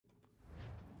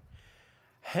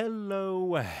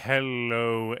Hello,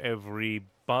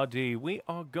 everybody. We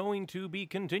are going to be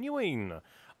continuing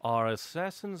our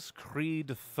Assassin's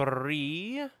Creed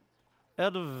 3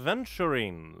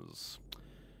 adventurings.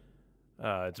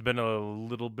 It's been a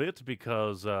little bit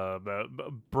because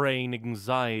brain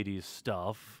anxiety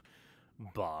stuff,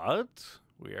 but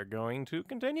we are going to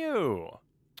continue.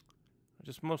 I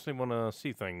just mostly want to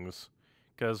see things,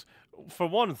 because for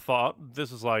one thought,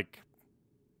 this is like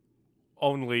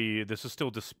this is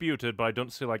still disputed, but I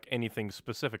don't see like anything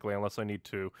specifically unless I need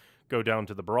to go down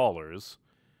to the brawlers.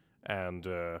 And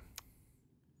there's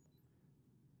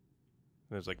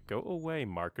like, go away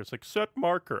marker. It's like, set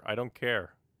marker. I don't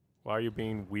care. Why are you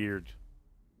being weird?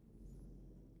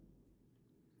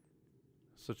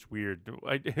 Such weird.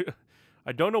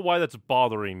 I don't know why that's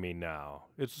bothering me now.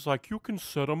 It's just like, you can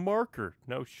set a marker.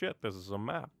 No shit, this is a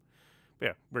map. But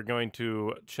yeah, we're going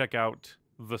to check out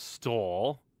the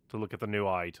stall to look at the new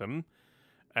item,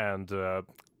 and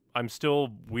I'm still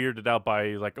weirded out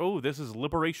by like, oh, this is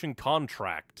Liberation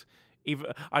Contract. Even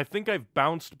I think I've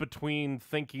bounced between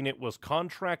thinking it was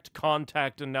contract,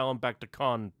 contact, and now I'm back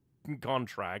to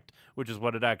contract, which is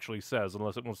what it actually says,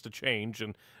 unless it wants to change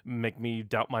and make me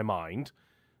doubt my mind.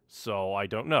 So I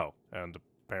don't know, and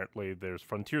apparently there's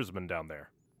frontiersmen down there.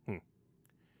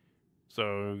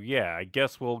 So yeah, I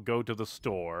guess we'll go to the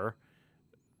store.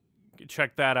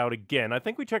 Check that out again. I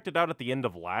think we checked it out at the end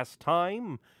of last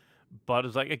time, but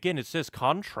it's like, again, it says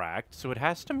contract, so it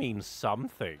has to mean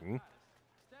something.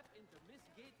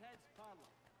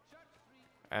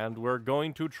 And we're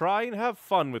going to try and have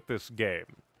fun with this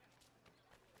game.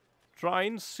 Try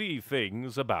and see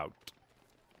things about.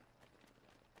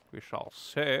 We shall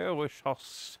see, we shall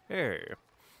see.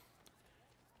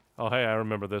 Oh, hey, I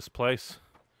remember this place.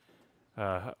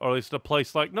 Or at least a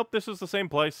place like, nope, this is the same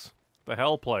place. The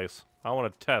hell place. I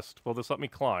want to test. Will this let me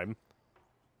climb?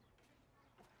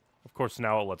 Of course,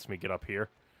 now it lets me get up here.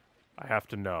 I have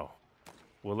to know.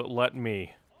 Will it let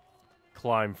me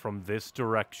climb from this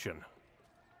direction?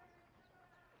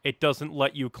 It doesn't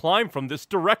let you climb from this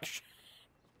direction.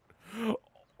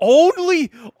 Only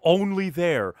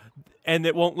there. And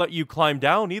it won't let you climb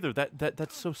down either.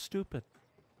 That's so stupid.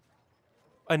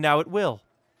 And now it will.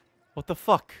 What the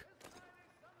fuck?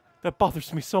 That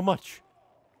bothers me so much.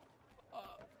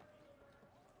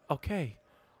 Okay.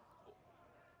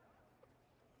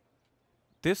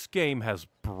 This game has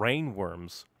brain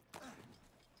worms.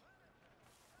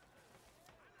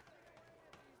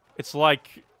 It's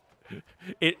like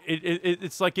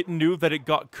it's like it knew that it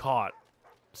got caught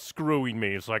screwing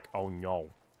me. It's like, oh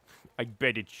no, I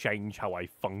better change how I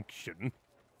function.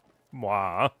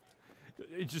 Mwah.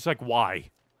 It's just like,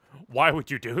 why? Why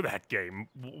would you do that, game?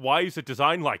 Why is it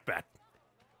designed like that?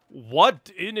 What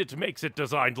in it makes it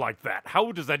designed like that?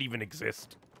 How does that even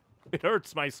exist? It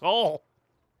hurts my soul.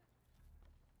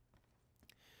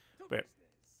 But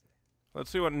let's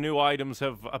see what new items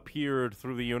have appeared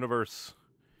through the universe.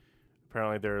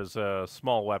 Apparently there's a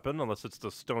small weapon, unless it's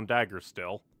the stone dagger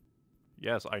still.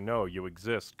 Yes, I know, you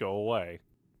exist. Go away.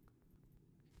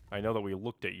 I know that we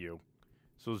looked at you.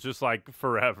 So it's just like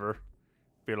forever.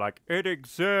 Be like, it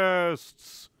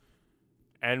exists!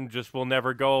 And just will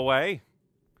never go away.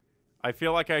 I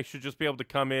feel like I should just be able to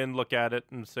come in, look at it,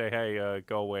 and say, hey,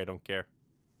 go away, I don't care.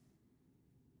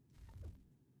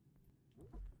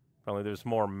 Probably there's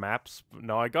more maps.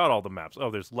 No, I got all the maps.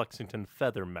 Oh, there's Lexington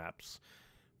Feather maps.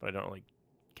 But I don't really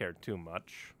care too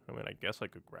much. I mean, I guess I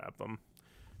could grab them.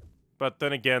 But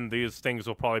then again, these things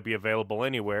will probably be available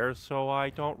anywhere, so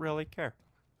I don't really care.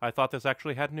 I thought this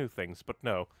actually had new things, but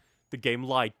no. The game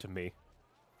lied to me.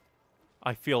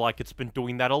 I feel like it's been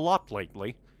doing that a lot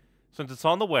lately. Since it's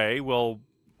on the way, we'll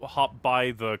hop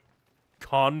by the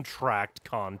contact,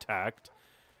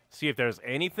 see if there's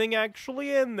anything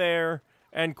actually in there,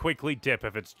 and quickly dip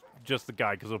if it's just the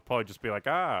guy, because it'll probably just be like,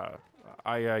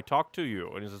 I talked to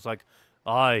you. And it's just like,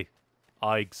 I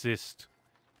exist.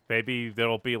 Maybe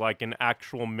there'll be like an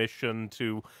actual mission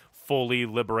to fully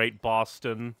liberate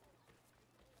Boston.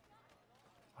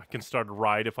 I can start a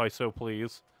ride if I so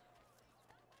please.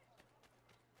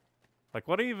 Like,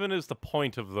 what even is the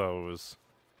point of those?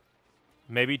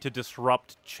 Maybe to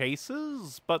disrupt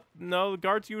chases? But no, the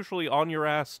guard's usually on your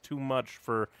ass too much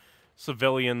for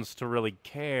civilians to really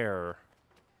care.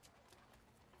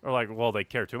 Or like, well, they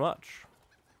care too much.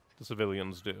 The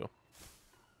civilians do.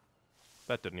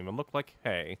 That didn't even look like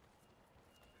hay.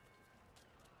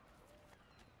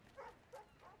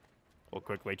 We'll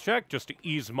quickly check, just to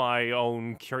ease my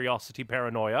own curiosity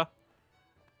paranoia.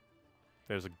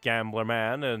 There's a gambler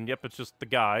man, and yep, it's just the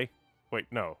guy. Wait,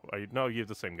 no. No, you're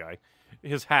the same guy.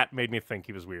 His hat made me think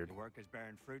he was weird. The work is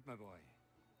bearing fruit, my boy.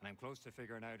 and I'm close to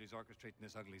figuring out who's orchestrating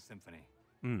this ugly symphony.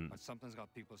 Hmm. But something's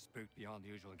got people spooked beyond the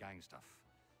usual gang stuff.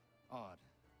 Odd.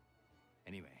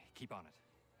 Anyway, keep on it.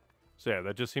 So yeah,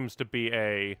 that just seems to be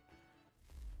a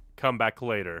come back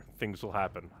later. Things will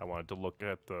happen. I wanted to look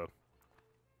at the...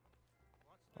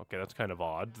 Okay, that's kind of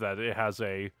odd that it has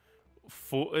a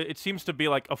full... It seems to be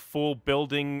like a full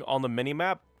building on the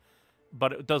minimap,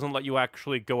 but it doesn't let you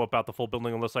actually go about the full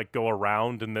building unless, like, go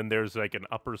around and then there's, like, an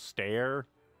upper stair.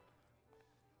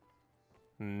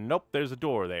 Nope, there's a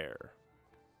door there.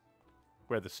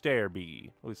 Where the stair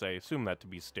be. At least I assume that to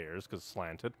be stairs, because it's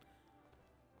slanted.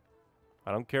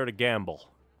 I don't care to gamble.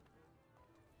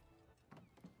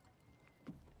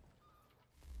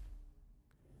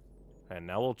 And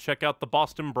now we'll check out the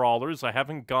Boston Brawlers. I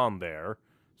haven't gone there,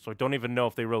 so I don't even know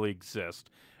if they really exist.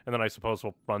 And then I suppose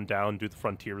we'll run down, do the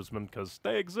Frontiersmen, because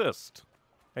they exist.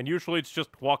 And usually it's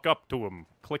just walk up to them,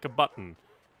 click a button,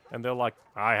 and they're like,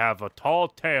 I have a tall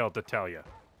tale to tell you.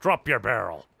 Drop your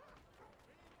barrel.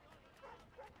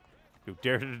 You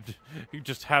dare to... You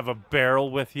just have a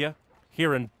barrel with you?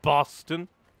 Here in Boston?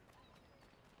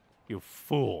 You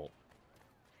fool.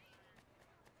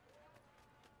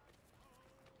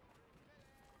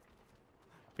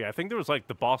 Yeah, I think there was, like,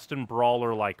 the Boston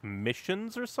Brawler, like,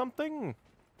 missions or something?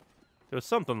 There was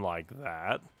something like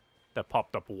that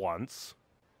popped up once.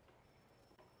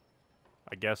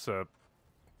 I guess,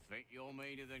 Think you're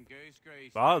meaner than goose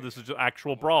grease. this is just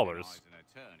actual brawlers. An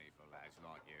attorney for lads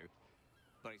like you,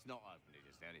 but it's not open to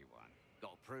just anyone.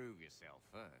 Got to prove yourself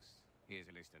first. Here's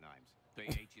a list of names.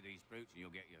 Beat each of these brutes and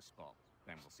you'll get your spot.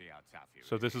 Then we'll see how tough you are.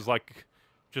 So this is like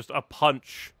just a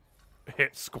punch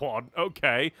hit squad.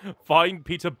 Okay. Find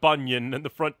Peter Bunyan in the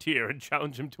Frontier and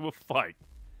challenge him to a fight.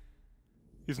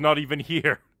 He's not even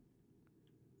here.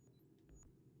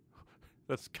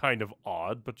 That's kind of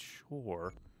odd, but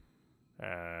sure.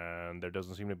 And there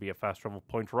doesn't seem to be a fast travel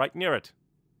point right near it.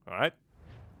 Alright.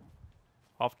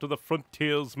 Off to the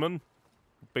Frontiersman.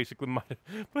 Basically, but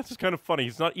this is kind of funny.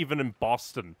 He's not even in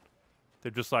Boston.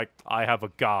 They're just like, I have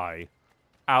a guy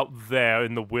out there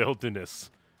in the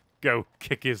wilderness. Go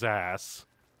kick his ass.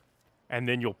 And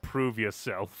then you'll prove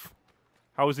yourself.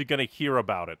 How is he going to hear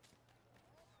about it?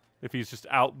 If he's just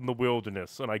out in the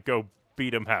wilderness and I go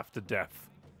beat him half to death.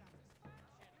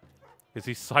 Is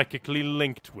he psychically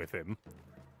linked with him?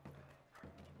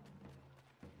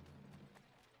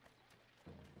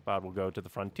 But we'll go to the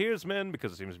Frontiersmen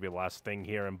because it seems to be the last thing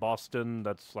here in Boston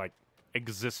that's, like,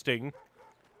 existing.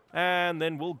 And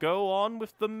then we'll go on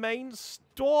with the main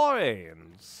story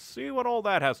and see what all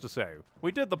that has to say.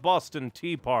 We did the Boston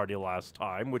Tea Party last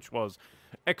time, which was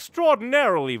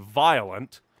extraordinarily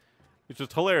violent. It's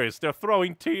just hilarious. They're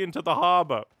throwing tea into the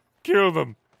harbor. Kill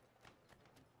them.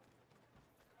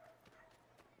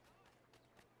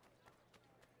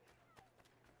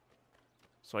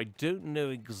 So I don't know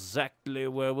exactly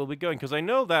where we'll be going, because I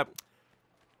know that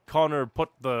Connor put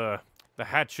the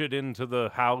hatchet into the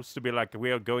house to be like,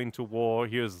 we are going to war,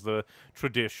 here's the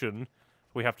tradition.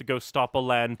 We have to go stop a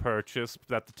land purchase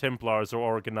that the Templars are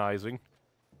organizing.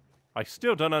 I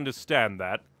still don't understand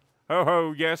that. Ho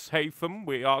ho, yes, Hatham,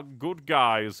 we are good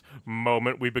guys.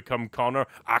 Moment we become Connor,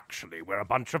 actually, we're a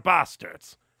bunch of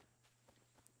bastards.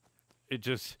 It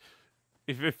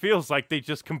feels like they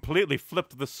just completely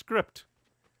flipped the script.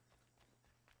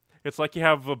 It's like you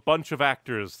have a bunch of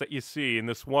actors that you see in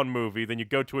this one movie, then you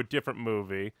go to a different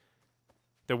movie.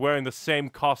 They're wearing the same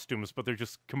costumes, but they're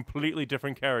just completely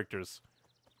different characters.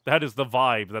 That is the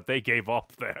vibe that they gave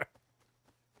off there.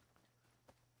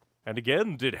 And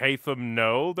again, did Hatham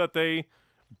know that they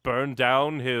burned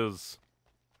down his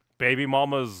baby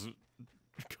mama's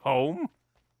home?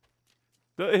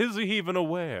 Is he even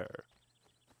aware?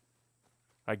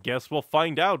 I guess we'll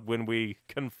find out when we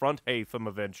confront Hatham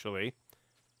eventually.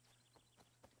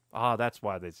 Ah, that's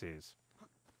why this is.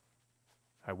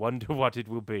 I wonder what it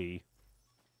will be.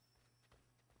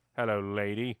 Hello,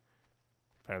 lady.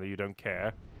 Apparently you don't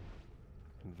care.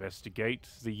 Investigate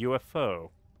the UFO.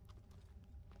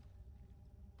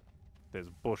 There's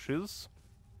bushes.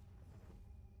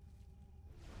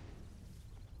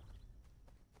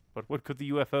 But what could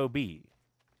the UFO be?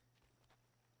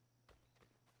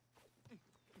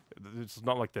 It's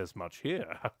not like there's much here.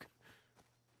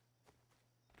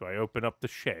 Do I open up the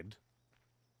shed?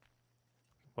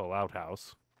 Well,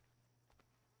 outhouse.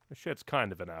 The shed's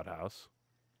kind of an outhouse.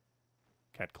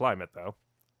 Can't climb it, though.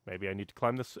 Maybe I need to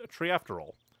climb this tree after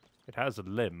all. It has a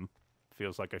limb.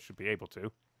 Feels like I should be able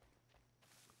to.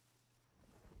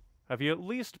 Have you at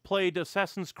least played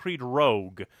Assassin's Creed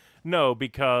Rogue? No,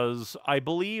 because I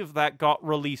believe that got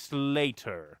released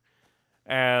later.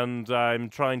 And I'm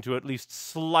trying to at least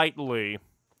slightly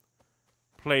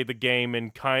play the game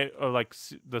in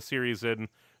the series in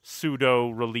pseudo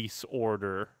release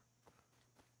order,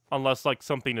 unless like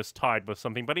something is tied with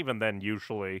something. But even then,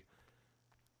 usually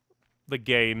the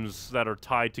games that are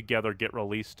tied together get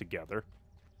released together.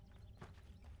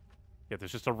 Yeah,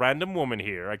 there's just a random woman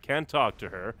here. I can't talk to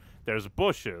her. There's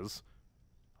bushes.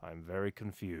 I'm very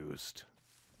confused.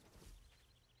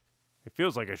 It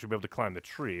feels like I should be able to climb the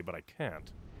tree, but I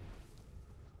can't.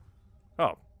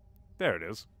 Oh, there it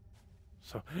is.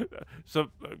 So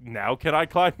now can I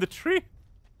climb the tree?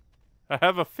 I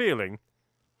have a feeling.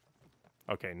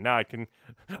 Okay, now I can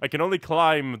only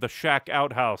climb the shack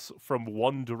outhouse from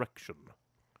one direction.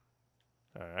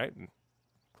 Alright.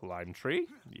 Climb tree?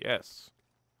 Yes.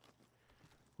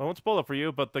 I won't spoil it for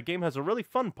you, but the game has a really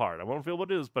fun part. I won't reveal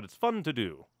what it is, but it's fun to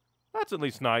do. That's at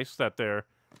least nice that there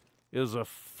is a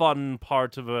fun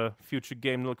part of a future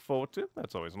game to look forward to.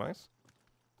 That's always nice.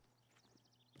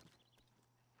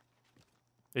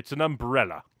 It's an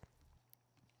umbrella.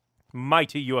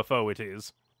 Mighty UFO it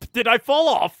is. Did I fall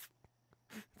off?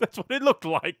 That's what it looked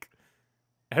like.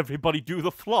 Everybody do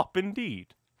the flop,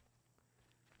 indeed.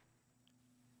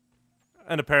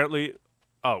 And apparently...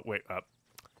 Oh, wait,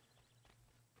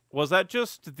 was that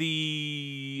just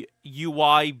the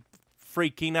UI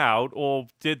freaking out, or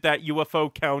did that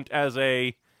UFO count as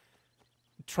a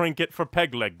trinket for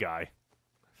peg leg guy?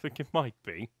 I think it might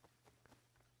be.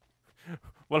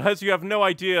 Well, as you have no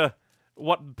idea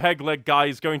what peg leg guy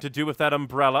is going to do with that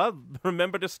umbrella,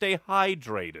 remember to stay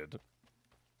hydrated.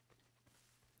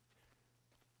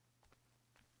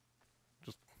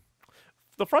 Just...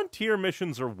 The Frontier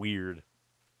missions are weird.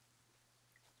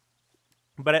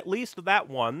 But at least that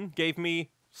one gave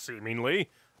me, seemingly,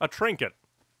 a trinket.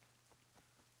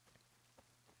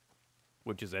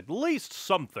 Which is at least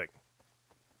something.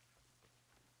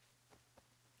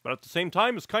 But at the same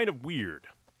time, it's kind of weird.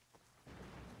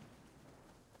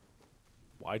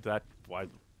 Why?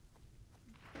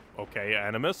 Okay,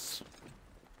 Animus.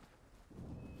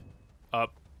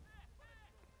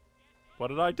 What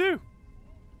did I do?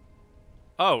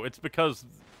 Oh, it's because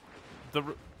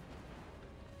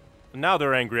now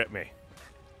they're angry at me.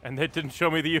 And they didn't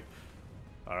show me the...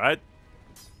 Alright.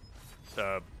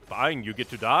 Fine, you get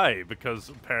to die, because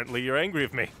apparently you're angry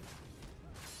with me.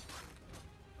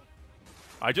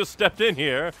 I just stepped in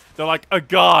here. They're like, a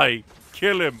guy!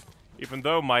 Kill him! Even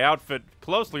though my outfit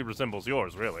closely resembles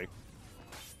yours, really.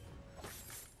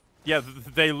 Yeah,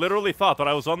 they literally thought that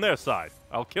I was on their side.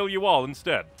 I'll kill you all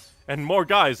instead. And more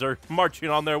guys are marching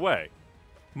on their way.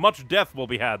 Much death will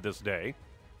be had this day.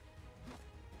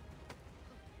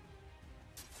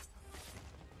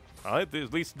 Alright,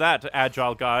 at least that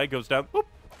agile guy goes down. Oop.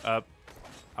 I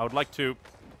would like to,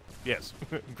 yes,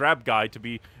 grab guy to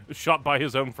be shot by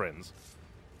his own friends.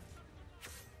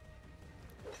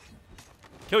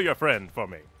 Kill your friend for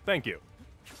me. Thank you.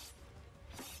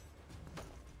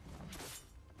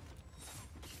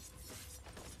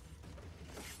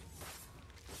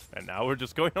 And now we're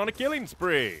just going on a killing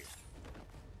spree.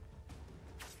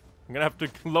 I'm gonna have to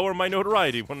lower my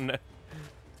notoriety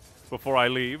before I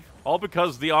leave. All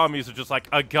because the armies are just like,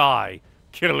 a guy.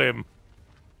 Kill him.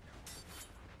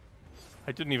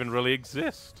 I didn't even really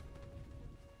exist.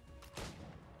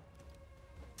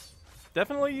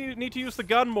 Definitely you need to use the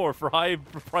gun more for high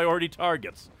priority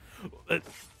targets.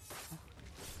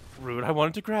 Rude, I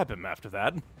wanted to grab him after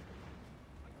that.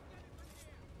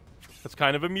 It's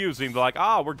kind of amusing. They're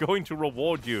like, we're going to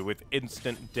reward you with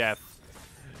instant death.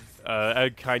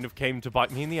 It kind of came to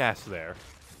bite me in the ass there.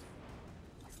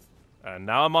 And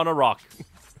now I'm on a rock.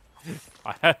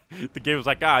 The game was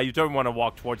like, you don't want to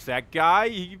walk towards that guy.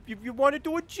 You want to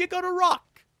do a jig on a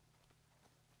rock.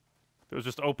 There was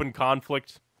just open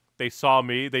conflict. They saw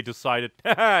me. They decided,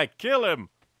 kill him.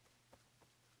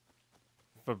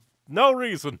 For no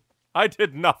reason. I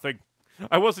did nothing.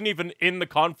 I wasn't even in the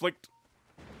conflict.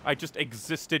 I just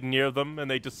existed near them, and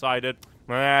they decided,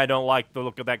 I don't like the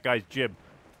look of that guy's jib.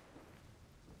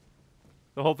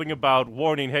 The whole thing about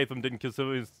warning Hatham didn't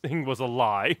consider his thing was a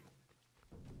lie.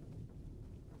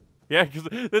 Yeah, because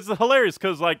it's hilarious,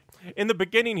 because, like, in the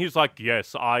beginning, he's like,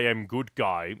 yes, I am good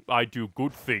guy. I do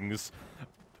good things.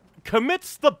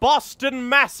 Commits the Boston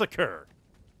Massacre.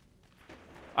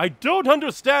 I don't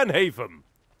understand Hatham.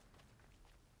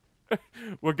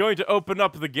 We're going to open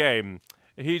up the game.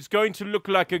 He's going to look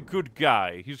like a good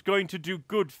guy. He's going to do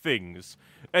good things.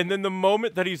 And then the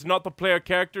moment that he's not the player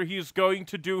character, he's going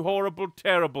to do horrible,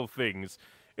 terrible things.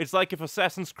 It's like if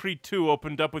Assassin's Creed 2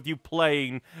 opened up with you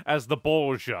playing as the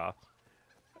Borgia.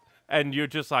 And you're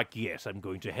just like, yes, I'm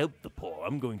going to help the poor.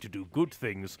 I'm going to do good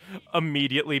things.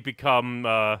 Immediately become,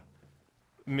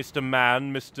 Mr.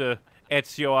 Man, Mr.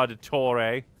 Ezio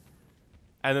Auditore.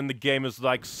 And then the game is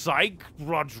like, psych,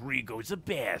 Rodrigo's a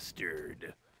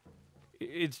bastard.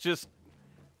 It's just...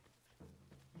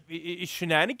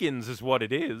 shenanigans is what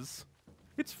it is.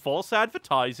 It's false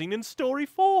advertising in story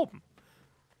form.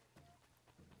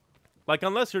 Like,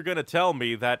 unless you're gonna tell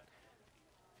me that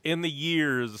in the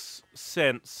years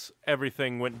since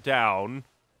everything went down,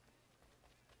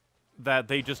 that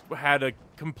they just had a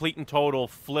complete and total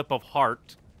flip of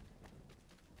heart.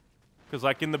 Because,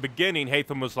 like, in the beginning,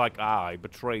 Hatham was like, I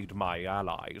betrayed my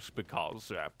allies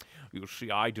because, you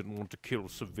see, I didn't want to kill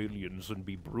civilians and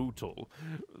be brutal.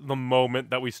 The moment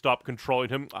that we stopped controlling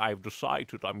him, I've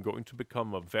decided I'm going to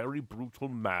become a very brutal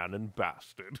man and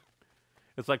bastard.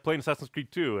 It's like playing Assassin's Creed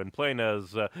 2 and playing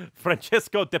as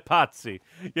Francesco De Pazzi.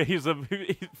 Yeah, he's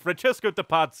Francesco De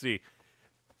Pazzi.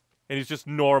 And he's just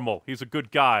normal. He's a good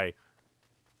guy.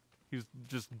 He's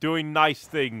just doing nice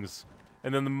things.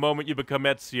 And then the moment you become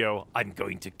Ezio, I'm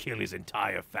going to kill his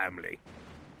entire family.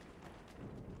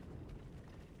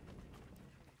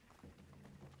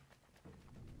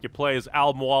 You play as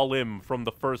Al-Mualim from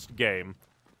the first game.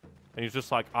 And he's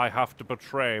just like, I have to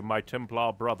betray my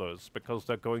Templar brothers because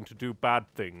they're going to do bad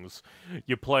things.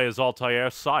 You play as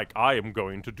Altair, psych, I am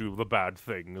going to do the bad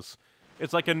things.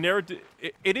 It's like a narrative...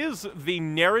 It is the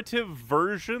narrative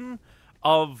version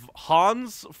of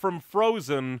Hans from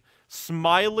Frozen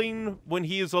smiling when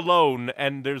he is alone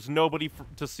and there's nobody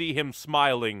to see him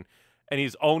smiling. And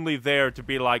he's only there to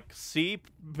be like, see,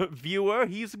 viewer,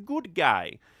 he's a good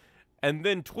guy. And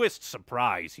then twist,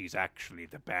 surprise, he's actually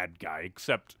the bad guy,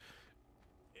 except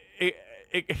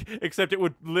it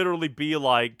would literally be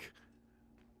like,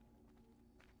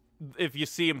 if you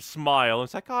see him smile,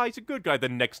 it's like, oh, he's a good guy. The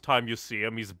next time you see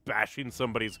him, he's bashing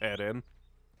somebody's head in.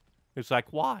 It's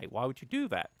like, why? Why would you do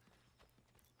that?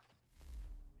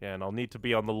 Yeah, and I'll need to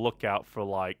be on the lookout for,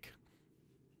 like...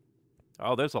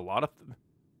 Oh, there's a lot of...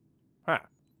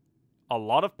 A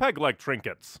lot of peg-leg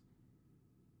trinkets.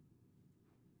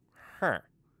 A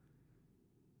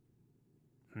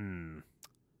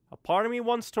part of me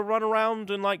wants to run around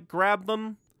and, like, grab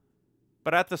them.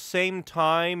 But at the same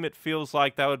time, it feels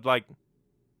like that would, like,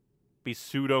 be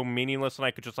pseudo-meaningless and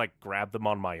I could just, like, grab them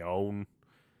on my own.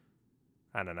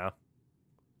 I don't know.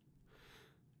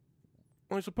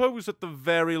 I suppose at the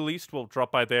very least we'll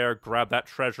drop by there, grab that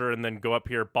treasure, and then go up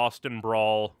here, Boston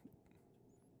Brawl.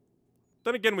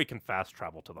 Then again, we can fast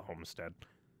travel to the homestead.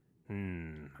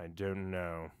 I don't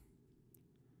know.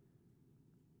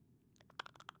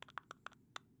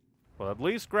 Well, at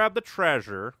least grab the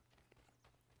treasure.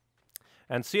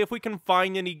 And see if we can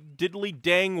find any diddly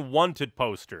dang wanted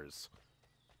posters.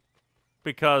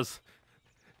 Because,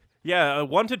 yeah,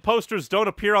 wanted posters don't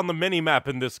appear on the minimap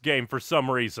in this game for some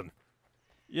reason.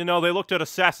 You know, they looked at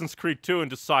Assassin's Creed 2 and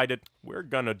decided, we're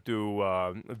gonna do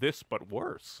this, but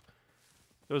worse.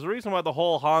 There's a reason why the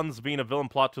whole Hans being a villain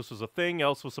plot twist was a thing.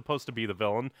 Elsa was supposed to be the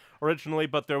villain originally,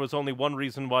 but there was only one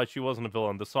reason why she wasn't a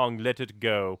villain. The song Let It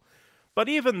Go. But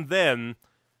even then,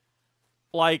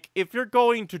 like, if you're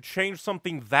going to change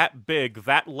something that big,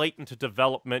 that late into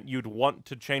development, you'd want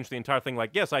to change the entire thing.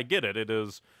 Like, yes, I get it. It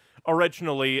is,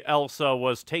 originally, Elsa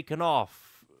was taken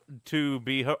off to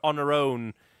be on her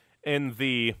own in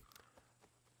the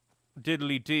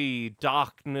diddly-dee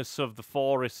darkness of the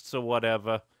forests or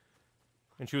whatever.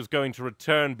 And she was going to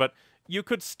return, but you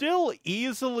could still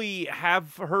easily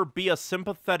have her be a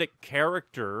sympathetic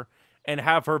character and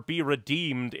have her be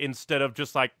redeemed instead of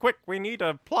just like, quick, we need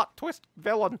a plot twist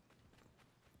villain.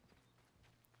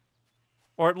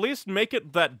 Or at least make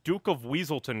it that Duke of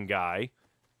Weaselton guy,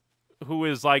 who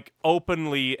is, like,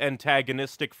 openly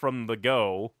antagonistic from the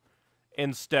go,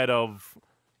 instead of,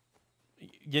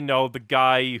 you know, the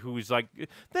guy who's like...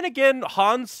 Then again,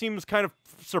 Hans seems kind of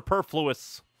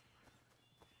superfluous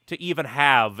to even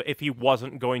have if he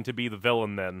wasn't going to be the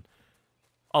villain then.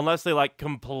 Unless they, like,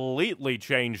 completely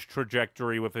change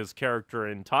trajectory with his character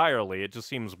entirely. It just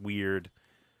seems weird.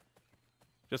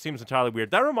 Just seems entirely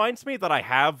weird. That reminds me that I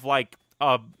have, like,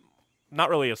 not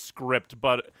really a script,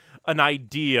 but an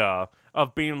idea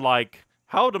of being like,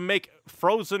 how to make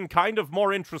Frozen kind of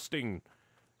more interesting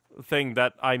thing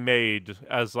that I made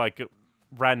as, like,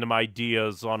 random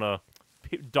ideas on a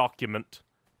document.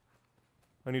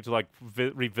 I need to, like,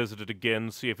 revisit it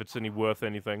again, see if it's any worth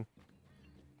anything.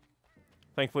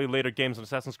 Thankfully, later games in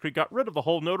Assassin's Creed got rid of the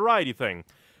whole notoriety thing.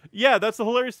 Yeah, that's the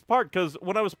hilarious part, because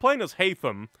when I was playing as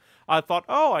Hatham, I thought,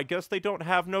 oh, I guess they don't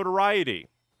have notoriety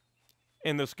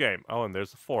in this game. Oh, and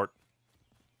there's the fort.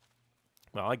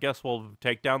 Well, I guess we'll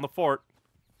take down the fort.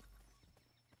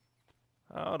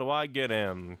 How do I get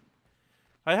in?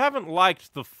 I haven't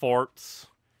liked the forts.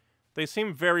 They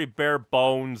seem very bare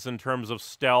bones in terms of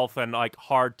stealth and, like,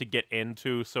 hard to get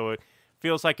into, so it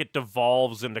Feels like it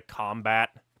devolves into combat.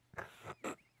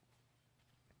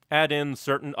 Add in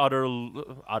certain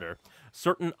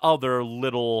certain other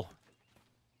little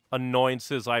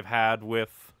annoyances I've had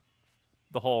with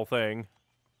the whole thing.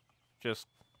 Just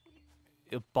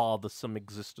a bothersome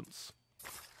existence.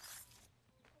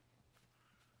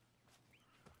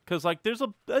 Because, like, there's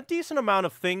a decent amount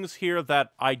of things here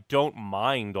that I don't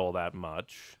mind all that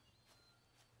much.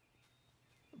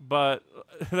 But,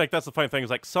 like, that's the funny thing, is,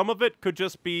 like, some of it could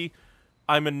just be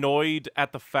I'm annoyed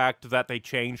at the fact that they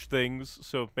changed things,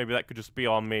 so maybe that could just be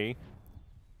on me.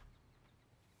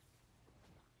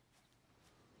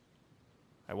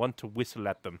 I want to whistle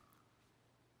at them.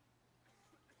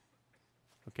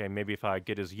 Okay, maybe if I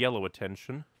get his yellow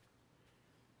attention.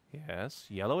 Yes,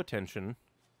 yellow attention.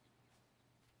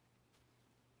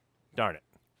 Darn it.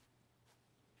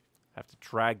 Have to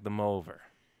drag them over.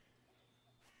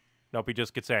 Nope, he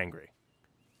just gets angry.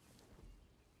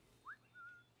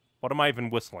 What am I even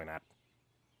whistling at?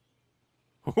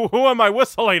 Who am I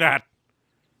whistling at?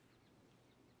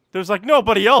 There's like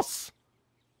nobody else.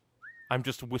 I'm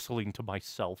just whistling to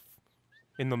myself.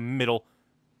 In the middle.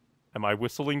 Am I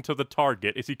whistling to the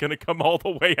target? Is he gonna come all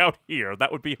the way out here?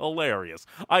 That would be hilarious.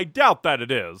 I doubt that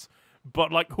it is.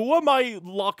 But, like, who am I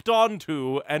locked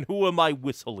onto, and who am I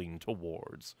whistling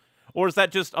towards? Or is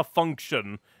that just a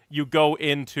function? You go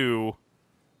into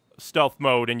stealth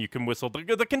mode and you can whistle. The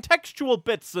contextual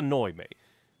bits annoy me.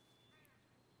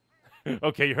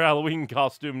 Okay, your Halloween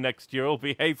costume next year will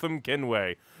be Hatham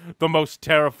Kinway. The most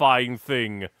terrifying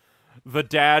thing. The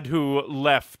dad who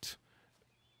left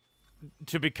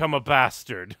to become a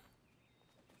bastard.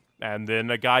 And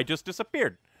then a guy just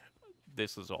disappeared.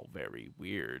 This is all very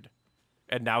weird.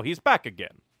 And now he's back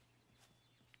again.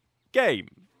 Game.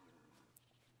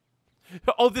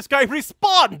 Oh, this guy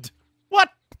respawned!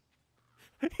 What?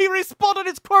 He respawned on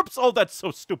his corpse! Oh, that's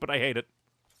so stupid, I hate it.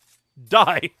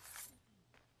 Die.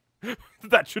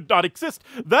 That should not exist.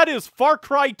 That is Far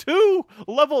Cry 2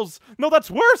 levels. No,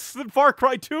 that's worse than Far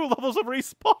Cry 2 levels of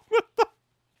respawn.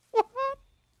 What?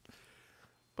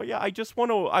 But yeah, I just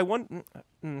want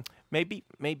to, maybe,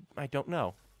 I don't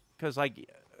know. Because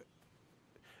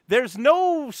there's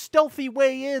no stealthy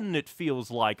way in, it feels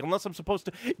like, unless I'm supposed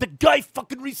to... The guy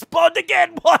fucking respawned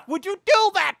again! Why would you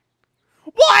do that?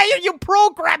 Why are you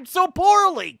programmed so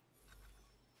poorly?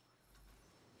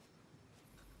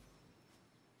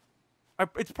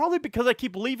 It's probably because I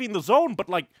keep leaving the zone, but,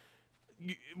 like,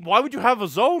 why would you have a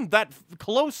zone that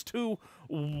close to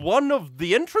one of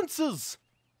the entrances?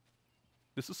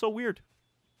 This is so weird.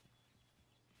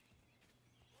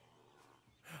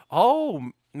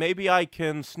 Oh, maybe I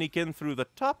can sneak in through the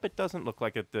top. It doesn't look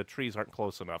like it. The trees aren't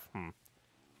close enough.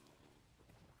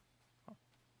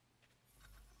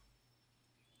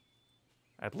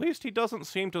 At least he doesn't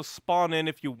seem to spawn in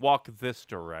if you walk this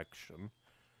direction.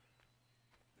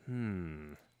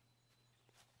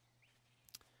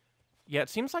 Yeah, it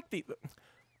seems like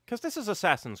because this is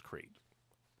Assassin's Creed.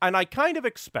 And I kind of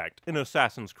expect in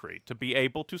Assassin's Creed to be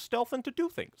able to stealth and to do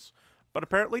things. But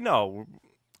apparently no.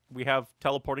 We have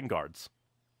teleporting guards.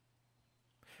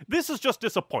 This is just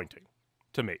disappointing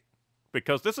to me.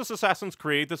 Because this is Assassin's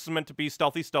Creed. This is meant to be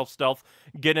stealthy, stealth.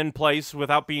 Get in place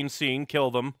without being seen.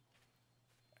 Kill them.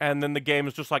 And then the game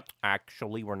is just like,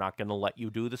 actually, we're not going to let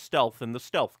you do the stealth in the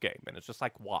stealth game. And it's just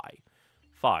like, why?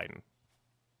 Fine.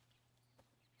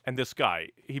 And this guy,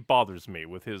 he bothers me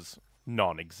with his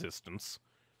non-existence.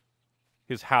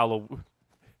 His Halloween...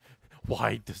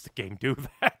 Why does the game do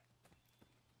that?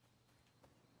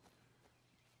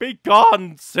 Be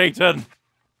gone, Satan!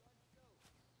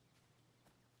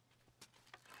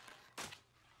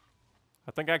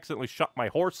 I think I accidentally shot my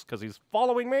horse because he's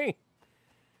following me.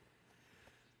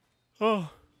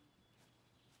 Oh.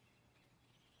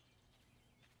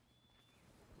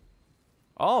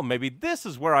 Oh, maybe this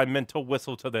is where I meant to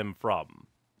whistle to them from.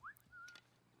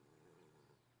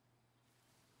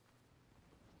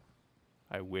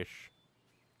 I wish.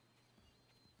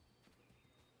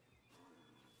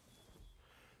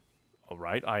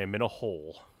 Alright, I am in a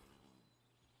hole.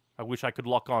 I wish I could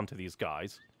lock on to these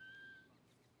guys.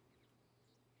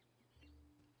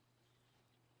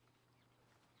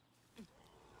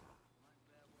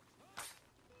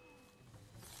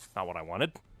 Not what I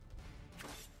wanted.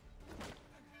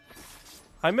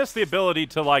 I miss the ability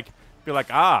to, like, be like,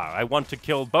 ah, I want to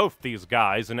kill both these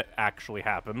guys, and it actually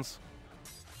happens.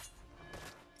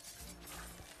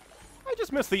 I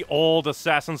just miss the old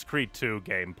Assassin's Creed 2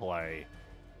 gameplay.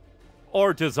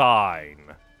 Or design.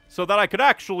 So that I could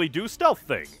actually do stealth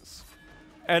things.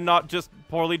 And not just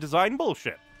poorly designed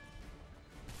bullshit.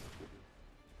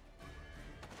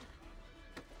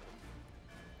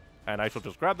 And I shall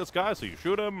just grab this guy, so you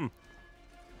shoot him.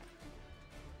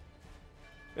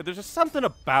 Yeah, there's just something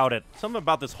about it. Something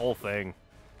about this whole thing.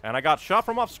 And I got shot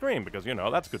from off screen because, you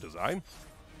know, that's good design.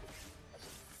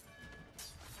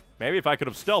 Maybe if I could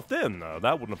have stealthed in,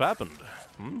 that wouldn't have happened.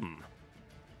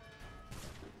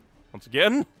 Once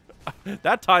again,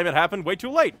 that time it happened way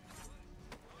too late.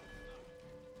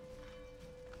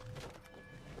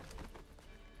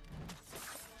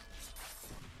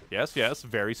 Yes, yes,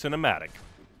 very cinematic.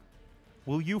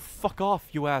 Will you fuck off,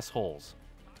 you assholes?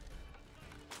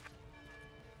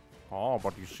 Oh,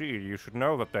 but you see, you should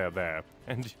know that they're there.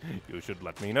 And you should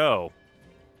let me know.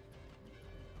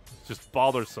 It's just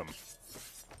bothersome.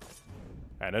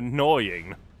 And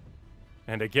annoying.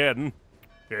 And again,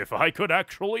 if I could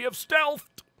actually have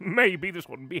stealthed, maybe this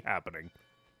wouldn't be happening.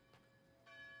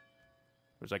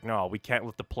 It's like, no, we can't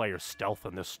let the player stealth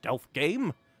in this stealth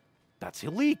game. That's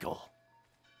illegal.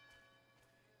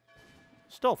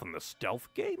 Stealth in the stealth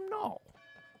game? No.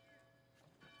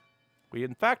 We,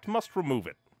 in fact, must remove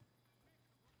it.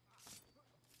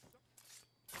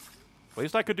 At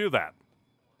least I could do that.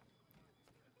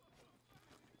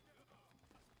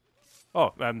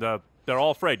 Oh, and they're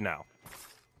all afraid now.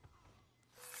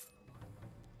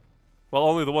 Well,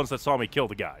 only the ones that saw me kill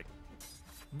the guy.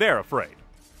 They're afraid.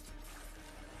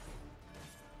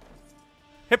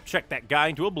 Hip check that guy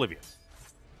into oblivion.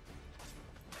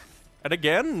 And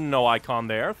again, no icon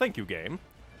there. Thank you, game.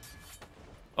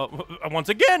 Once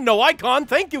again, no icon.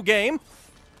 Thank you, game.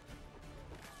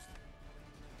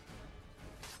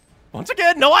 Once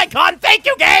again, no icon. Thank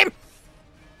you, game.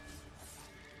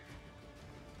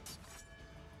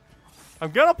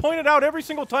 I'm gonna point it out every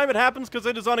single time it happens because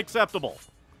it is unacceptable.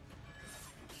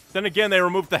 Then again, they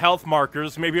removed the health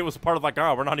markers. Maybe it was part of like,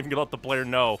 oh, we're not even gonna let the player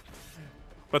know.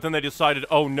 But then they decided,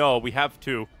 oh no, we have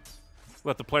to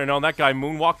let the player know. And that guy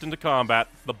moonwalked into combat.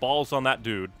 The ball's on that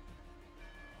dude.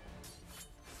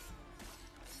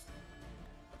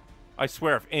 I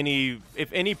swear,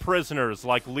 if any prisoners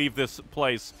like leave this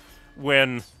place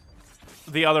when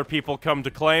the other people come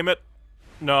to claim it,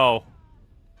 no,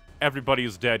 everybody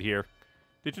is dead here.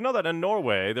 Did you know that in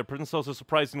Norway, their prison cells are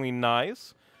surprisingly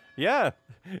nice? Yeah,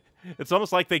 it's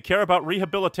almost like they care about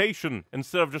rehabilitation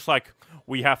instead of just like,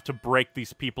 we have to break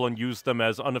these people and use them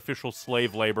as unofficial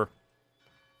slave labor.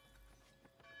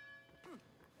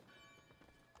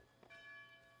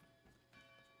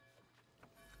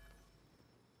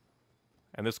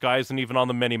 And this guy isn't even on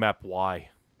the minimap. Why?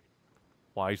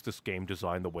 Why is this game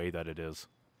designed the way that it is?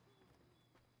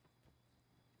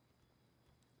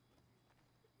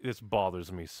 This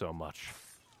bothers me so much.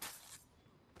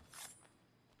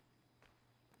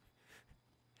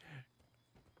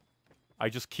 I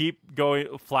just keep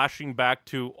flashing back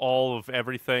to all of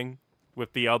everything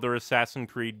with the other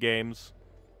Assassin's Creed games.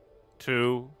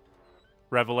 2,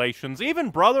 Revelations,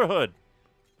 even Brotherhood.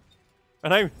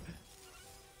 And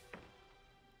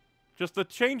just the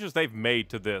changes they've made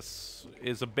to this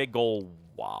is a big ol'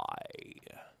 why.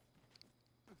 It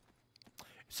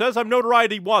says I'm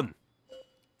notoriety 1.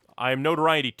 I am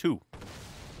notoriety 2.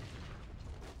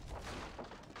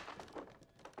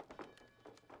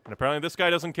 And apparently this guy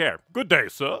doesn't care. Good day,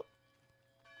 sir.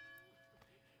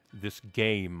 This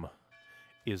game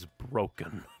is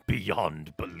broken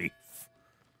beyond belief.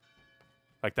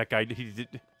 Like that guy,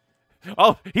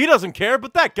 oh, he doesn't care,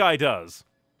 but that guy does.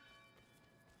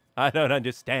 I don't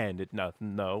understand it,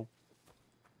 nothing, no.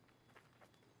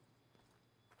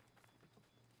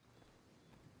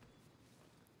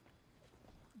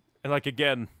 And like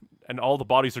again, and all the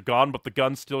bodies are gone, but the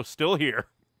gun's still here.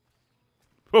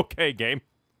 Okay, game.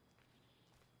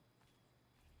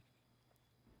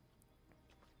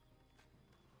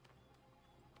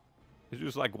 It's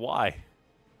just like, why?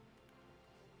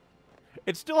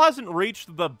 It still hasn't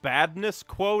reached the badness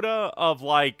quota of,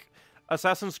 like,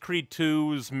 Assassin's Creed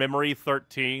 2's Memory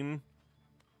 13,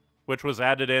 which was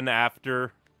added in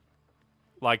after,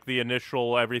 like, the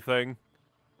initial everything.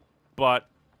 But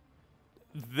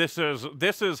this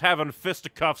is having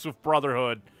fisticuffs with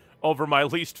Brotherhood over my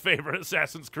least favorite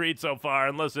Assassin's Creed so far,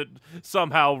 unless it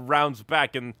somehow rounds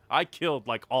back and I killed,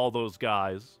 like, all those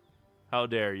guys. How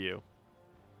dare you?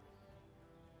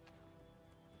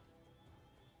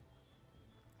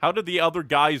 How did the other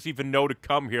guys even know to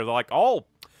come here? They're like, oh,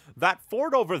 that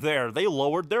fort over there, they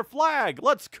lowered their flag.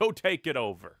 Let's go take it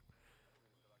over.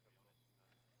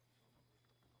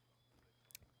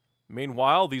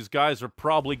 Meanwhile, these guys are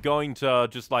probably going to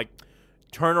just, like,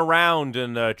 turn around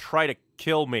and try to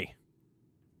kill me.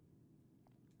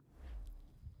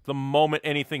 The moment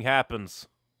anything happens.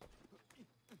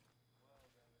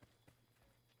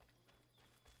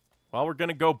 Well, we're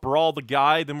gonna go brawl the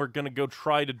guy, then we're gonna go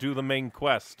try to do the main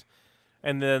quest.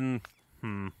 And then,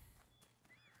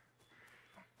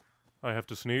 I have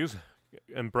to sneeze.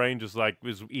 And Brain just, like,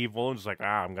 is evil and just like,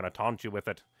 I'm gonna taunt you with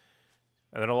it.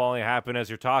 And it'll only happen as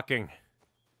you're talking.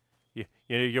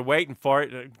 You're waiting for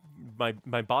it.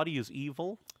 My body is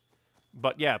evil.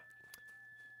 But yeah,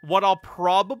 what I'll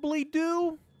probably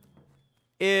do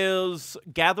is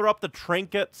gather up the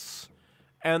trinkets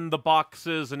and the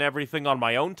boxes and everything on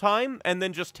my own time, and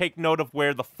then just take note of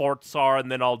where the forts are,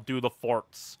 and then I'll do the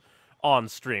forts on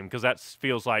stream, because that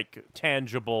feels like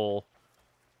tangible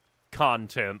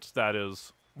content that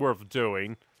is worth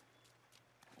doing.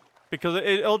 Because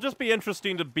it'll just be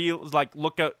interesting to be, like,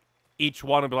 look at each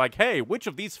one and be like, hey, which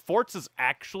of these forts is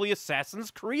actually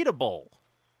Assassin's Creedable?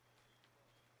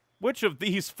 Which of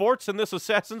these forts in this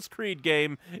Assassin's Creed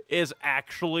game is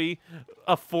actually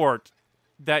a fort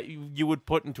that you would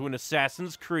put into an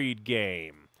Assassin's Creed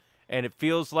game? And it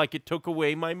feels like it took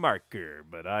away my marker,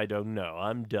 but I don't know.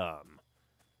 I'm dumb.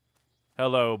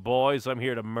 Hello, boys. I'm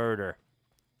here to murder.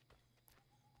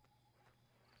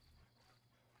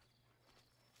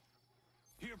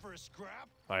 Here for a scrap?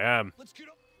 I am. Let's get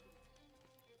up.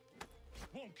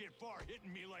 Won't get far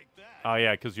hitting me like that. Oh,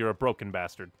 yeah, because you're a broken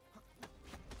bastard.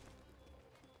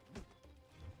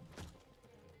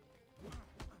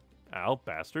 Ow,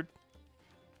 bastard.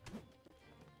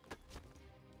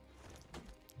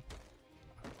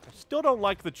 I still don't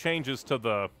like the changes to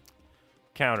the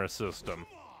counter system.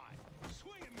 Come on,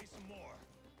 swing at me some more.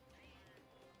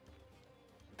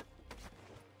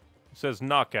 It says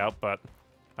knockout, but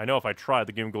I know if I try,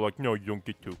 the game will go like, no, you don't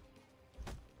get to.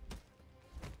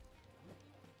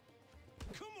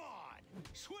 Come on,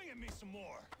 swing at me some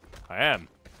more. I am.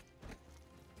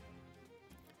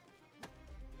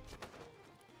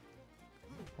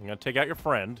 I'm gonna take out your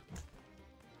friend.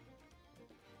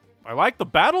 I like the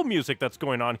battle music that's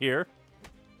going on here.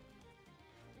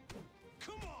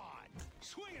 Come on,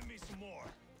 swing at me some more.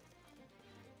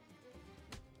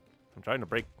 I'm trying to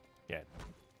break... Yeah.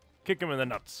 Kick him in the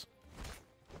nuts.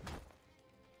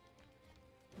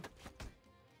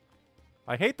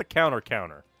 I hate the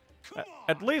counter.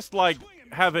 At least, like,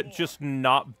 have it just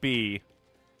not be...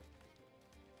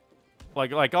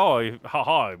 Like, oh,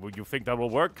 haha, would you think that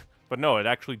will work? But no, it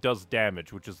actually does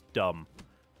damage, which is dumb.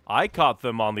 I caught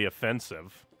them on the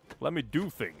offensive. Let me do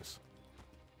things.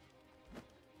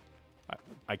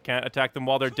 I can't attack them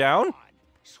while they're down?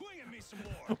 Swing at me some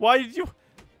more. Why did you...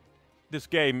 This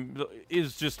game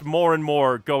is just more and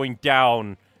more going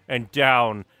down and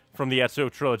down from the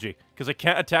Ezio trilogy. Because I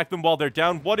can't attack them while they're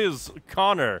down. What is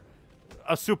Connor?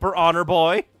 A super honor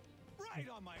boy? Right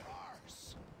on my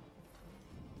arse.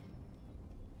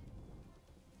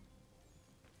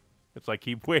 It's like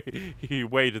he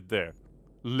waited there,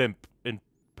 limp and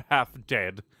half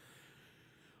dead.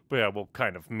 But yeah, we'll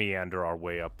kind of meander our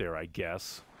way up there, I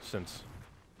guess, since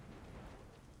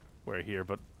we're here.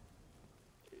 But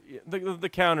the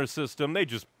counter system, they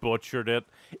just butchered it.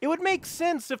 It would make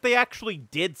sense if they actually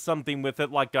did something with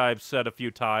it, like I've said a few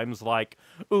times, like,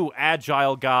 ooh,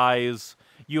 agile guys,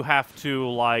 you have to,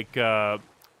 like,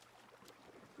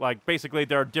 basically,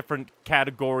 there are different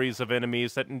categories of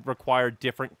enemies that require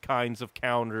different kinds of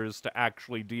counters to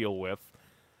actually deal with.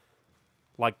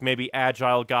 Like, maybe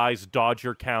agile guys dodge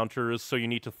your counters, so you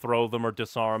need to throw them or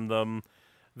disarm them.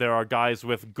 There are guys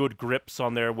with good grips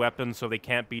on their weapons, so they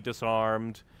can't be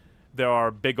disarmed. There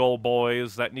are big old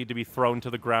boys that need to be thrown to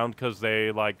the ground because they,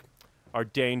 like, are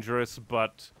dangerous,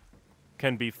 but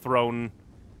can be thrown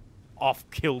off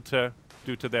kilter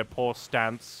due to their poor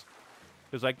stance.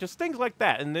 It's like, just things like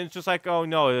that. And then it's just like, oh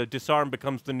no, disarm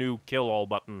becomes the new kill-all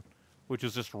button, which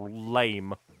is just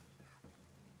lame.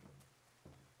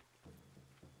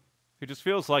 It just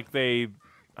feels like they,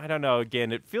 I don't know,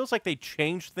 again, it feels like they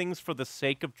changed things for the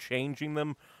sake of changing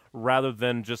them, rather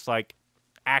than just, like,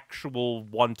 actual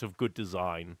want of good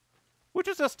design. Which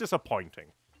is just disappointing.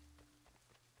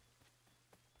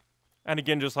 And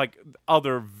again, just, like,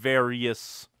 other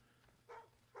various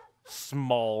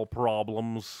small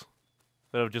problems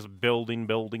that are just building.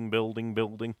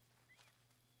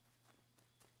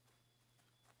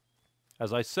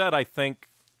 As I said, I think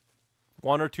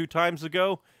 1 or 2 times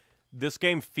ago, this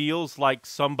game feels like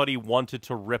somebody wanted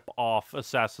to rip off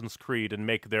Assassin's Creed and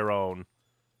make their own.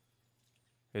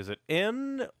 Is it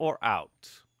in or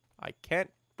out? I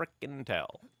can't frickin'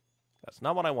 tell. That's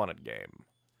not what I wanted, game.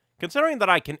 Considering that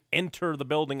I can enter the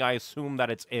building, I assume that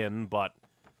it's in, but...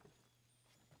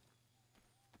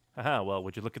 Aha, well,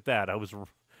 would you look at that?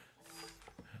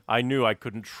 I knew I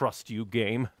couldn't trust you,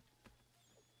 game.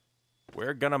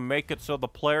 We're gonna make it so the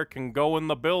player can go in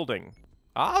the building.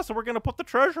 Ah, so we're gonna put the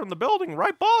treasure in the building,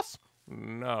 right, boss?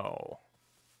 No.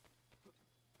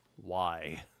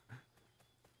 Why?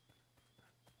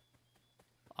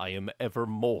 I am ever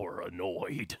more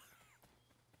annoyed.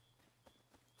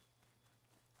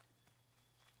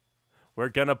 We're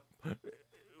gonna...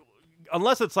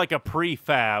 Unless it's like a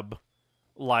prefab,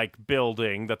 like,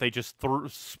 building that they just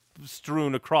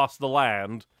strewn across the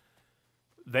land,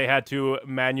 they had to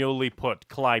manually put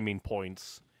climbing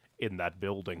points in that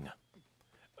building.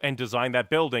 And design that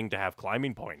building to have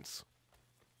climbing points.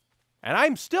 And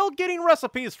I'm still getting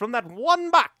recipes from that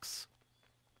one box!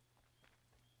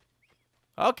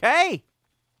 Okay!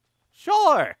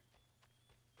 Sure!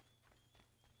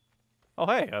 Oh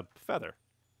hey, a feather.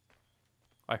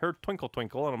 I heard twinkle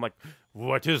twinkle, and I'm like,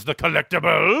 what is the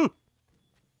collectible?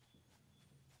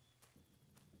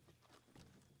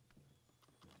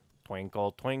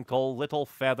 Twinkle twinkle, little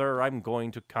feather, I'm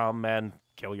going to come and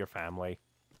kill your family.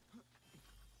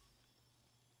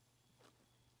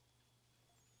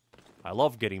 I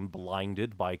love getting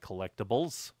blinded by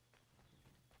collectibles.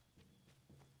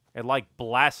 It, like,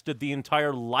 blasted the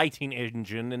entire lighting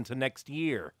engine into next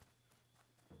year.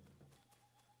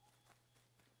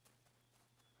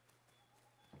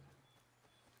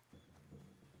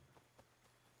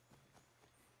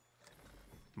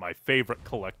 My favorite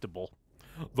collectible.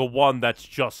 The one that's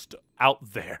just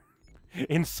out there.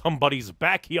 In somebody's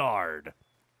backyard.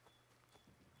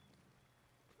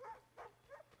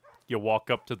 You walk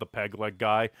up to the peg leg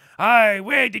guy. Hi,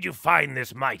 where did you find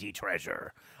this mighty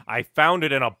treasure? I found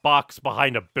it in a box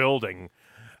behind a building.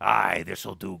 Aye,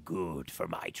 this'll do good for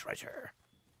my treasure.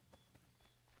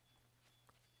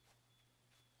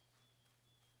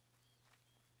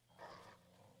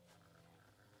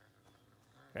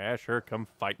 Yeah, sure, come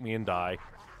fight me and die.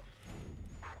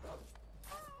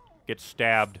 Get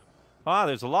stabbed. Ah,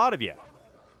 there's a lot of you.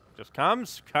 Just come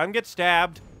get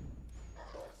stabbed.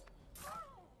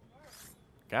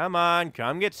 Come on,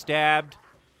 come get stabbed.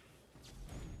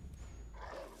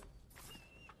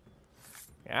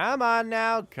 Come on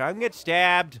now, come get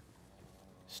stabbed.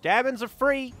 Stabbings are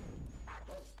free.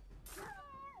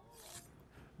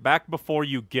 Back before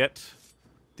you get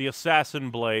the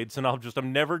assassin blades, and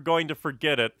I'm never going to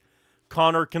forget it,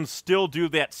 Connor can still do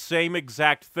that same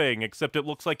exact thing, except it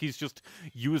looks like he's just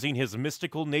using his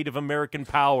mystical Native American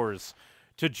powers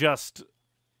to just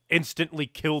instantly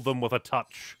kill them with a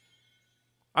touch.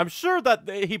 I'm sure that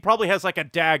he probably has like a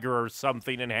dagger or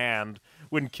something in hand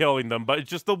when killing them, but it's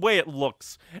just the way it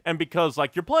looks. And because,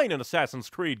 like, you're playing an Assassin's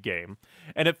Creed game,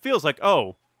 and it feels like,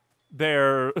 oh,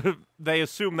 they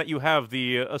assume that you have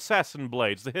the assassin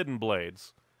blades, the hidden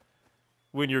blades,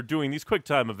 when you're doing these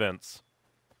QuickTime events.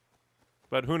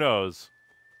 But who knows?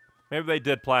 Maybe they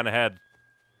did plan ahead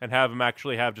and have him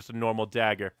actually have just a normal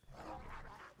dagger.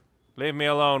 Leave me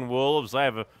alone, wolves. I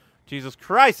have a... Jesus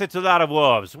Christ, it's a lot of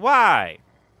wolves. Why?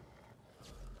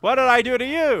 What did I do to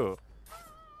you?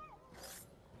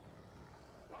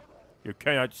 You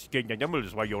cannot skin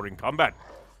animals while you're in combat.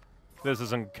 This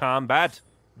isn't combat.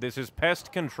 This is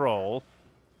pest control.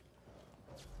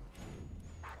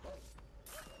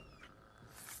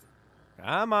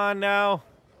 Come on now.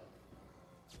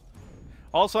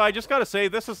 Also, I just gotta say,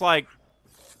 this is like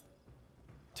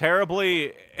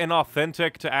terribly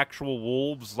inauthentic to actual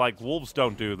wolves. Like, wolves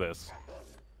don't do this.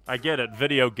 I get it,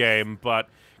 video game, but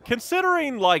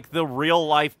considering, like, the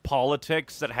real-life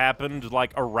politics that happened,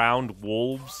 like, around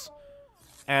wolves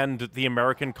and the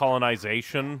American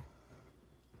colonization,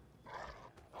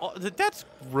 that's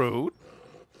rude.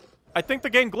 I think the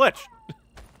game glitched.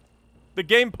 The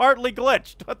game partly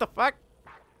glitched. What the fuck?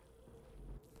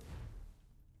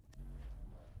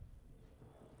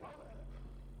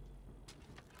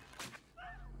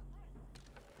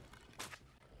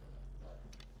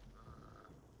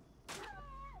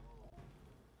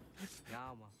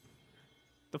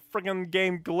 The friggin'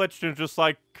 game glitched and just,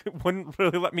 like, wouldn't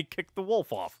really let me kick the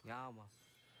wolf off.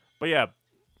 But yeah,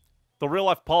 the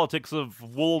real-life politics of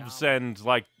wolves and,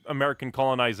 like, American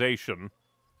colonization,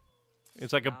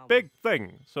 it's, like, a big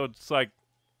thing. So it's, like,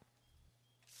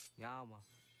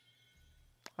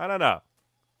 I don't know.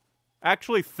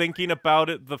 Actually thinking about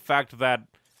it, the fact that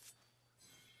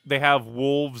they have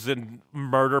wolves and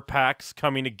murder packs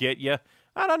coming to get you,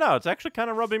 I don't know. It's actually kind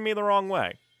of rubbing me the wrong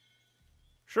way.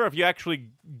 Sure, if you actually...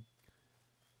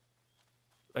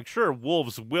 Like, sure,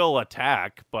 wolves will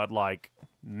attack, but, like,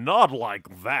 not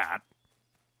like that.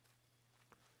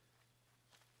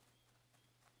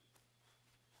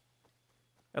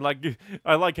 And, like,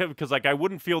 I like it because, like, I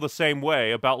wouldn't feel the same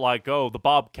way about, like, oh, the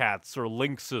bobcats or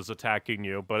lynxes attacking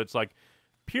you, but it's, like,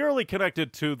 purely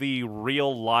connected to the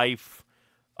real-life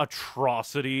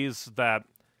atrocities that,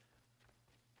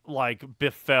 like,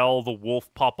 befell the wolf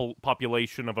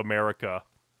population of America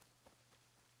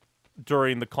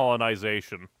during the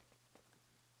colonization.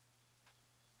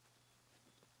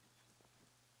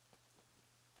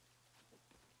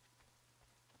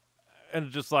 And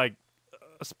just like,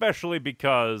 especially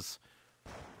because,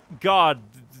 God,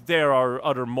 there are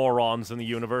utter morons in the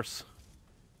universe.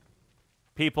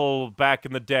 People back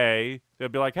in the day,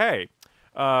 they'd be like, hey,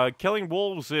 killing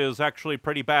wolves is actually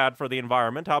pretty bad for the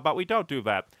environment. How about we don't do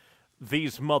that?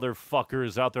 These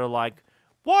motherfuckers out there like,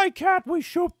 why can't we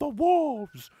shoot the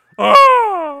wolves?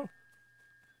 Ah!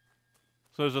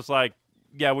 So it's just like,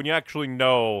 yeah, when you actually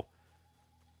know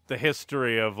the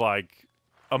history of, like,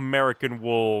 American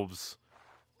wolves,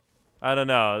 I don't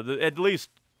know, at least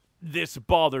this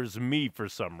bothers me for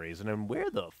some reason. And where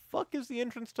the fuck is the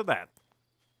entrance to that?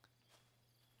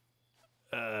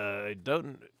 I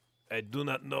do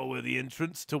not know where the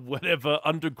entrance to whatever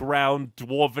underground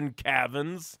dwarven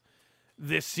caverns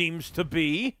this seems to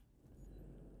be.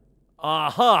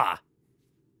 Aha!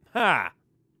 Ha!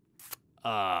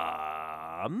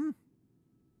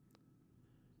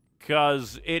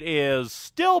 Because it is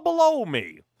still below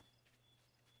me.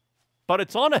 But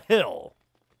it's on a hill.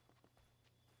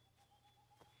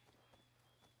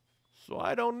 So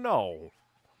I don't know.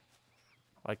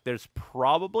 Like, there's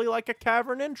probably, like, a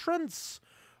cavern entrance?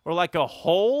 Or, like, a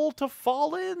hole to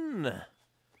fall in?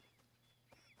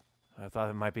 I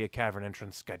thought it might be a cavern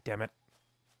entrance, goddammit.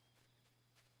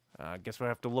 I guess we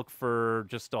have to look for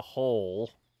just a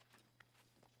hole.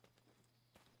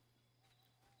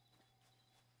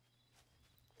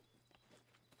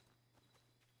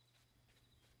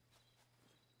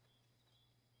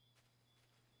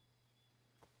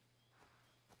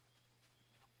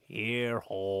 Here,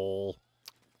 hole.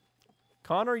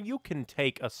 Connor, you can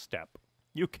take a step.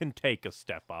 You can take a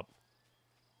step up.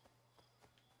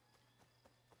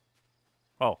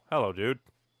 Oh, hello, dude.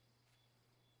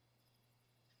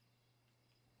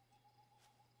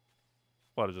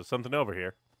 What, is there something over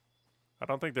here? I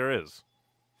don't think there is.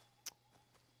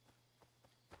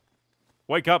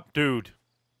 Wake up, dude.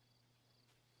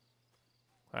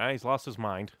 Ah, he's lost his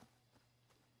mind.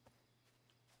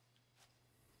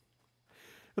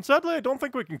 And sadly, I don't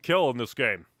think we can kill in this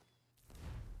game.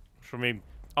 Which, I mean,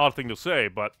 odd thing to say,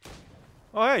 but...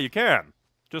 Oh, hey, you can.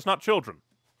 Just not children.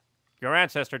 Your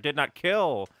ancestor did not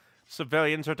kill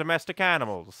civilians or domestic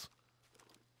animals.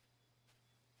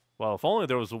 Well, if only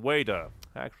there was a way to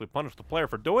actually punish the player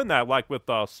for doing that, like with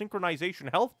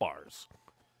synchronization health bars.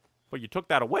 But you took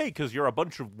that away because you're a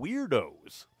bunch of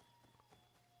weirdos.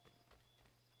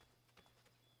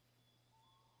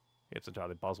 It's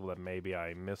entirely possible that maybe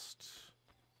I missed...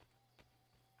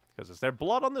 Because is there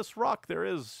blood on this rock? There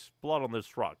is blood on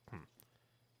this rock.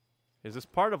 Is this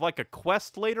part of, like, a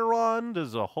quest later on?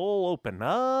 Does a hole open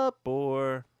up,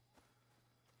 or...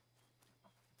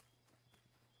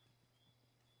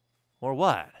 Or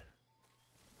what?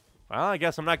 Well, I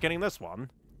guess I'm not getting this one.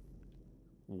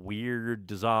 Weird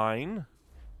design.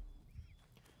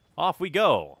 Off we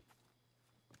go.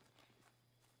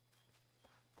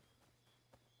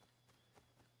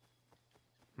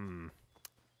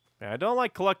 Yeah, I don't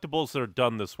like collectibles that are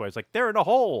done this way. It's like, they're in a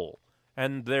hole.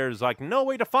 And there's, like, no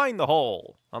way to find the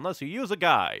hole. Unless you use a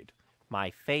guide.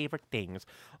 My favorite things.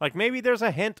 Like, maybe there's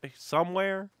a hint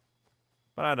somewhere.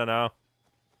 But I don't know.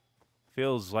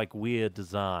 Feels like weird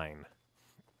design.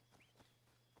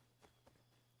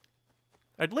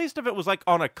 At least if it was, like,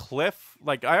 on a cliff.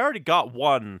 Like, I already got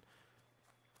one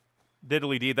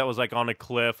diddly-dee that was, like, on a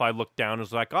cliff. I looked down and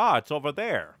was like, ah, it's over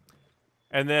there.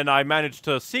 And then I managed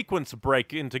to sequence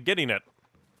break into getting it.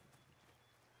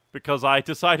 Because I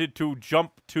decided to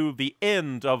jump to the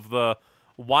end of the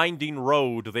winding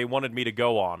road they wanted me to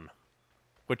go on.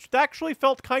 Which actually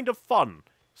felt kind of fun,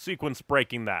 sequence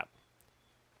breaking that.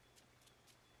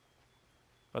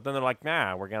 But then they're like,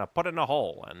 nah, we're gonna put it in a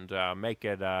hole and make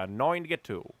it annoying to get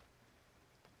to.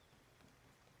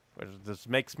 Which this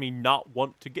makes me not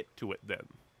want to get to it then.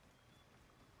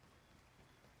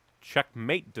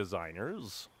 Checkmate,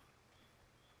 designers.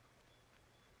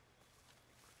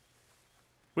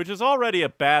 Which is already a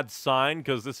bad sign,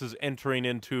 because this is entering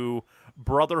into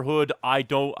Brotherhood, I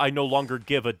no longer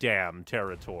give a damn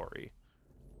territory.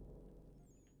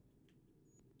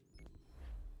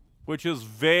 Which is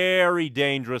very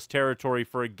dangerous territory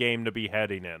for a game to be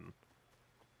heading in.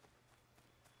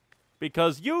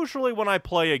 Because usually when I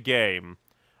play a game,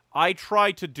 I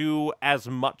try to do as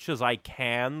much as I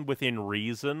can within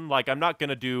reason. Like, I'm not going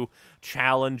to do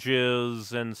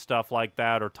challenges and stuff like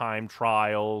that, or time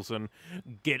trials, and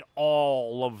get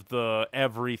all of the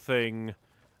everything,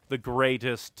 the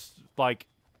greatest, like,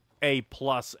 A+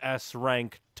 S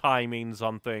rank timings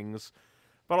on things.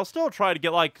 But I'll still try to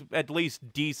get, like, at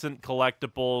least decent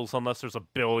collectibles, unless there's a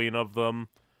billion of them.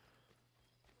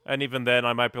 And even then,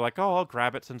 I might be like, oh, I'll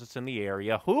grab it since it's in the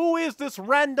area. Who is this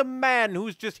random man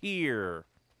who's just here?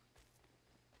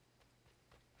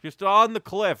 Just on the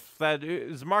cliff that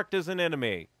is marked as an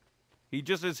enemy. He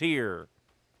just is here.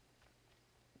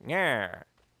 Yeah.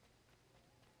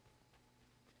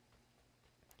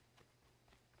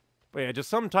 But yeah, just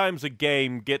sometimes a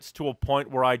game gets to a point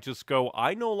where I just go,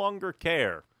 I no longer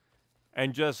care.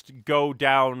 And just go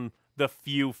down the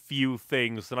few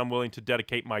things that I'm willing to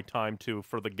dedicate my time to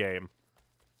for the game.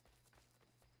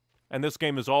 And this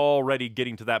game is already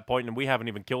getting to that point, and we haven't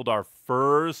even killed our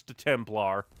first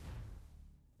Templar.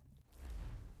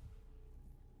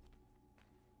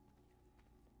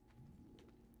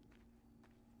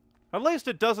 At least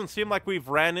it doesn't seem like we've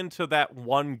ran into that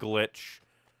one glitch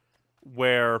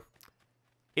where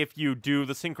if you do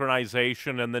the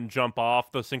synchronization and then jump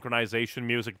off, the synchronization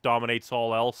music dominates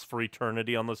all else for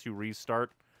eternity unless you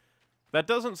restart. That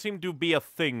doesn't seem to be a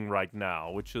thing right now,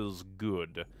 which is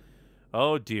good.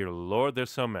 Oh dear lord,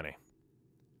 there's so many.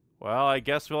 Well, I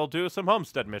guess we'll do some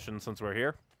homestead missions since we're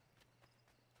here.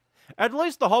 At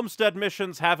least the homestead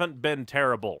missions haven't been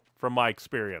terrible, from my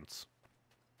experience.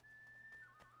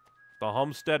 The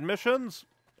homestead missions?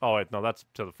 Oh, wait, no, that's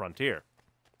to the frontier.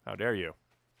 How dare you?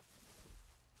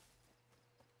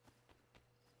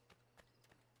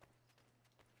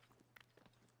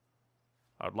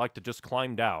 I would like to just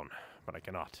climb down, but I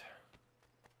cannot.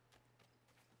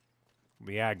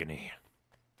 The agony.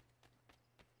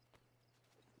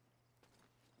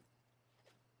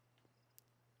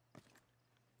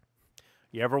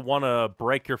 You ever want to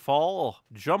break your fall?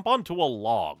 Jump onto a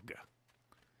log.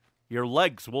 Your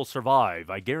legs will survive,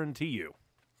 I guarantee you.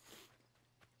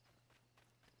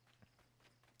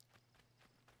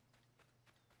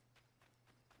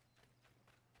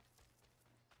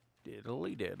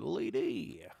 Diddly diddly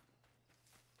dee.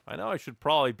 I know I should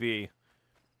probably be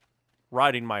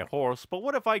riding my horse, but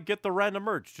what if I get the random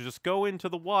urge to just go into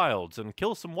the wilds and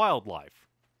kill some wildlife?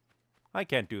 I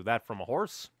can't do that from a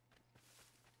horse.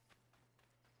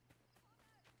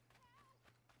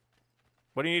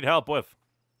 What do you need help with?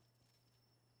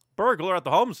 Burglar at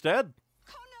the homestead.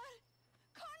 Connor!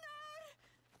 Connor!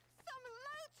 Some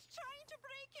lout's trying to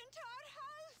break into our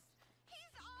house.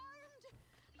 He's armed.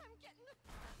 I'm getting...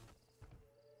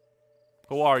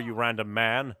 Who are you, random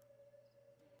man?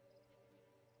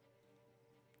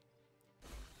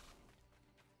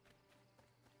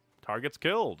 Target's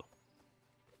killed.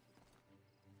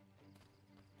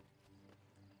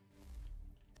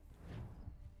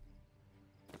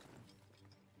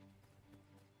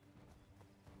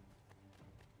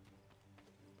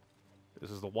 This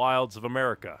is the wilds of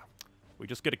America. We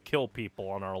just get to kill people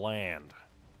on our land.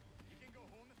 You can go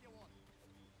home if you want.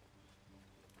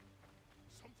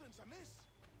 Something's amiss.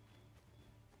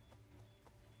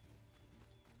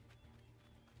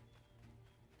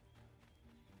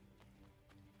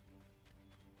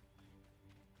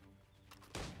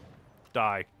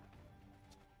 Die.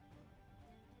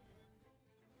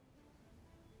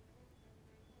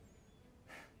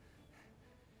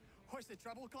 What's the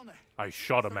trouble, Connor? I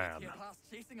shot a Sorry, man. you're past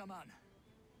chasing a man.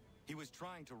 He was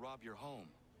trying to rob your home.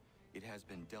 It has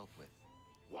been dealt with.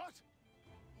 What?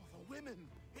 Oh, the women.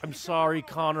 I'm sorry,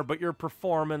 Connor, but your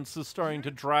performance is starting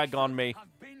to drag on me.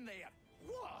 I've been there.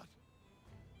 What?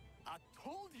 I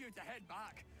told you to head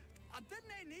back. I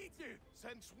didn't need to.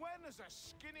 Since when is a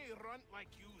skinny runt like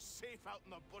you safe out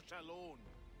in the bush alone?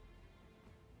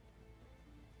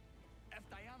 If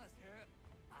Diana's hurt,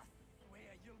 I swear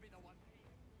you'll be the one paying.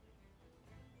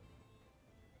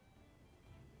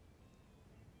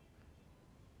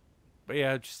 But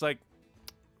yeah, it's just like,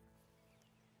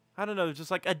 I don't know,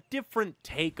 just like a different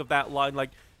take of that line.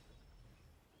 Like,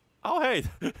 oh, hey,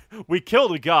 we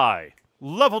killed a guy,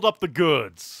 leveled up the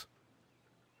goods.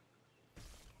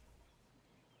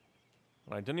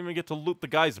 I didn't even get to loot the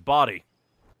guy's body.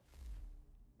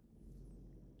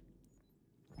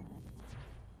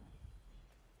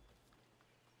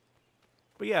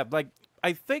 But yeah, like,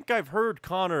 I think I've heard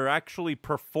Connor actually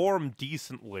perform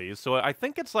decently, so I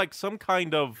think it's like some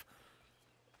kind of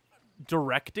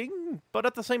directing, but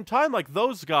at the same time, like,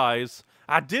 those guys,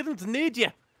 I didn't need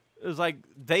you. It was like,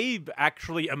 they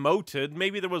actually emoted.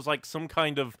 Maybe there was like some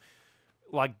kind of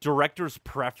like director's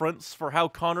preference for how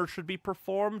Connor should be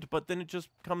performed, but then it just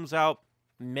comes out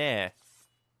meh.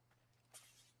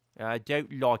 I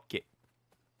don't like it.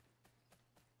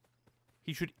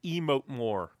 He should emote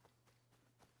more.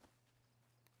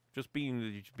 Just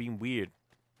being weird.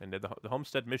 And the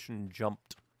homestead mission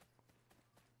jumped.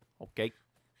 Okay.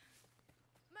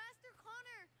 Master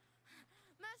Connor!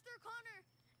 Master Connor!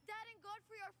 Dad and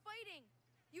Godfrey are fighting.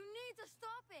 You need to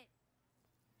stop it.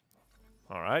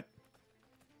 All right.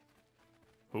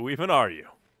 Who even are you?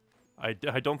 I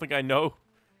don't think I know.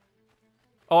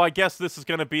 Oh, I guess this is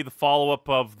going to be the follow-up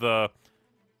of the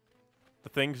The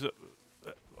things,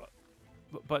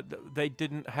 but they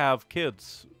didn't have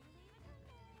kids.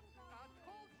 I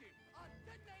told you!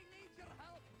 Didn't I need your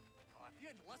help? Oh, if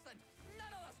you'd listened, none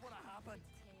of this would have happened.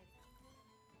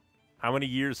 How many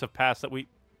years have passed that we...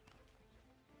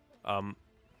 I'm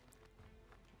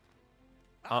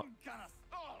gonna...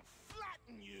 I'll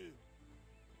flatten you.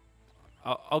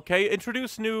 Okay,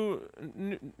 introduce new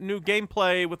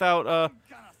gameplay without I'm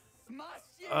gonna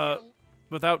smash you!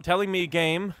 without telling me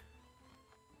game.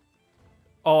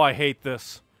 Oh, I hate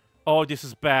this. Oh, this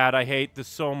is bad. I hate this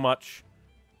so much.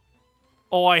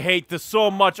 Oh, I hate this so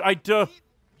much. I do.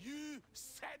 You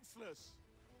senseless.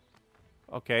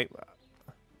 Okay.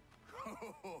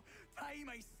 Time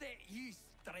I set you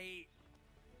straight.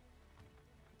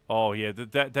 Oh yeah,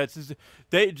 that's just,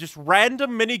 they just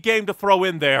random mini game to throw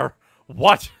in there.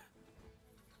 What?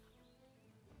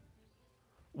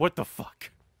 What the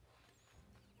fuck?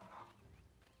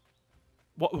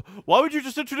 Why would you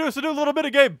just introduce a new little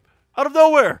mini game out of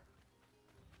nowhere?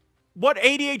 What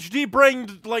ADHD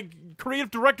brained like creative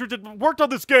director worked on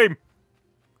this game?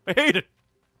 I hate it.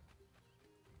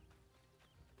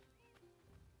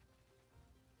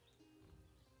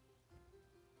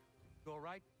 You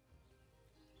alright?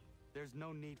 There's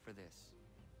no need for this.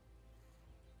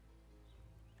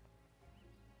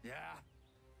 Yeah,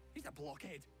 he's a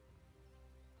blockhead.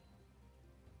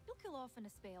 He'll cool off in a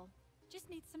spell. Just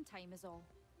needs some time is all.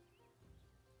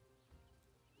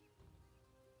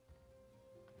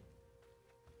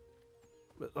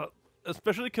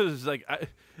 Especially because like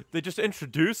they just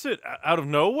introduce it out of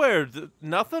nowhere.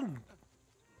 Nothing.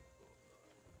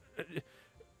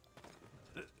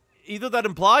 Either that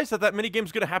implies that that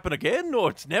minigame's gonna happen again, or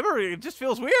it's never. It just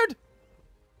feels weird.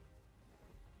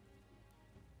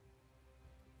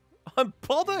 I'm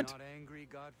bothered. Not angry,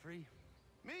 Godfrey?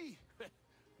 Me?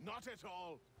 Not at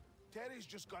all. Terry's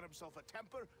just got himself a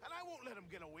temper, and I won't let him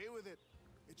get away with it.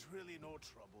 It's really no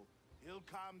trouble. He'll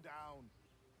calm down.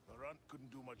 The runt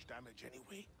couldn't do much damage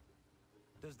anyway.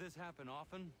 Does this happen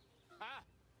often? Ha!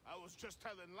 I was just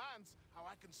telling Lance how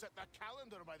I can set that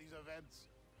calendar by these events.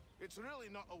 It's really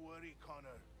not a worry,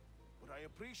 Connor, but I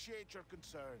appreciate your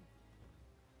concern.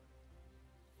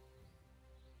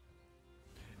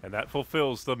 And that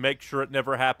fulfills the make sure it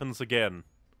never happens again.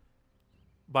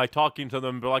 By talking to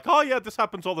them, be like, oh yeah, this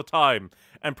happens all the time.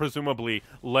 And presumably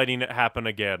letting it happen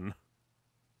again.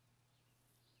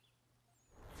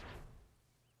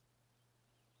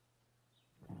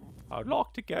 I'd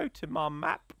like to go to my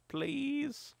map,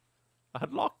 please.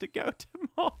 I'd like to go to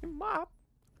my map.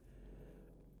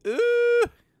 Ooh.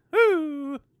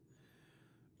 Ooh.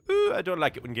 Ooh, I don't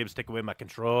like it when games take away my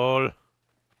control.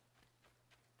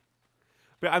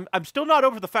 But I'm still not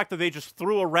over the fact that they just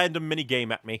threw a random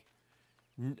minigame at me.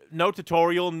 No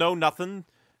tutorial, no nothing.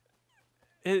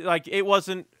 It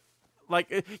wasn't...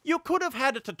 Like, you could have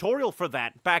had a tutorial for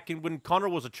that back in when Connor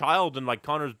was a child and, like,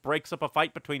 Connor breaks up a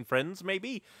fight between friends,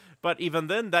 maybe. But even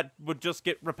then, that would just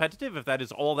get repetitive if that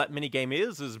is all that minigame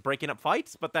is breaking up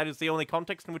fights. But that is the only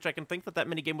context in which I can think that that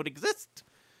minigame would exist.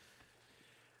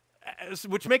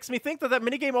 Which makes me think that that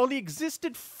minigame only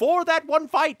existed for that one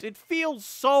fight. It feels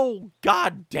so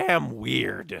goddamn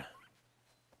weird.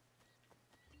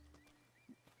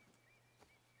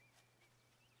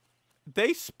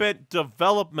 They spent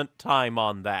development time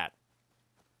on that.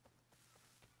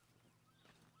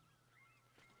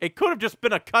 It could have just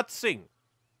been a cutscene.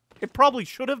 It probably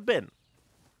should have been.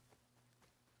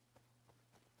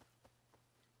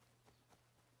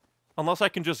 Unless I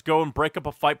can just go and break up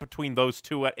a fight between those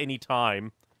two at any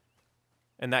time.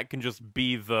 And that can just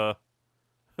be a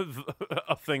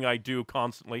thing I do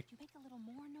constantly. Could you make a little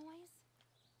more noise?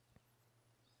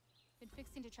 Been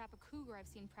fixing to trap a cougar I've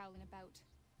seen prowling about.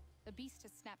 The beast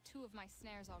has snapped 2 of my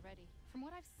snares already. From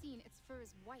what I've seen, its fur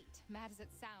is white, mad as it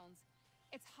sounds.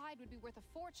 Its hide would be worth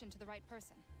a fortune to the right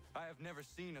person. I have never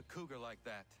seen a cougar like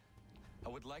that. I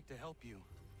would like to help you.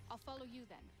 I'll follow you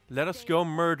then. Let us go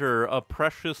murder a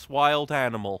precious wild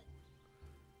animal,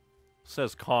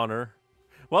 says Connor.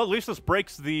 Well, at least this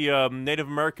breaks the Native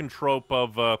American trope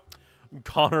of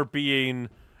Connor being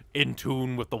in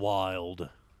tune with the wild.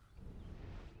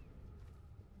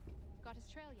 Got his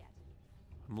trail yet?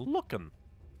 I'm looking.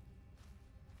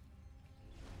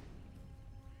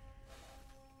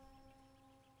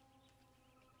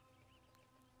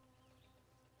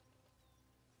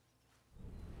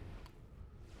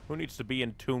 Who needs to be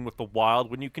in tune with the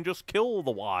wild when you can just kill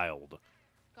the wild?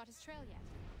 Got his trail yet?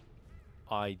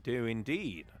 I do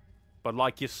indeed. But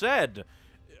like you said,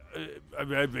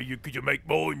 could you make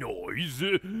more noise?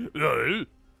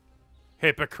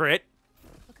 Hypocrite.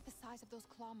 Look at the size of those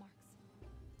claw marks.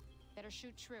 Better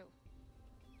shoot true.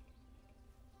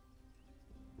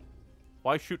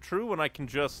 Why shoot through when I can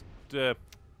just,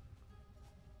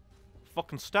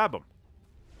 fucking stab him?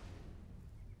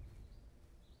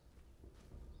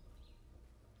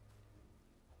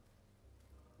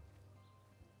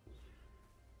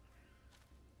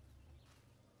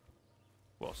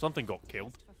 Well, something got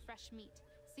killed. For fresh meat.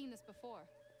 Seen this before.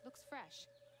 Looks fresh.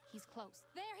 He's close.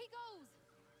 There he goes!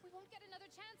 We won't get another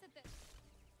chance at this.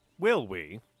 Will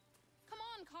we? Come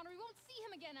on, Connor. We won't see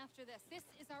him again after this. This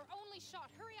is our only shot.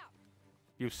 Hurry up.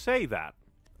 You say that.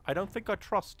 I don't think I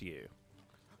trust you.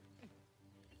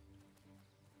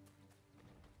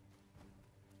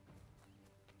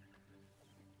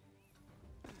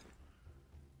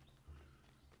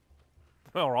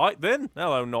 All right, then.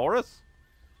 Hello, Norris.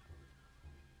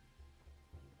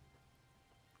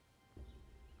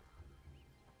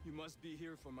 You must be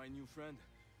here for my new friend.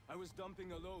 I was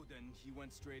dumping a load and he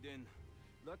went straight in.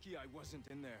 Lucky I wasn't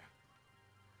in there.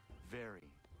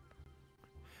 Very.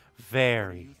 What are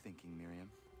Very. you thinking, Miriam?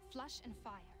 Flush and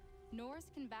fire. Norris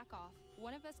can back off.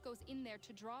 One of us goes in there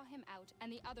to draw him out,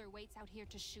 and the other waits out here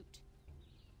to shoot.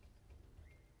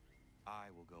 I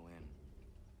will go in.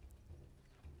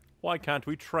 Why can't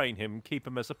we train him, keep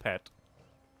him as a pet?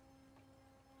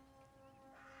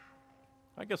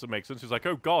 I guess it makes sense. He's like,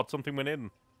 oh god, something went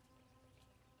in.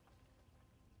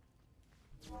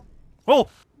 Oh!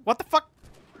 What the fuck?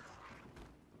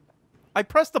 I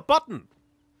pressed the button!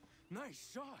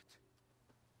 Nice shot.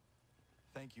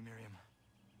 Thank you, Miriam.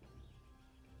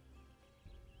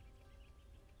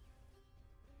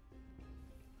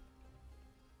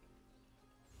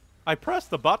 I pressed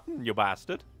the button, you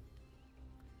bastard.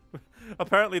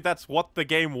 Apparently that's what the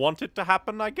game wanted to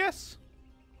happen, I guess.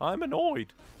 I'm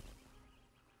annoyed.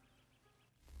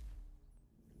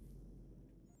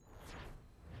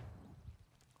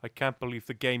 I can't believe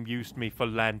the game used me for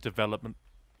land development.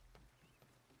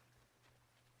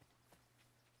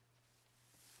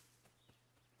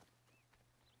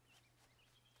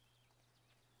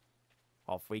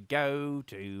 Off we go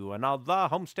to another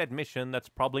homestead mission. That's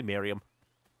probably Miriam.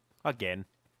 Again.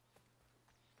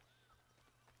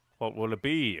 What will it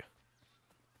be?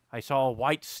 I saw a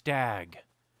white stag.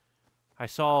 I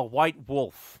saw a white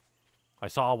wolf. I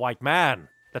saw a white man.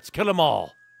 Let's kill them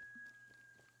all.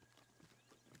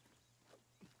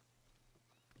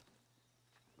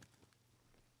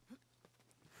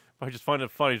 I just find it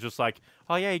funny. Just like,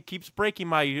 oh yeah, he keeps breaking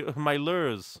my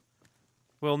lures.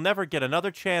 We'll never get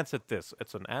another chance at this.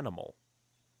 It's an animal.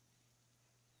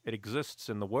 It exists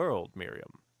in the world,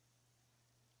 Miriam.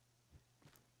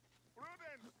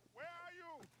 Prudence, where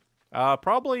are you?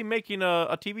 Probably making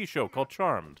a TV show called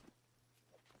Charmed.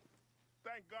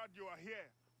 Thank God you are here.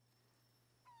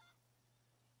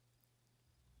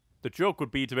 The joke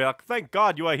would be to be like, thank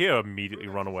God you are here, immediately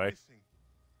Prudence run is away. missing.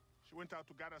 She went out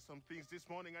to gather some things this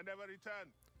morning and never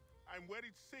returned. I'm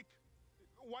worried sick.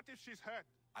 What if she's hurt?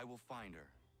 I will find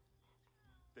her.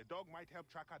 The dog might help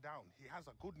track her down. He has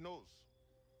a good nose.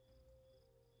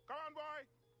 Come on, boy.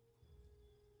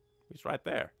 He's right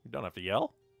there. You don't have to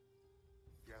yell.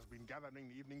 He has been gathering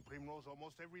the evening primrose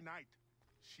almost every night.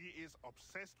 She is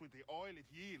obsessed with the oil it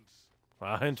yields.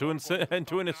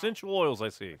 Into an essential oils, I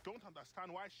see. I don't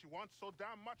understand why she wants so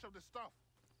damn much of the stuff.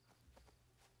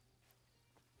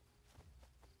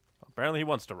 Apparently he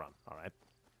wants to run. All right.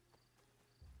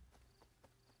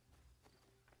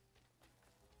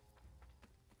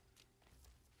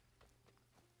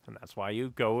 And that's why you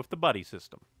go with the buddy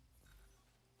system.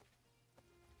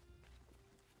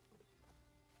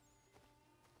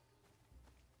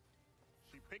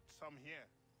 She picked some here.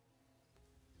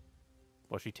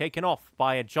 Was she taken off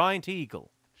by a giant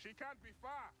eagle? She can't be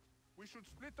far. We should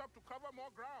split up to cover more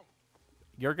ground.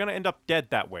 You're gonna end up dead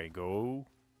that way, go,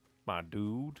 my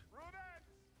dude. Prudence!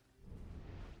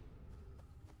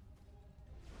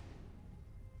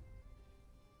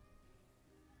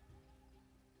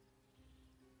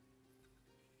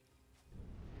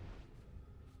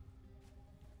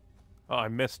 Oh, I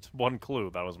missed one clue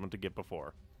that I was meant to get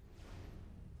before.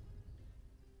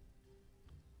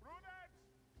 Prudence!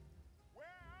 Where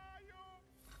are you?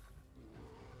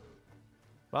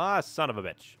 Ah, son of a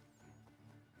bitch.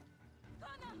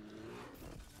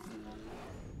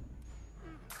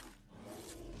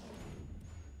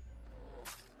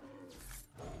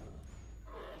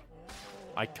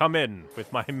 I come in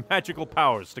with my magical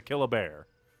powers to kill a bear.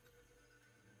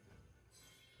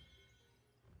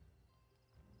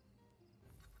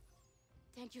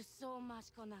 Thank you so much,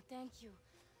 Connor. Thank you.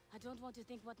 I don't want to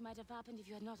think what might have happened if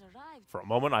you had not arrived. For a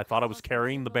moment, I thought I was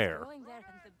carrying the bear. Going there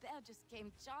and the bear just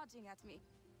came charging at me.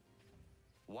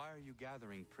 Why are you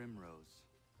gathering primrose?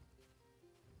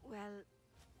 Well,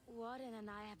 Warren and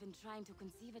I have been trying to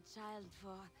conceive a child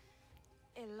for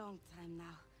A long time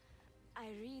now. I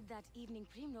read that evening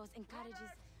primrose encourages...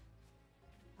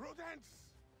 Prudence!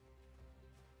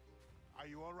 Are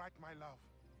you all right, my love?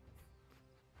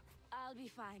 I'll be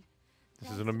fine. This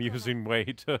Thanks is an to amusing way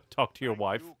to talk to your Thank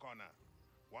wife. you, Connor.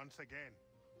 Once again.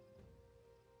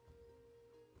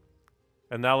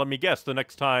 And now let me guess, the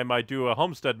next time I do a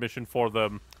homestead mission for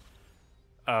them,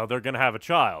 they're gonna have a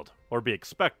child, or be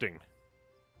expecting.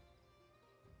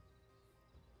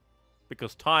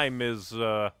 Because time is,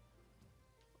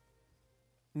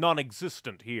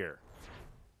 non-existent here.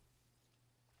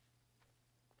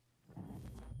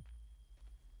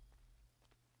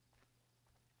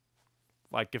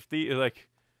 Like, if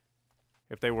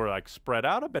they were, like, spread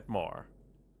out a bit more.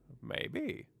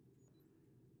 Maybe.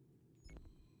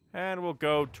 And we'll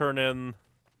go turn in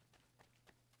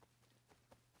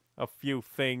a few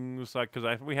things, like,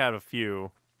 because we had a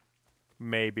few.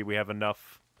 Maybe we have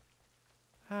enough.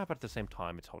 But at the same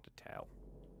time, it's hard to tell.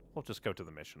 We'll just go to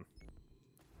the mission.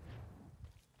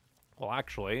 Well,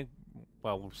 actually,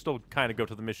 we'll still kind of go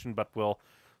to the mission, but we'll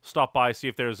stop by, see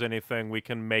if there's anything we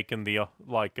can make in the,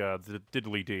 the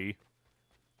diddly-dee.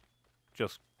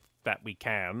 Just that we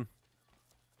can.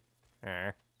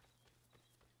 I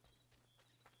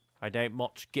don't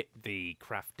much get the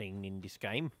crafting in this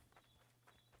game.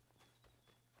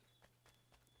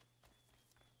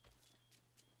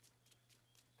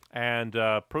 And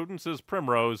Prudence's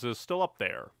Primrose is still up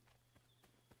there.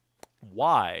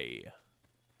 Why?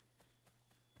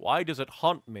 Why does it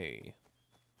haunt me?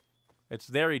 It's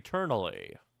there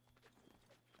eternally.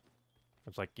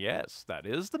 It's like, yes, that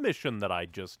is the mission that I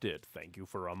just did. Thank you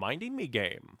for reminding me,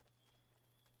 game.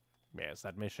 Yes,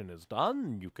 that mission is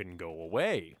done. You can go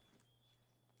away.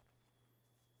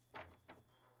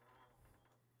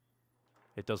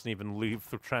 It doesn't even leave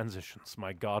the transitions.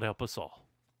 My God, help us all.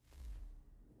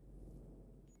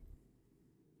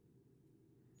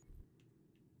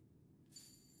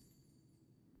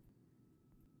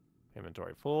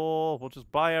 Inventory full. We'll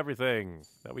just buy everything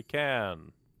that we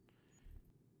can.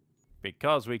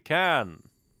 Because we can.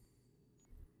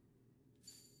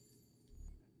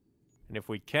 And if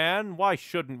we can, why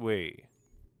shouldn't we?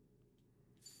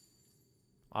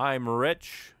 I'm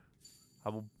rich. I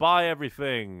will buy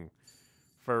everything.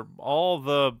 For all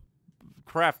the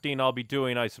crafting I'll be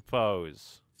doing, I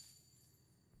suppose.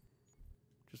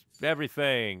 Just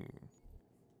everything.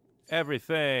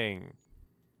 Everything.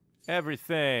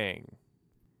 Everything.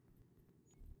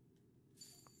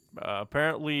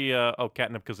 Apparently, oh,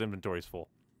 catnip because inventory's full.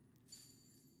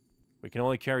 We can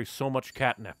only carry so much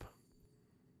catnip.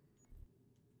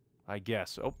 I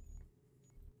guess. Oh.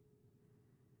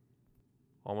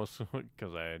 Almost,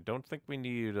 because I don't think we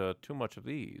need too much of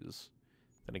these.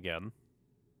 Then again,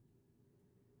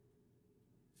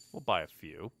 we'll buy a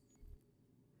few.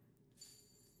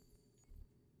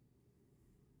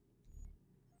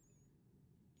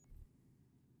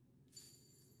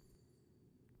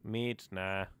 Meat,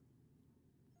 nah.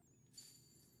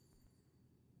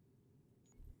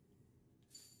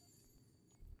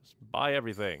 Just buy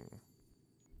everything.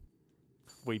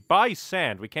 We buy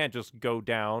sand. We can't just go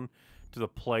down to the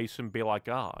place and be like,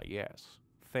 ah, yes,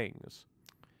 things.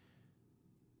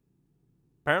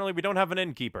 Apparently we don't have an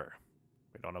innkeeper.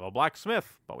 We don't have a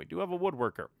blacksmith, but we do have a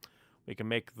woodworker. We can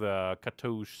make the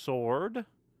Katouche sword,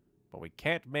 but we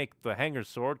can't make the hanger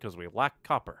sword because we lack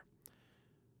copper.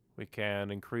 We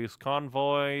can increase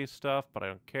convoy stuff, but I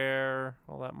don't care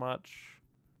all that much.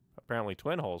 Apparently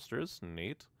twin holsters,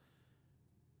 neat.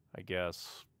 I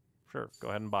guess, sure, go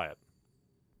ahead and buy it.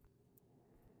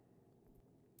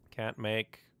 Can't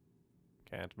make,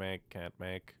 can't make, can't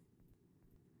make.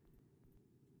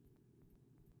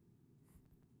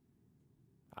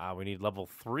 We need level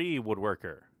 3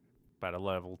 woodworker, but a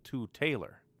level 2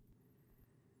 tailor.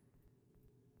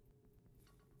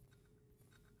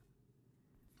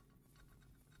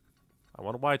 I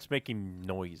wonder why it's making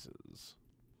noises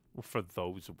for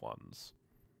those ones.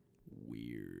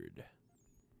 Weird.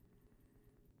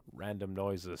 Random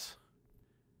noises.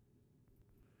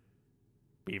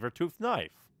 Beaver tooth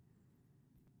knife.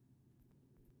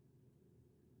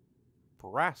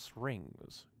 Brass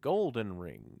rings. Golden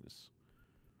rings.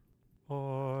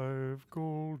 5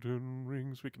 golden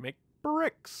rings. We can make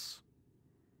bricks.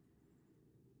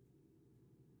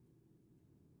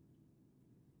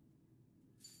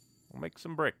 We'll make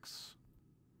some bricks.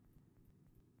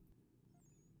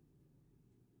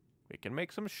 We can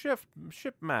make some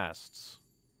ship masts.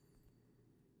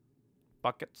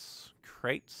 Buckets,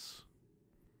 crates.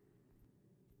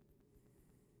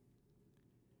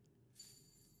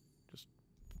 Just,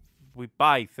 we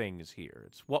buy things here.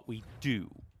 It's what we do.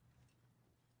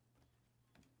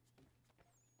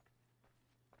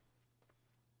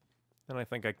 And I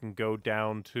think I can go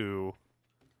down to...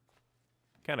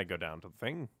 Can I go down to the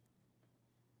thing?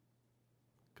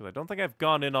 Because I don't think I've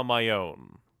gone in on my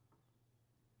own.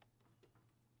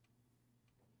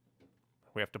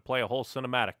 We have to play a whole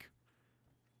cinematic.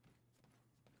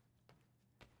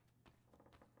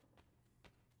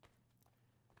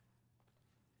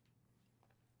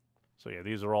 So yeah,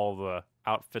 these are all the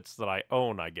outfits that I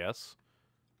own, I guess.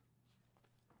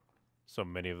 So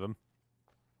many of them.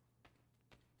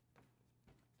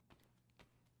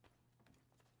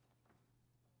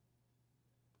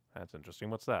 That's interesting.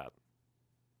 What's that?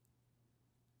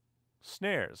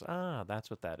 Snares. Ah, that's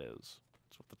what that is.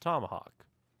 It's with the tomahawk.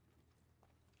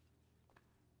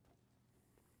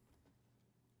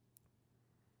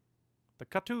 The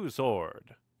Katu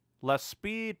sword. Less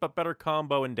speed, but better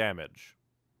combo and damage.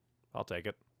 I'll take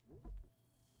it.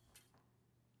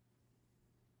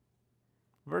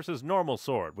 Versus normal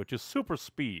sword, which is super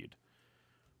speed,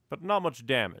 but not much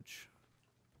damage.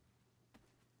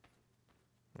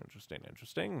 Interesting,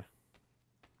 interesting.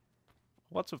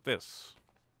 What's with this?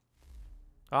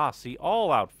 Ah, see,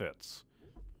 all outfits.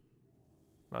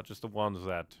 Not just the ones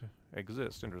that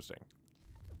exist. Interesting.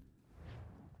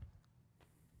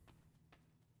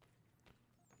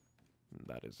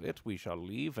 That is it. We shall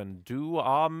leave and do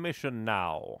our mission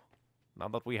now. Now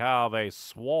that we have a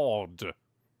sword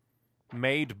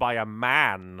made by a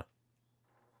man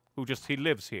who he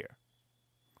lives here.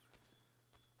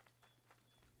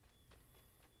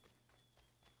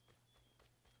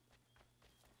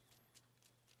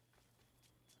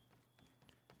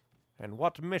 And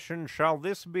what mission shall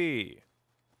this be?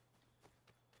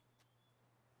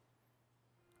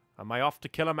 Am I off to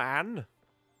kill a man?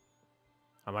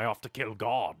 Am I off to kill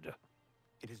God?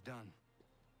 It is done.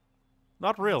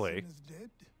 Not really. Is dead?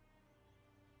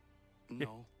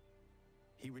 No.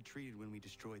 He retreated when we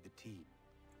destroyed the tea.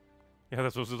 Yeah,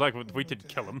 that's what it was like. We did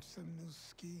kill him. Some new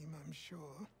scheme, I'm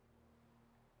sure.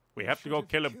 We have to go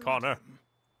kill him, Connor.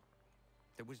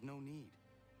 There was no need.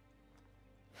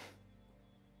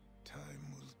 Time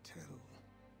will tell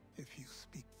if you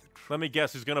speak the truth. Let me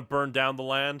guess, he's gonna burn down the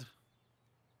land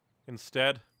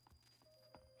instead.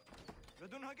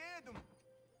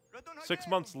 6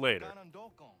 months later.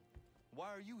 Why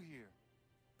are you here?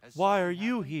 Why are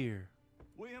you here?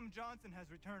 William Johnson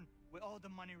has returned with all the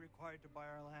money required to buy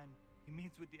our land. He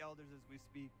meets with the elders as we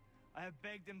speak. I have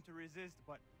begged him to resist,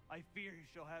 but I fear he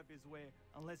shall have his way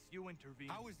unless you intervene.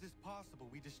 How is this possible?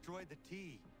 We destroyed the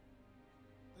tea.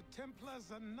 The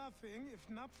Templars are nothing if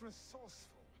not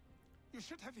resourceful. You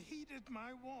should have heeded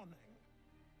my warning.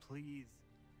 Please,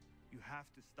 you have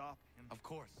to stop him. Of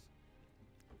course.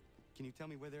 Can you tell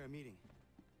me where they're meeting?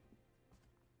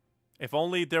 If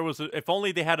only there was if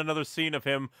only they had another scene of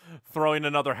him throwing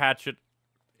another hatchet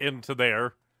into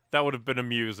there. That would have been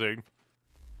amusing.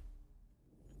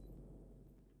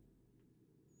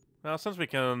 Now, since we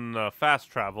can fast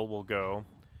travel, we'll go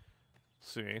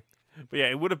see. But yeah,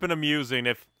 it would have been amusing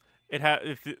if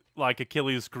like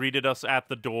Achilles greeted us at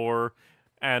the door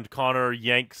and Connor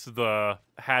yanks the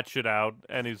hatchet out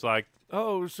and he's like,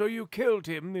 "Oh, so you killed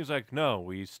him?" And he's like, "No,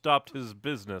 we stopped his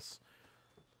business."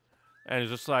 And he's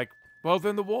just like, "Well,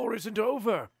 then the war isn't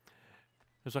over."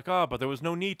 He's like, "Ah, but there was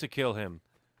no need to kill him.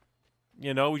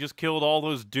 You know, we just killed all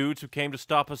those dudes who came to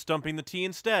stop us dumping the tea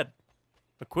instead.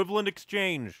 Equivalent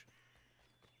exchange."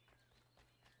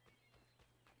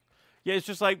 Yeah, it's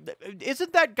just like,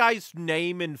 isn't that guy's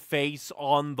name and face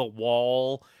on the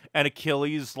wall? And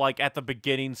Achilles, like, at the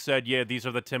beginning said, yeah, these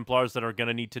are the Templars that are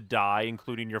gonna need to die,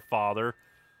 including your father.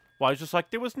 Well, I was just like,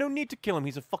 there was no need to kill him.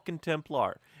 He's a fucking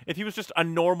Templar. If he was just a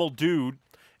normal dude.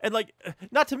 And, like,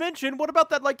 not to mention, what about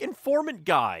that, like, informant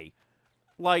guy?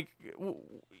 Like,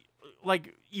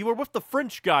 you were with the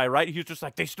French guy, right? He was just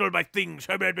like, they stole my things.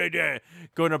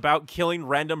 Going about killing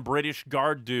random British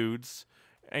guard dudes.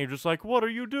 And you're just like, what are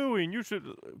you doing? You should...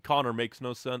 Connor makes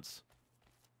no sense.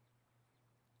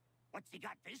 What's he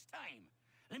got this time?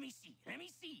 Let me see, let me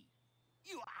see.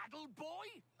 You addle boy?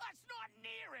 That's not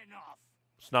near enough.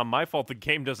 It's not my fault the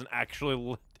game doesn't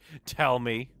actually tell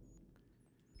me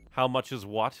how much is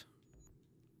what.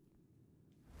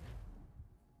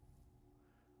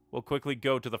 We'll quickly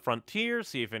go to the frontier,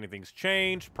 see if anything's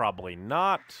changed. Probably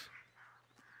not.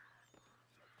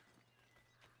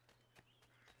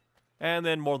 And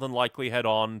then more than likely head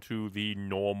on to the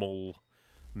normal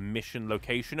mission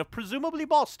location of presumably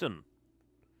Boston.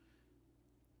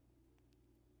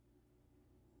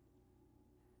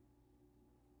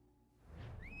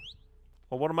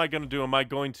 Well, what am I going to do? Am I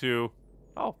going to...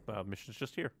 Oh, mission's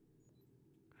just here.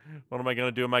 What am I going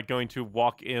to do? Am I going to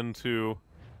walk into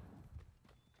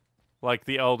like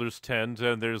the elders tend,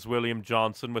 and there's William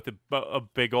Johnson with a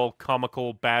big old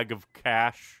comical bag of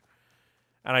cash,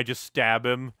 and I just stab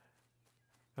him,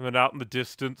 and then out in the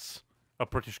distance, a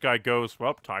British guy goes,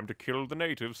 well, time to kill the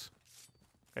natives,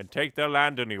 and take their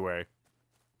land anyway.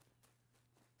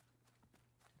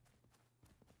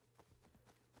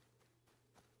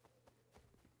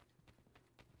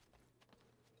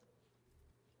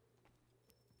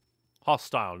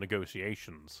 Hostile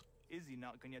negotiations.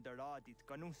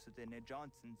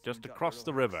 Just across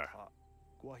the river.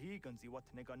 You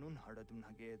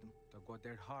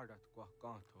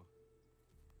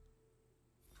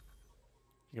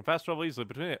can fast travel easily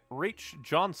between it. Reach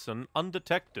Johnson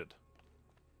undetected.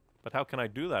 But how can I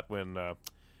do that when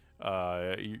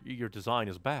your design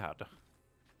is bad?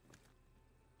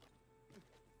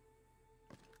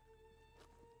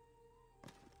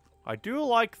 I do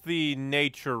like the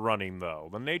nature running, though.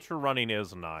 The nature running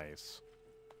is nice.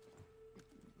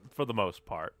 For the most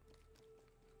part.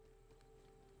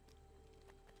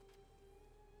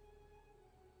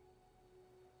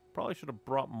 Probably should have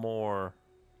brought more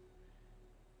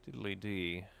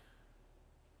diddly-dee.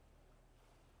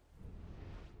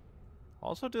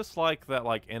 Also dislike that,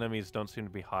 like, enemies don't seem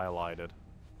to be highlighted.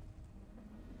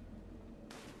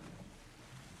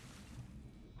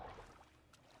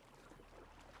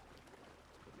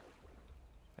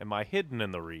 Am I hidden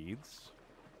in the reeds?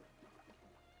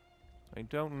 I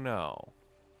don't know.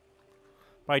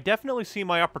 But I definitely see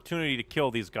my opportunity to kill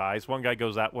these guys. One guy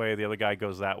goes that way, the other guy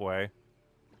goes that way.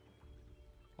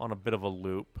 On a bit of a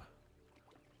loop.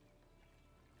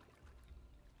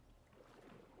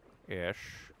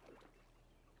 Ish.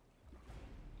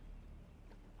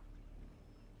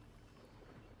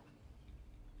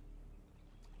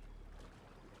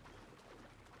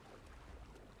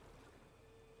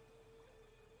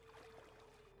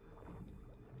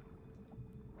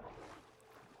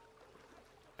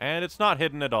 And it's not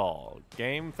hidden at all.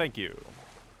 Game, thank you.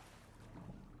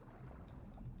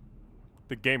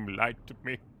 The game lied to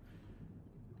me.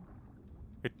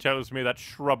 It tells me that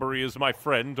shrubbery is my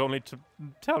friend, only to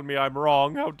tell me I'm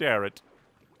wrong. How dare it?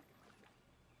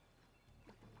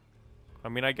 I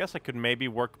mean, I guess I could maybe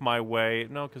work my way...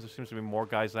 No, because there seems to be more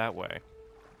guys that way.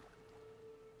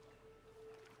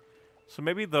 So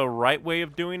maybe the right way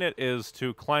of doing it is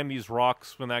to climb these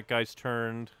rocks when that guy's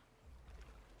turned.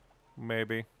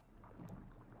 Maybe.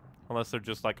 Unless they're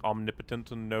just, like,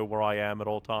 omnipotent and know where I am at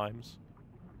all times.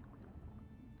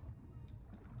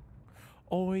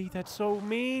 Oi, that's so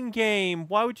mean, game.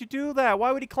 Why would you do that?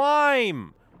 Why would he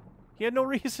climb? He had no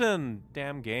reason.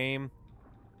 Damn game.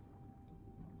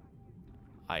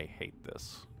 I hate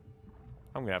this.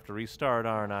 I'm gonna have to restart,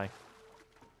 aren't I?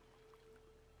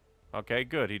 Okay,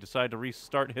 good. He decided to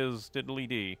restart his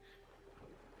diddly-dee.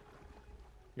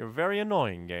 You're very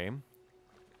annoying, game.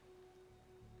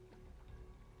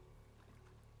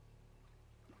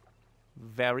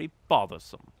 Very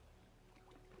bothersome.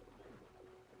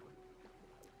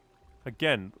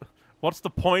 Again, what's the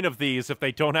point of these if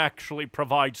they don't actually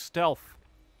provide stealth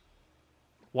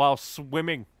while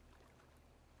swimming?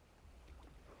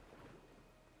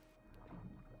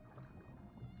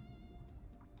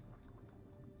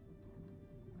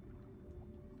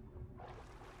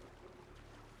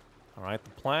 Alright,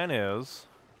 the plan is...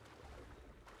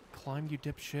 Climb, you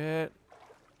dipshit.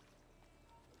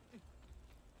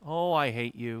 Oh, I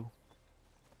hate you.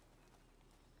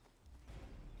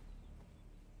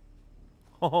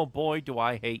 Oh boy, do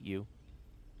I hate you.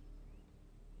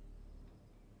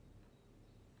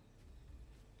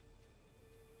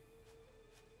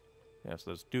 Yes,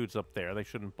 those dudes up there, they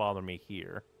shouldn't bother me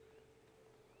here.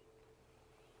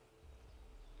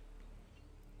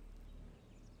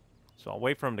 So I'll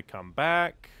wait for him to come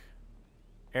back,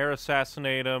 air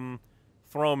assassinate him,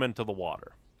 throw him into the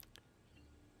water.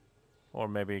 Or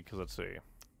maybe, because let's see. Yeah,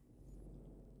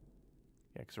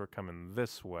 because we're coming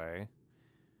this way.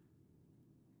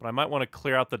 But I might want to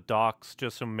clear out the docks,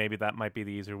 just so maybe that might be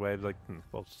the easier way. Like,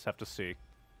 we'll just have to see.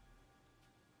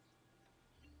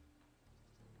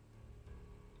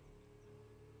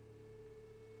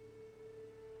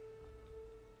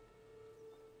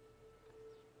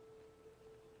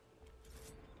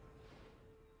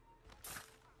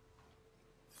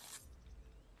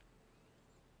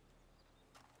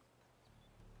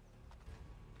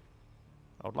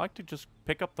 I would like to just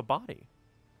pick up the body.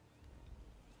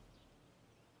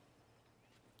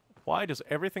 Why does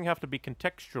everything have to be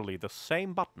contextually the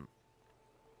same button?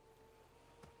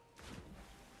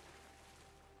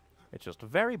 It's just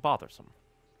very bothersome.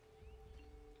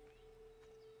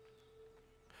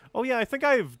 Oh yeah, I think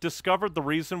I've discovered the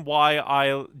reason why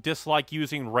I dislike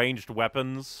using ranged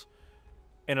weapons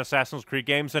in Assassin's Creed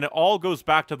games, and it all goes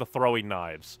back to the throwing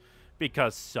knives.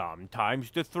 Because sometimes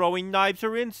the throwing knives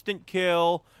are instant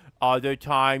kill, other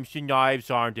times the knives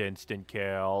aren't instant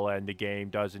kill, and the game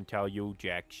doesn't tell you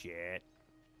jack shit.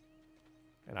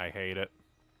 And I hate it.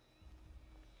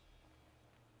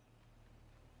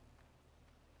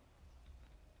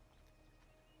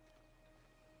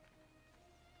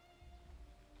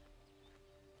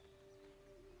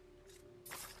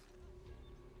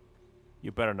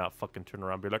 You better not fucking turn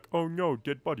around and be like, oh no,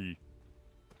 dead body.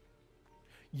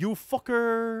 You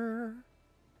fucker!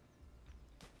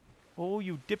 Oh,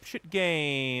 you dipshit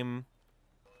game.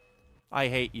 I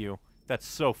hate you. That's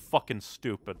so fucking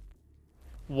stupid.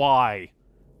 Why?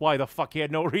 Why the fuck? He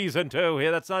had no reason to.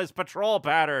 Yeah, that's not his patrol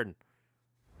pattern.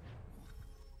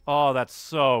 Oh, that's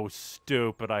so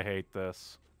stupid. I hate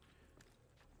this.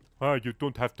 Ah, you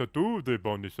don't have to do the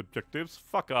bonus objectives.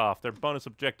 Fuck off. They're bonus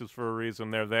objectives for a reason.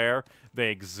 They're there.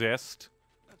 They exist.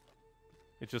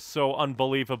 It's just so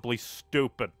unbelievably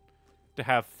stupid to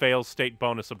have fail state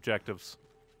bonus objectives.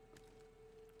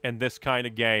 In this kind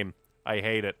of game. I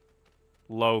hate it.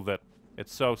 Loathe it.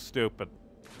 It's so stupid.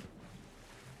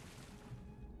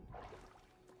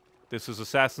 This is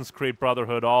Assassin's Creed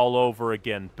Brotherhood all over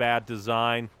again. Bad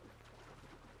design.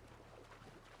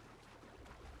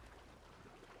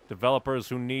 Developers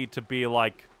who need to be,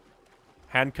 like,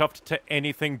 handcuffed to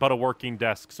anything but a working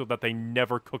desk so that they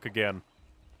never cook again.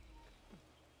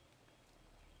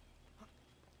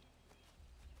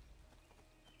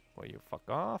 Will you fuck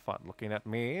off? I'm looking at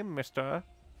me, mister.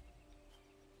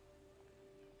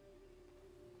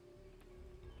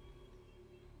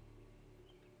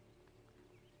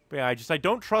 But yeah, I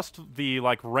don't trust the,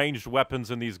 like, ranged weapons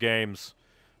in these games.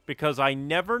 Because I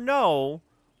never know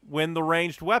when the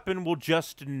ranged weapon will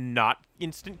just not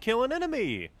instant kill an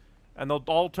enemy. And they'll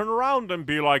all turn around and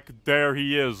be like, there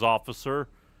he is, officer.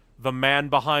 The man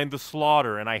behind the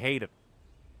slaughter, and I hate it.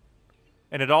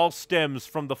 And it all stems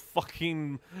from the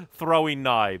fucking throwing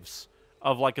knives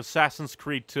of, like, Assassin's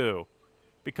Creed 2.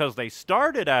 Because they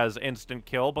started as instant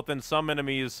kill, but then some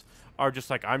enemies are just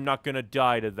like, I'm not gonna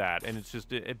die to that. And it's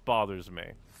just, it bothers me.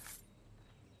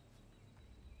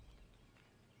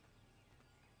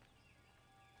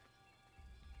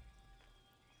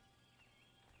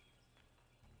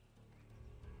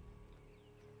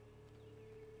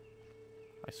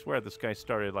 I swear this guy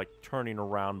started, like, turning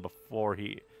around before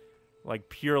he... Like,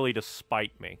 purely to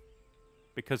spite me.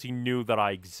 Because he knew that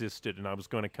I existed and I was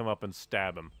going to come up and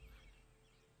stab him.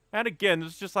 And again,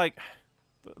 it's just like...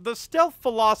 The stealth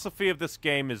philosophy of this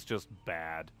game is just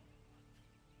bad.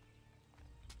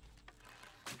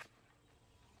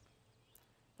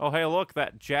 Oh, hey, look,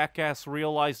 that jackass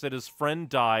realized that his friend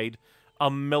died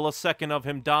a millisecond of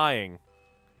him dying.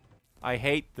 I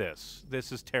hate this.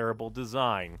 This is terrible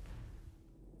design.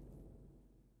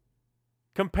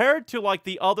 Compared to, like,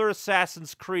 the other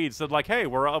Assassin's Creeds that, like, hey,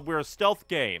 we're a stealth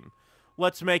game.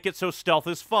 Let's make it so stealth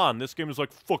is fun. This game is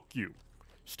like, fuck you.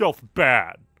 Stealth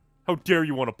bad. How dare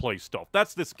you want to play stealth?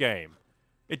 That's this game.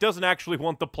 It doesn't actually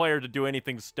want the player to do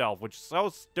anything stealth, which is so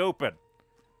stupid.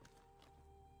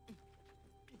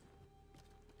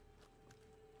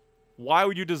 Why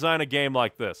would you design a game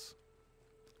like this?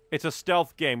 It's a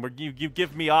stealth game where you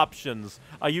give me options.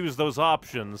 I use those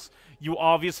options. You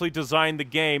obviously designed the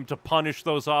game to punish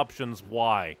those options.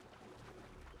 Why?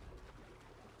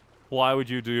 Why would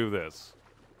you do this?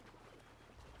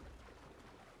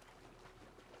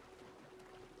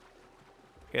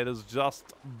 It is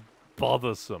just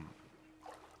bothersome.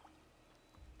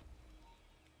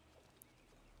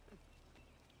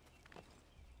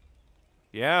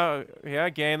 Yeah,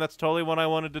 game, that's totally what I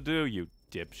wanted to do, you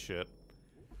dipshit.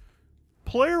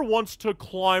 Player wants to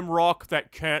climb rock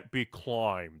that can't be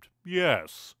climbed.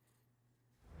 Yes.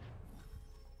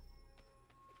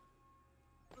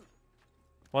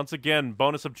 Once again,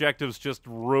 bonus objectives just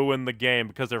ruin the game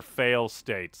because they're fail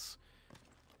states.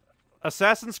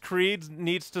 Assassin's Creed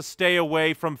needs to stay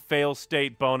away from fail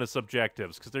state bonus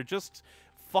objectives because they're just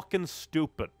fucking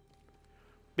stupid.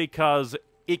 Because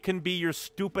it can be your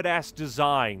stupid-ass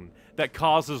design that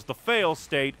causes the fail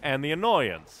state and the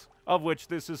annoyance. Of which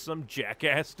this is some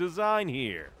jackass design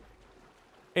here.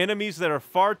 Enemies that are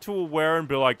far too aware and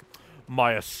be like,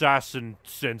 my assassin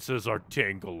senses are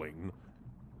tingling.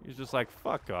 He's just like,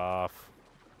 fuck off.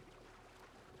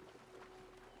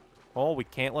 Oh, we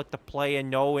can't let the player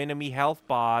know enemy health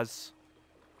bars.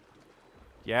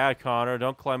 Yeah, Connor,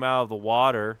 don't climb out of the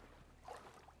water.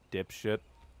 Dipshit.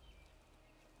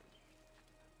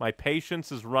 My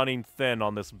patience is running thin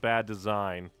on this bad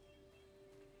design.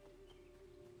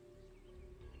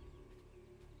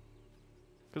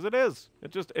 Because it is.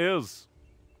 It just is.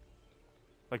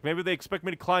 Like, maybe they expect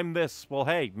me to climb this. Well,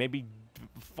 hey, maybe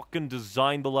fucking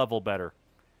design the level better.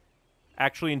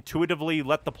 Actually intuitively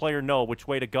let the player know which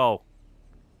way to go.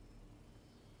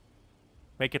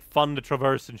 Make it fun to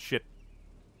traverse and shit.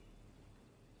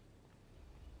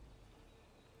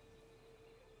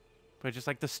 But just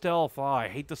like the stealth. Oh, I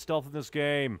hate the stealth in this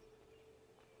game.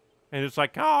 And it's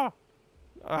like, I'll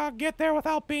get there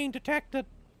without being detected.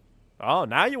 Oh,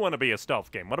 now you want to be a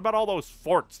stealth game. What about all those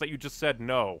forts that you just said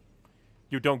no?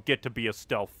 You don't get to be a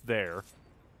stealth there.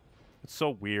 It's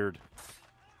so weird.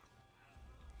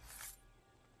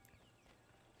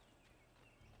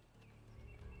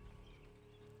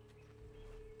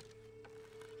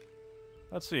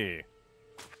 Let's see.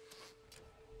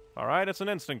 Alright, it's an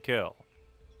instant kill.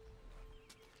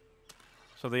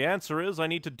 So the answer is I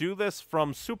need to do this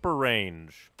from super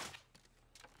range.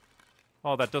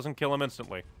 Oh, that doesn't kill him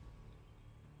instantly.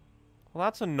 Well,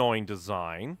 that's annoying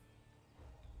design.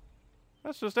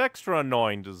 That's just extra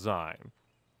annoying design.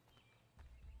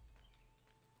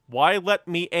 Why let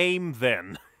me aim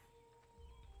then?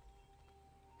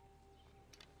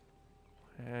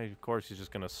 Of course he's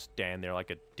just gonna stand there like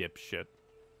a dipshit.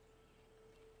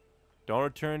 Don't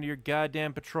return to your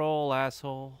goddamn patrol,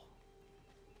 asshole.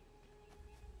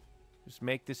 Just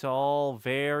make this all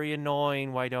very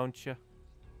annoying, why don't you?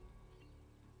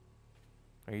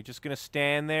 Are you just gonna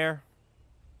stand there?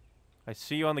 I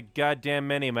see you on the goddamn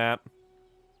minimap.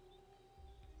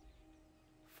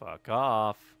 Fuck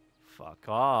off. Fuck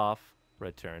off.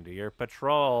 Return to your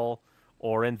patrol.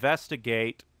 Or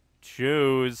investigate.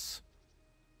 Choose.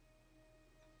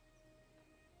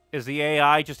 Is the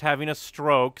AI just having a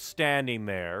stroke standing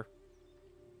there?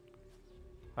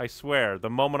 I swear, the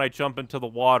moment I jump into the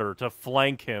water to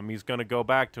flank him, he's gonna go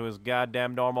back to his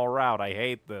goddamn normal route. I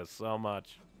hate this so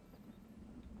much.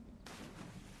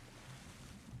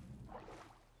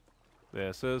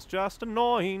 This is just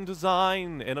annoying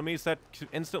design. Enemies that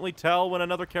instantly tell when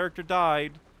another character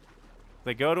died.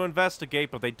 They go to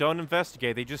investigate, but they don't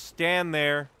investigate. They just stand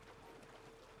there.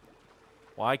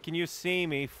 Why can you see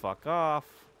me? Fuck off.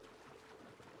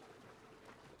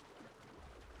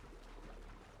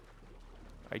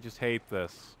 I just hate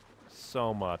this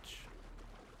so much.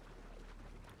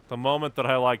 The moment that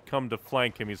I, like, come to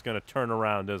flank him, he's gonna turn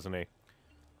around, isn't he?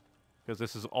 Because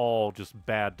this is all just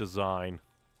bad design.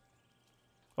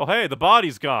 Oh, hey, the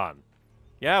body's gone.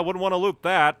 Yeah, I wouldn't want to loot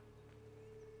that.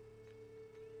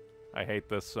 I hate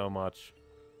this so much.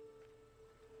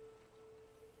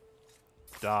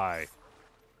 Die.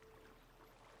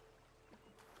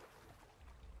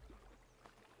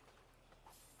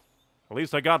 At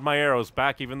least I got my arrows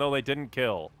back, even though they didn't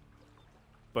kill.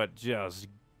 But just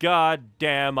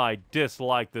goddamn, I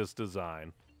dislike this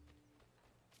design.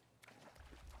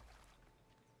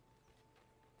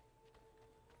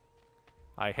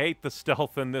 I hate the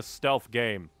stealth in this stealth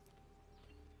game.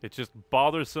 It's just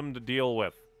bothersome to deal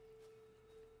with.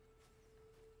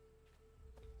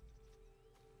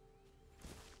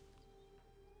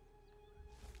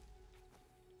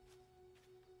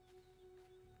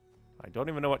 I don't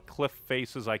even know what cliff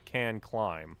faces I can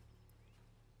climb.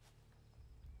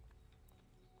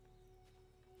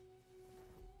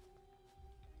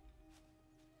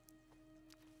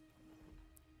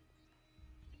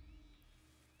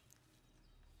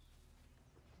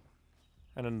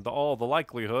 And in all the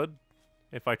likelihood,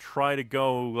 if I try to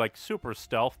go, like, super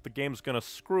stealth, the game's gonna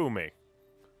screw me.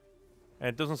 And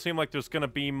it doesn't seem like there's gonna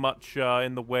be much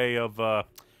in the way of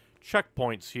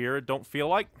checkpoints here, don't feel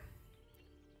like.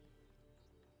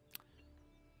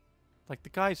 Like, the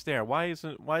guy's there. Why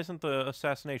isn't the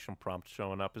assassination prompt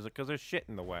showing up? Is it because there's shit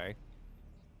in the way?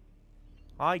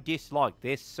 I dislike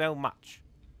this so much.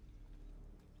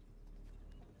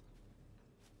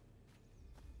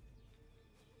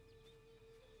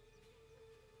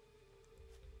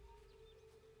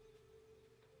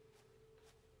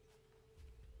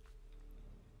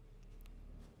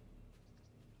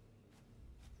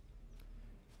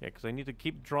 Yeah, because I need to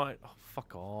keep drawing... Oh,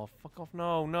 fuck off. Fuck off.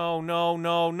 No, no, no,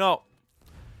 no, no.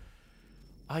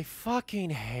 I fucking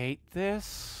hate this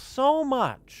so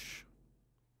much.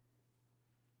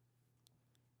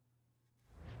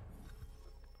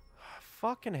 I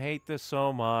fucking hate this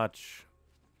so much.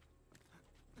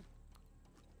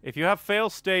 If you have fail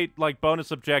state, like,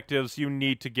 bonus objectives, you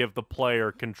need to give the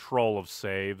player control of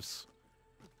saves.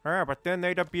 But then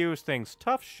they'd abuse things.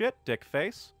 Tough shit,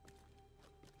 dickface.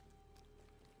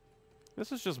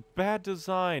 This is just bad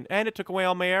design. And it took away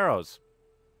all my arrows.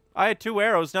 I had 2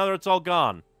 arrows, now that it's all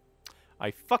gone.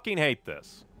 I fucking hate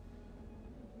this.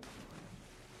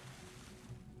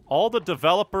 All the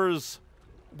developers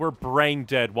were brain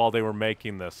dead while they were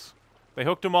making this. They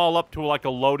hooked them all up to like a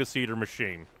Lotus Eater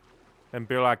machine. And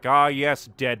be like, ah yes,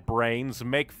 dead brains,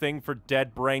 make thing for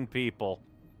dead brain people.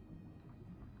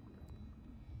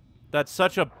 That's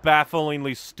such a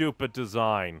bafflingly stupid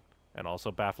design. And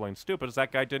also baffling stupid as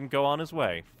that guy didn't go on his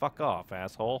way. Fuck off,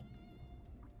 asshole.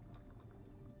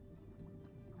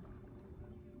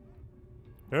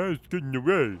 I was getting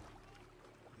away.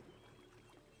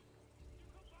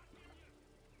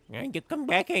 You come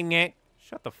back, ain't it?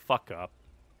 Shut the fuck up.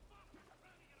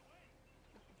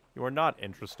 You are not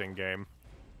interesting, game.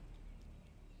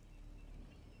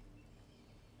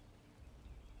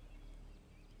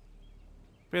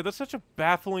 But yeah, that's such a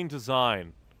baffling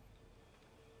design.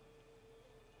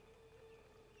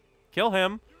 Kill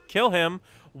him. Kill him.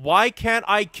 Why can't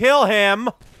I kill him?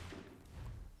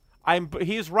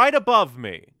 He's right above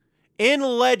me. In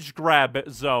ledge grab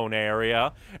zone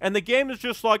area. And the game is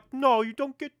just like, no, you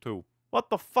don't get to. What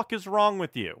the fuck is wrong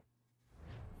with you?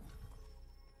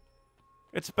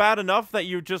 It's bad enough that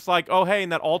you're just like, oh, hey, in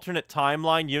that alternate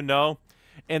timeline, you know,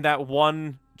 in that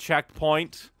one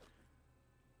checkpoint,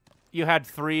 you had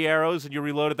 3 arrows and you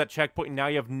reloaded that checkpoint and now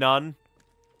you have none.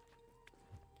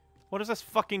 What is this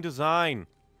fucking design?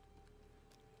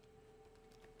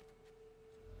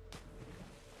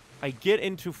 I get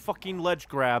into fucking ledge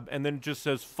grab and then it just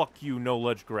says, fuck you, no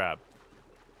ledge grab.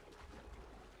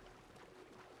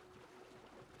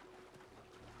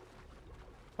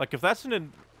 Like, if that's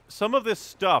some of this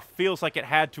stuff feels like it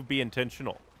had to be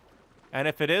intentional. And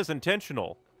if it is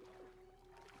intentional,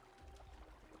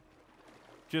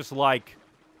 just like,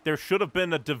 there should have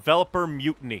been a developer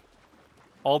mutiny.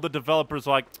 All the developers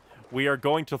like, we're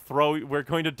going to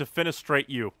defenestrate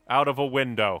you out of a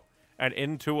window and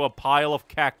into a pile of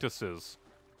cactuses.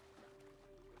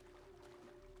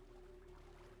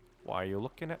 Why are you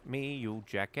looking at me, you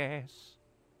jackass?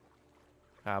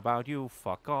 How about you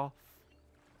fuck off?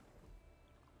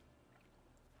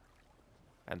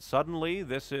 And suddenly,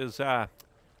 this is,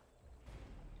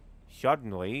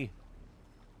 suddenly...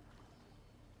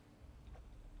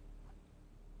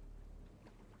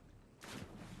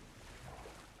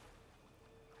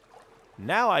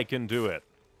 Now I can do it.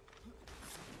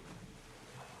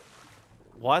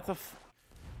 What the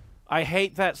I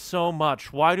hate that so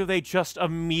much. Why do they just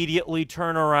immediately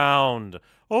turn around?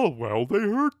 Oh, well, they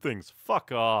heard things.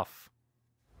 Fuck off.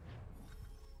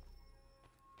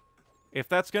 If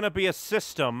that's gonna be a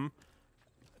system,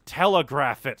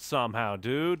 telegraph it somehow,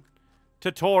 dude.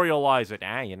 Tutorialize it.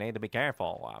 You need to be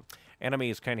careful.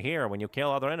 Enemies can hear when you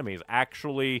kill other enemies.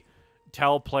 Actually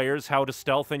tell players how to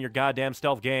stealth in your goddamn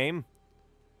stealth game.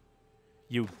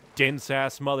 You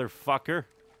dense-ass motherfucker.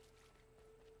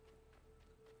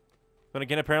 Then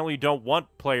again, apparently you don't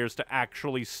want players to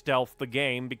actually stealth the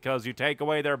game because you take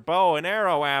away their bow and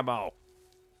arrow ammo.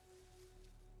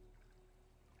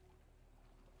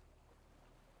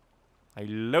 I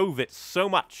loathe it so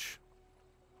much.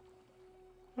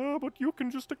 But you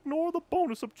can just ignore the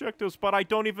bonus objectives, but I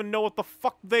don't even know what the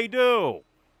fuck they do.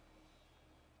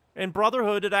 In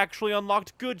Brotherhood, it actually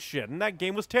unlocked good shit, and that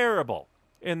game was terrible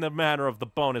in the matter of the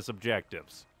bonus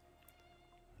objectives.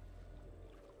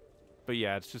 But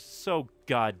yeah, it's just so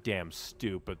goddamn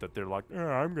stupid that they're like,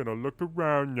 I'm gonna look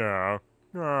around now.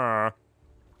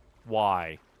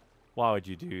 Why? Why would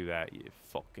you do that, you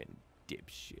fucking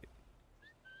dipshit?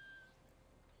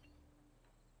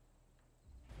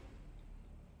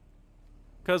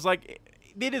 Because, like,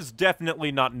 it is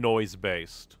definitely not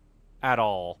noise-based at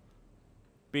all.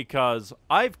 Because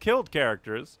I've killed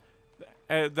characters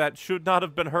that should not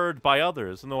have been heard by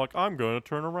others, and they're like, I'm going to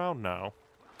turn around now.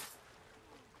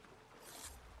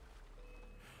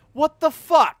 What the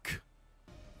fuck?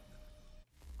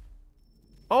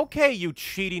 Okay, you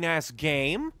cheating-ass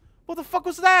game. What the fuck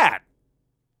was that?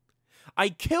 I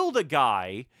killed a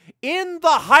guy in the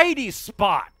hidey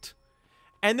spot.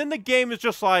 And then the game is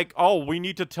just like, oh, we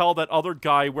need to tell that other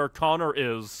guy where Connor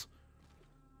is.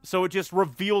 So it just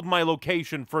revealed my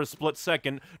location for a split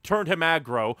second, turned him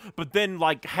aggro, but then,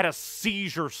 like, had a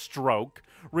seizure stroke,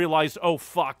 realized, oh,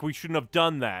 fuck, we shouldn't have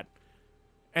done that.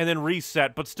 And then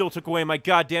reset, but still took away my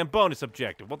goddamn bonus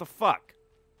objective. What the fuck?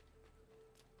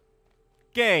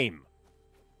 Game.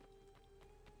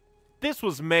 This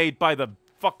was made by the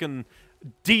fucking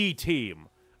D team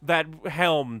that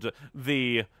helmed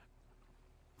the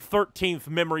 13th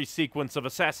memory sequence of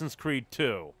Assassin's Creed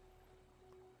 2.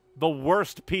 The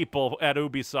worst people at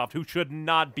Ubisoft who should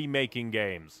not be making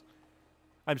games.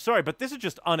 I'm sorry, but this is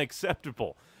just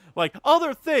unacceptable. Like,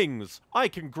 other things I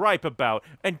can gripe about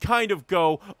and kind of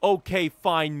go, okay,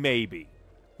 fine, maybe.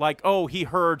 Like, oh, he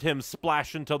heard him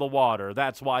splash into the water.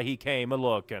 That's why he came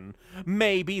a-looking.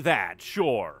 Maybe that,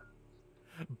 sure.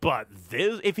 But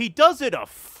this, if he does it a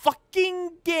fucking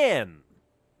again,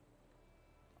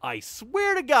 I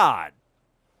swear to God.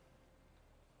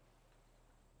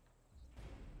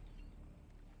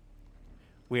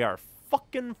 We are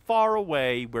fucking far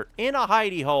away. We're in a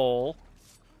hidey hole.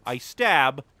 I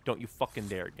stab. Don't you fucking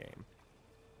dare, game.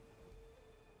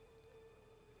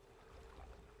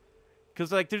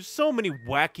 Because, like, there's so many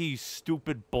wacky,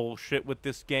 stupid bullshit with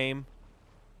this game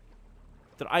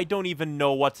that I don't even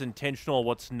know what's intentional,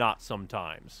 what's not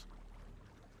sometimes.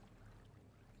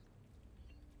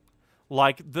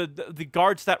 Like, the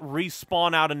guards that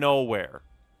respawn out of nowhere.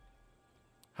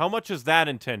 How much is that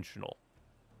intentional?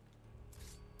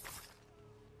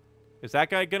 Is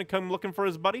that guy gonna come looking for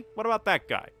his buddy? What about that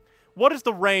guy? What is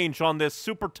the range on this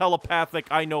super telepathic,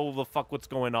 I know the fuck what's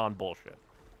going on bullshit?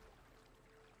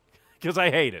 Because I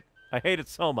hate it. I hate it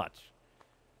so much.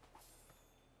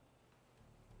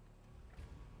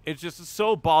 It's just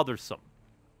so bothersome.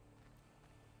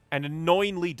 And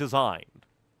annoyingly designed.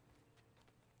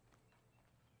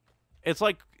 It's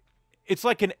like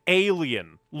an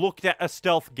alien looked at a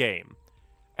stealth game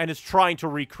and is trying to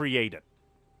recreate it.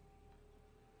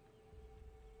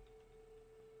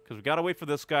 Because we gotta wait for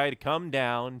this guy to come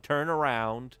down, turn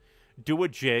around, do a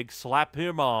jig, slap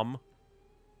your mom.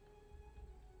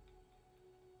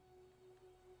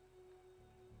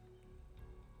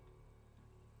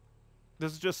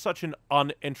 This is just such an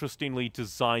uninterestingly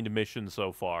designed mission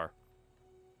so far.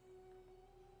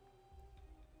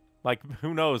 Like,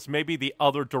 who knows, maybe the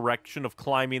other direction of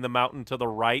climbing the mountain to the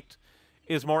right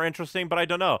is more interesting, but I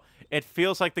don't know. It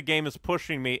feels like the game is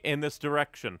pushing me in this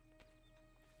direction.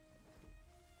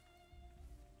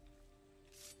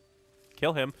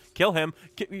 Kill him. Kill him.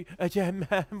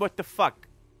 What the fuck?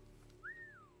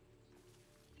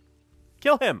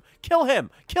 Kill him. Kill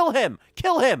him. Kill him.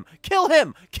 Kill him. Kill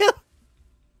him. Kill...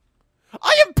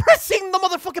 I am pressing the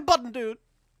motherfucking button, dude.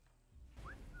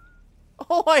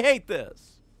 Oh, I hate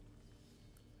this.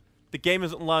 The game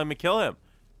isn't allowing me to kill him.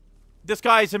 This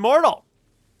guy is immortal.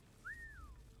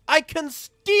 I can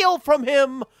steal from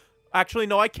him. Actually,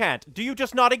 no, I can't. Do you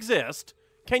just not exist?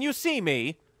 Can you see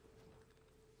me?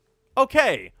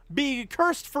 Okay, be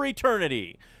cursed for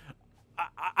eternity.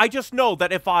 I just know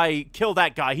that if I kill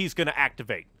that guy, he's gonna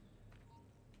activate.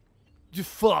 The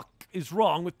fuck is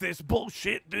wrong with this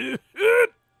bullshit, dude?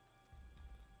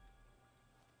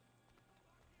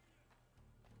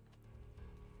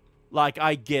 Like,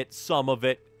 I get some of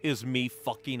it is me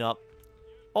fucking up.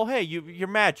 Oh, hey, you're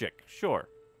magic. Sure.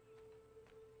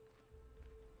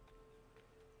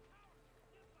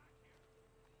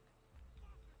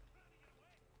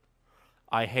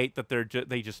 I hate that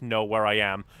they just know where I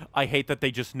am. I hate that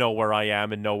they just know where I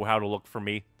am and know how to look for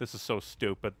me. This is so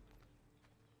stupid.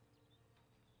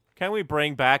 Can we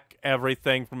bring back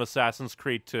everything from Assassin's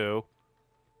Creed 2?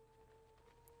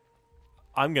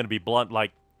 I'm gonna be blunt,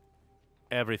 like,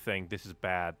 everything. This is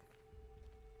bad.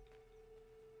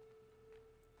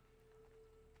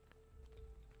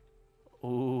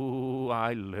 Ooh,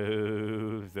 I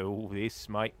love this,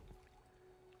 mate.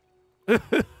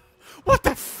 What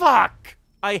the fuck?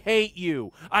 I hate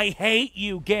you. I hate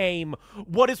you, game.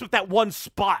 What is with that one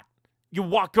spot? You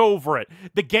walk over it.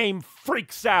 The game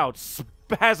freaks out.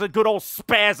 Has a good old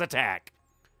spaz attack.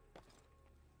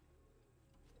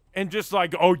 And just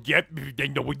like, oh, yep, they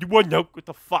know what you want. No, what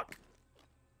the fuck?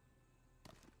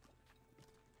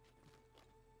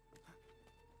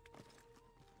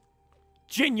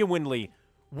 Genuinely,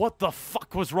 what the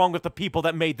fuck was wrong with the people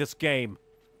that made this game?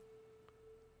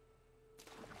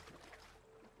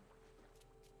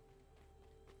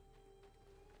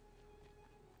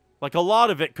 Like, a lot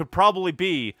of it could probably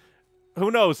be, who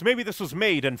knows, maybe this was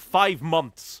made in 5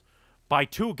 months by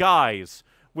 2 guys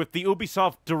with the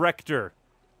Ubisoft director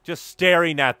just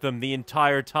staring at them the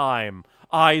entire time,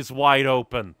 eyes wide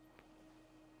open.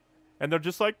 And they're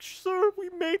just like, sir,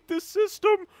 we made this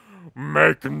system.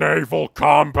 Make naval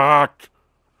combat.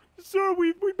 Sir,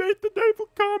 we made the naval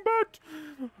combat.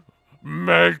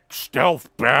 Make stealth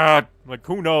bad. Like,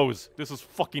 who knows? This is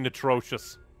fucking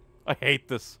atrocious. I hate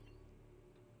this.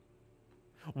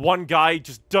 One guy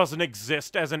just doesn't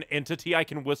exist as an entity I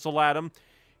can whistle at him.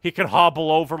 He can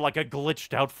hobble over like a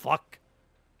glitched out fuck.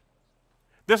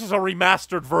 This is a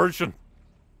remastered version.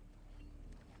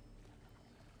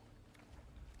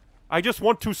 I just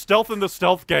want to stealth in the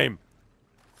stealth game.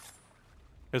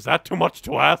 Is that too much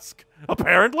to ask?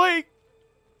 Apparently?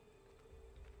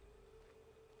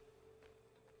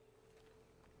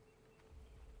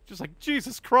 Just like,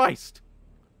 Jesus Christ.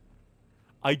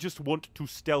 I just want to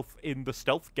stealth in the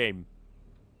stealth game.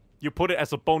 You put it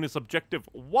as a bonus objective.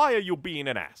 Why are you being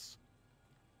an ass?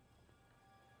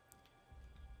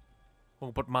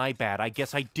 Oh, but my bad. I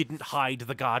guess I didn't hide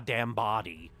the goddamn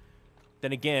body.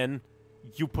 Then again,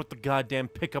 you put the goddamn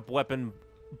pickup weapon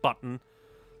button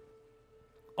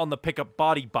on the pickup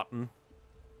body button.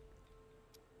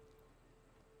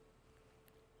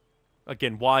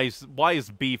 Again, why is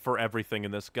B for everything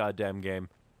in this goddamn game?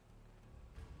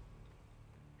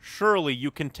 Surely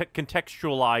you can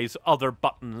contextualize other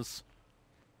buttons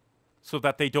so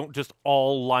that they don't just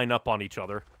all line up on each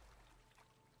other.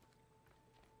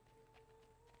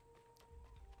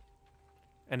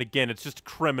 And again, it's just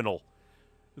criminal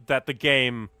that the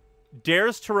game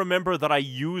dares to remember that I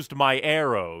used my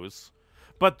arrows,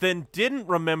 but then didn't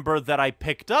remember that I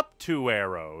picked up 2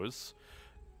 arrows.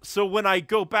 So when I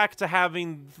go back to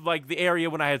having, like, the area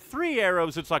when I had 3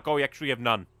 arrows, it's like, oh, you actually have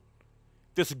none.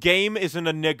 This game is an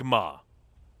enigma.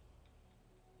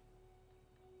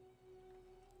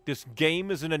 This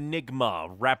game is an enigma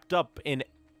wrapped up in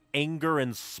anger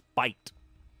and spite.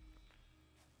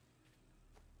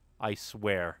 I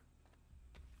swear.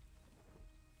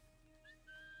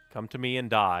 Come to me and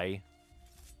die.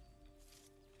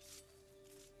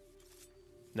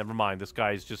 Never mind, this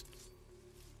guy's just...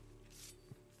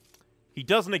 He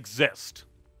doesn't exist.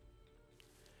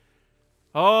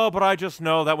 Oh, but I just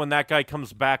know that when that guy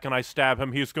comes back and I stab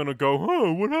him, he's gonna go,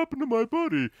 "Huh, what happened to my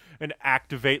buddy?" And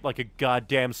activate like a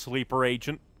goddamn sleeper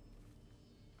agent.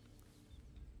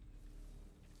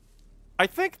 I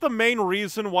think the main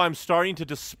reason why I'm starting to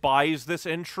despise this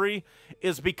entry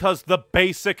is because the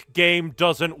basic game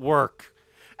doesn't work.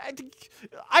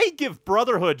 I give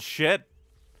Brotherhood shit.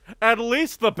 At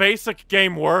least the basic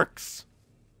game works.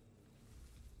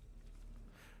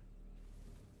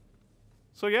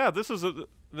 So yeah, this is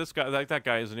this guy. That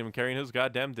guy isn't even carrying his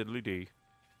goddamn diddly dee.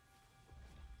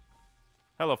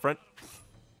 Hello, friend.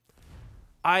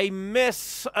 I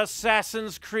miss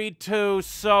Assassin's Creed 2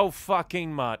 so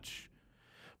fucking much,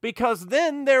 because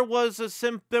then there was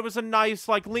a nice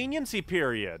like leniency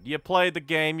period. You play the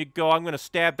game, you go, I'm gonna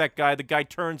stab that guy. The guy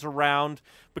turns around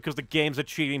because the game's a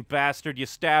cheating bastard. You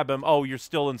stab him. Oh, you're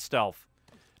still in stealth.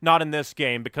 Not in this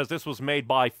game, because this was made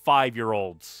by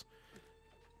 5-year-olds.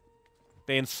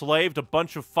 They enslaved a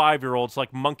bunch of 5-year-olds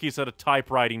like monkeys at a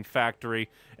typewriting factory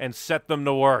and set them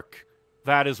to work.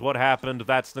 That is what happened.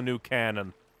 That's the new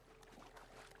canon.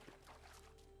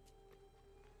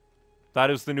 That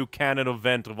is the new canon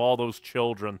event of all those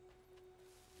children.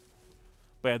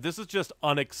 But yeah, this is just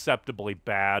unacceptably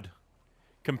bad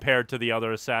compared to the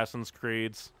other Assassin's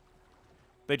Creeds.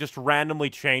 They just randomly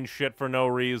change shit for no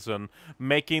reason,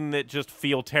 making it just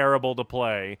feel terrible to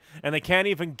play. And they can't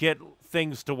even get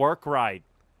things to work right.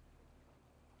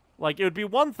 Like, it would be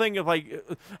one thing if, like,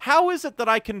 how is it that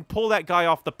I can pull that guy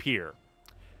off the pier?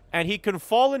 And he can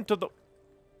fall into the...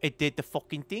 It did the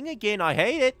fucking thing again. I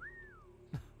hate it.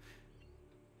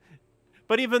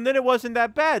 But even then, it wasn't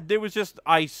that bad. There was just,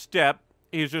 I step.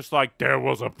 He's just like, there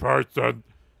was a person.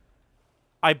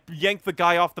 I yank the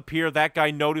guy off the pier. That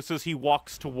guy notices. He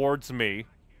walks towards me.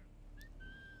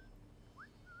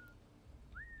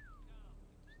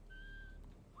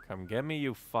 Come get me,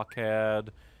 you fuckhead.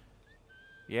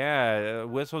 Yeah,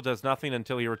 Whistle does nothing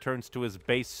until he returns to his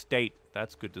base state.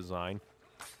 That's good design.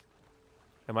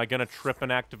 Am I gonna trip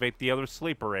and activate the other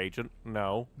sleeper agent?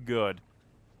 No. Good.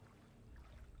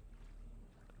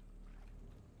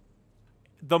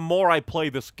 The more I play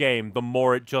this game, the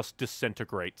more it just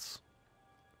disintegrates.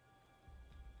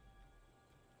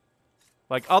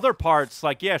 Like, other parts,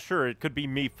 like, yeah, sure, it could be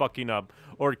me fucking up.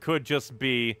 Or it could just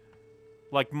be,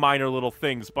 like, minor little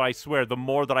things. But I swear, the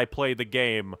more that I play the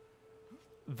game,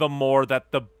 the more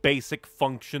that the basic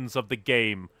functions of the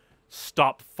game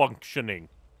stop functioning.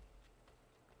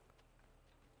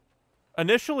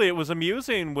 Initially, it was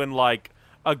amusing when, like,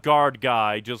 a guard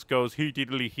guy just goes, he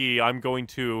diddly he, I'm going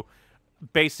to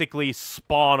basically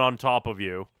spawn on top of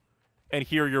you and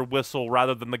hear your whistle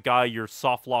rather than the guy you're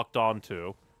soft-locked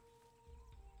onto.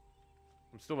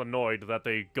 I'm still annoyed that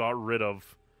they got rid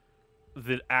of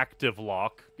the active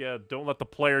lock. Yeah, don't let the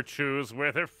player choose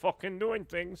where they're fucking doing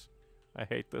things. I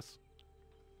hate this.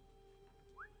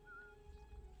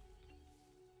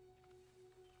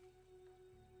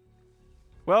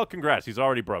 Well, congrats, he's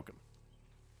already broken.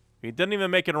 He didn't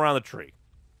even make it around the tree.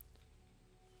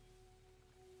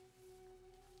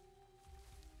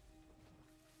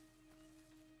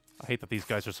 I hate that these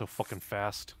guys are so fucking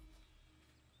fast.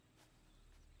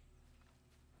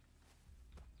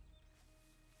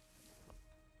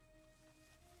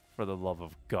 For the love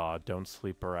of God, don't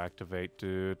sleep or activate,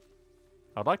 dude.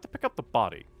 I'd like to pick up the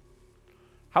body.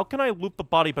 How can I loot the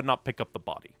body but not pick up the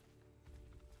body?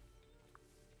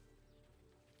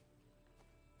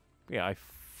 Yeah, I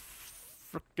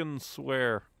frickin'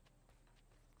 swear.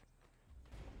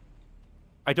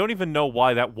 I don't even know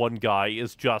why that one guy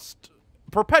is just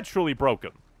perpetually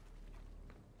broken.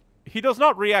 He does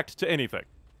not react to anything.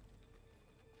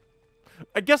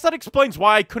 I guess that explains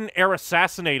why I couldn't air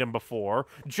assassinate him before.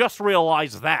 Just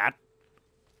realized that.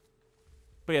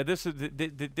 But yeah,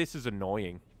 this is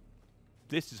annoying.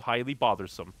 This is highly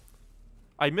bothersome.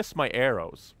 I miss my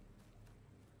arrows.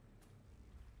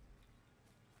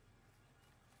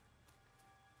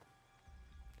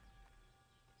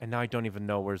 And now I don't even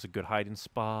know where's a good hiding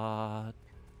spot.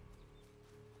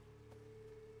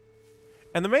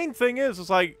 And the main thing is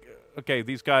like, okay,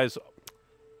 these guys,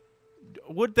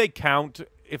 would they count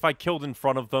if I killed in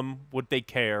front of them? Would they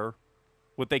care?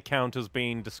 Would they count as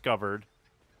being discovered?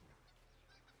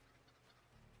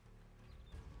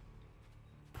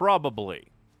 Probably.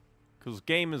 Because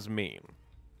game is mean.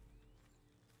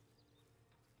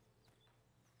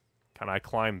 Can I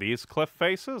climb these cliff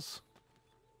faces?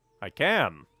 I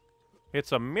can.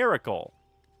 It's a miracle.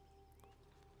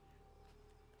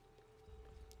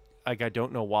 Like, I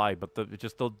don't know why, but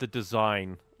the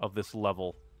design of this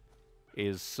level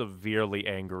is severely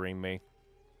angering me.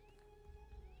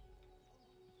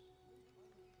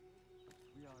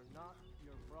 We are not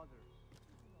your brother.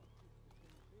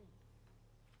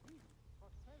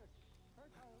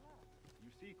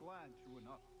 You seek land, true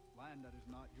enough. Land that is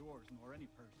not yours nor any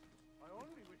person. I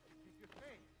only wish to keep you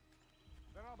safe.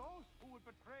 There are those who would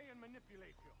betray and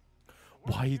manipulate you.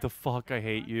 Why the fuck I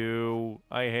hate you?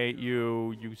 I hate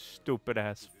you, you stupid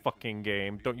ass fucking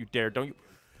game. Don't you dare, don't you...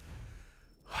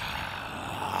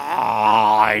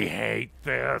 I hate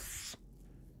this.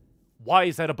 Why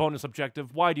is that a bonus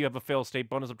objective? Why do you have a fail state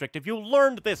bonus objective? You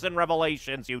learned this in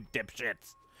Revelations, you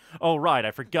dipshits. Oh right, I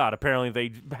forgot. Apparently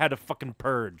they had a fucking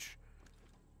purge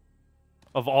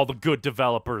of all the good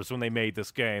developers when they made this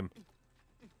game.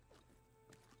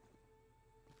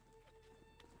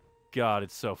 God,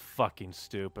 it's so fucking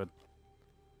stupid.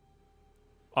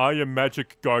 I am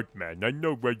Magic Guardman. I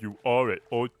know where you are at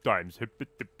all times.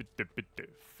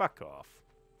 Fuck off.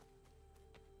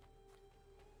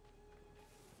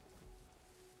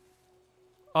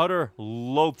 Utter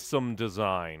loathsome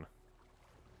design.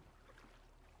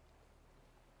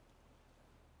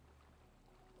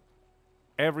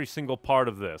 Every single part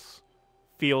of this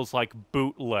feels like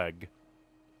bootleg,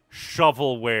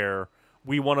 shovelware.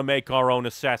 We want to make our own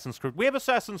Assassin's Creed. We have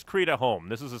Assassin's Creed at home.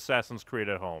 This is Assassin's Creed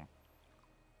at home.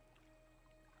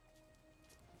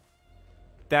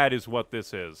 That is what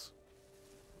this is.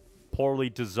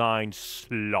 Poorly designed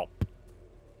slop.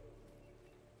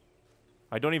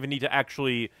 I don't even need to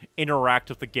actually interact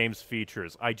with the game's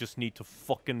features. I just need to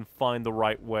fucking find the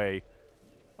right way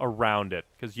around it.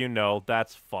 Because, you know,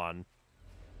 that's fun.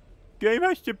 Game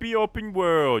has to be open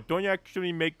world. Don't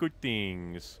actually make good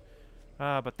things.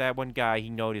 Ah, but that one guy,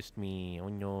 he noticed me. Oh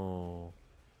no.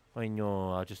 I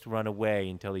know. I'll just run away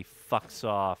until he fucks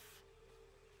off.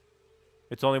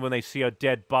 It's only when they see a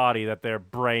dead body that their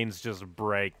brains just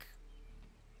break.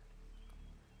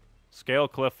 Scale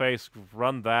cliff face,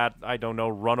 run that. I don't know,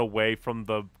 run away from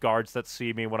the guards that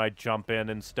see me when I jump in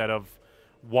instead of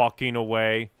walking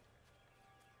away.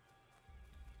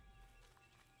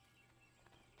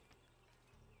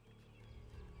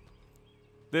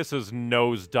 This is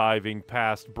nose-diving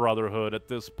past Brotherhood at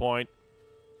this point.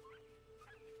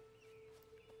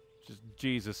 Just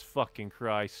Jesus fucking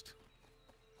Christ.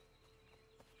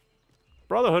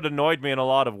 Brotherhood annoyed me in a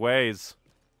lot of ways.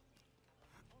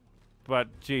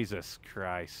 But Jesus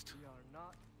Christ. We are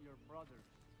not your brother.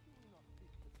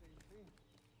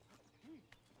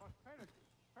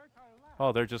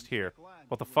 Oh, they're just here.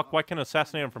 What the fuck? Why can't I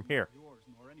assassinate them from here?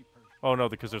 Oh no,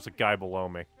 because there's a guy below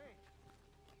me.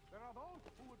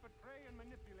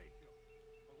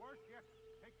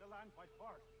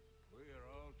 We are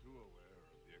all too aware of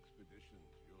the expeditions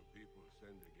your people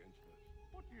send against us.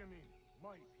 What do you mean,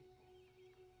 my people?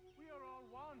 We are all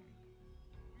one.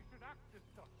 We should act as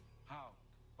such. How?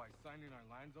 By signing our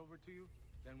lands over to you?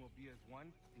 Then we'll be as one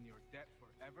in your debt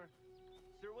forever?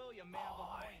 Sir William may have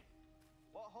a point.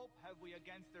 What hope have we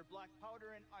against their black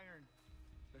powder and iron?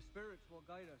 The spirits will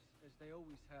guide us, as they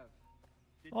always have.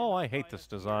 Oh, I hate this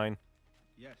design.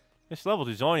 Yes. This level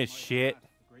design is shit.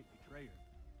 The great betrayer.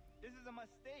 This is a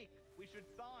mistake. We should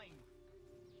sign.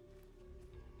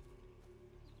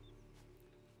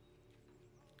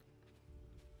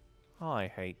 I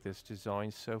hate this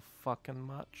design so fucking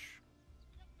much.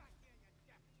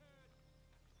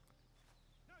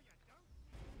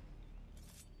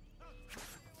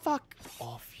 Fuck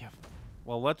off, you.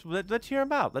 Well, let's hear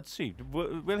him out. Let's see.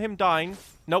 Will him dying?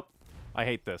 Nope. I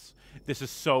hate this. This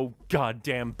is so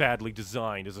goddamn badly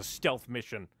designed as a stealth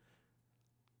mission.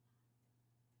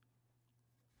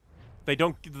 They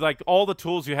don't, like, all the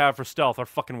tools you have for stealth are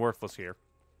fucking worthless here.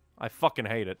 I fucking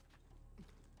hate it.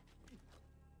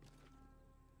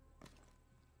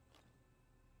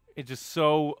 It's just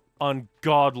so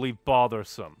ungodly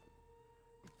bothersome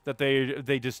that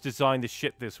they just designed the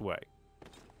shit this way.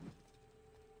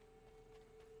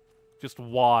 Just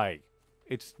why?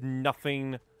 It's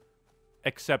nothing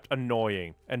except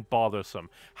annoying and bothersome.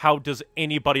 How does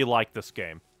anybody like this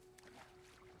game?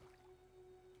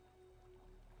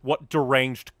 What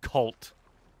deranged cult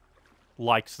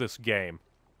likes this game?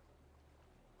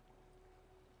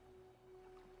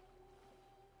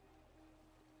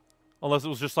 Unless it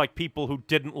was just like people who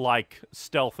didn't like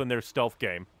stealth in their stealth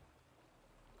game.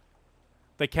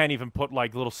 They can't even put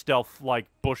like little stealth like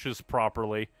bushes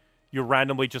properly. You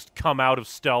randomly just come out of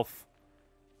stealth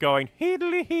going,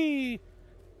 "Heedly hee!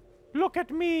 Look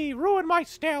at me, ruin my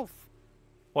stealth!"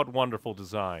 What wonderful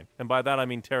design. And by that I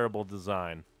mean terrible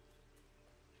design.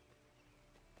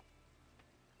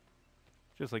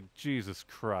 Just like, Jesus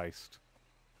Christ.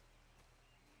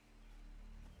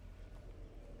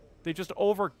 They just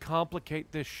overcomplicate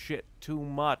this shit too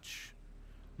much.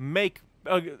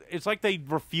 It's like they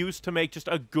refuse to make just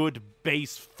a good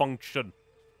base function.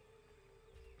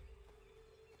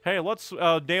 Hey, let's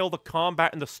nail the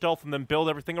combat and the stealth and then build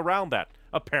everything around that.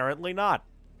 Apparently not.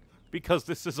 Because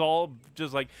this is all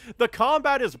just like... The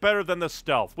combat is better than the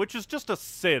stealth, which is just a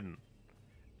sin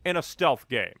in a stealth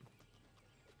game.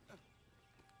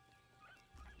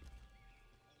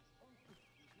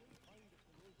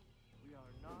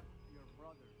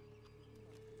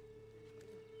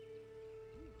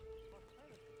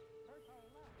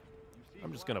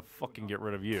 I'm just gonna fucking get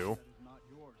rid of you.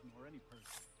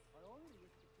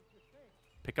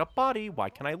 Pick up body. Why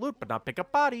can I loot but not pick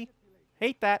up body?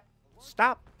 Hate that.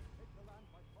 Stop.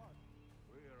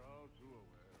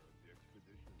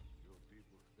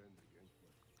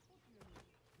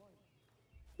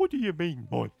 What do you mean,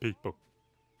 my people?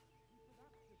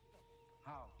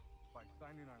 How? By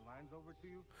signing our lands over to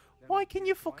you? Why can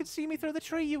you fucking see me through the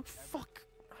tree, you fuck?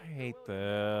 I hate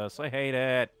this. I hate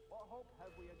it.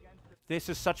 This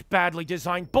is such badly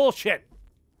designed bullshit.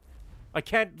 I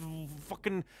can't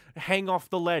fucking hang off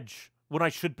the ledge when I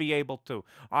should be able to.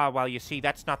 Ah, well, you see,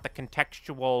 that's not the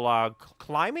contextual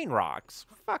climbing rocks.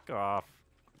 Fuck off.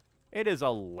 It is a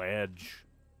ledge.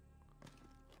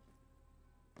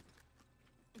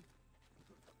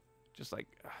 Just like...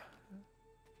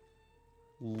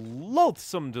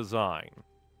 loathsome design.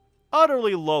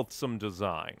 Utterly loathsome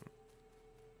design.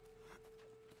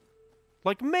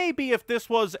 Like, maybe if this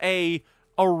was a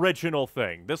original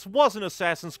thing. This wasn't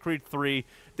Assassin's Creed 3.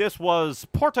 This was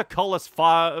Portcullis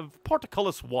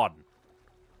 1.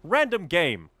 Random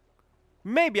game.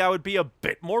 Maybe I would be a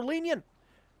bit more lenient.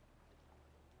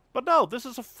 But no, this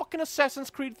is a fucking Assassin's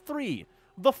Creed 3.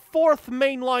 The fourth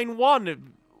mainline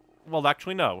one. Well,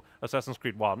 actually, no. Assassin's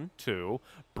Creed 1, 2,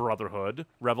 Brotherhood,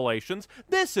 Revelations.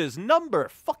 This is number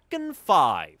fucking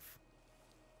 5.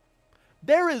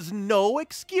 There is no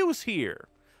excuse here.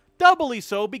 Doubly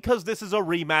so because this is a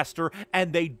remaster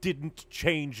and they didn't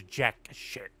change jack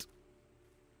shit.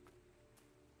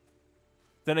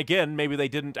 Then again, maybe they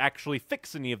didn't actually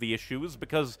fix any of the issues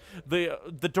because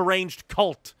the deranged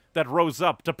cult that rose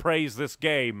up to praise this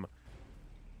game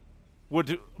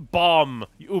would bomb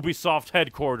Ubisoft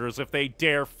headquarters if they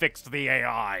dare fix the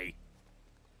AI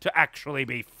to actually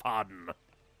be fun.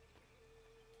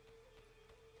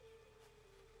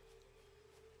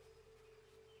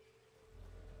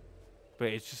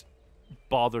 But it's just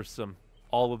bothersome.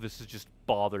 All of this is just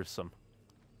bothersome.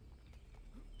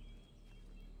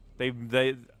 I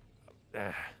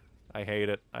hate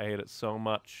it. I hate it so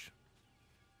much.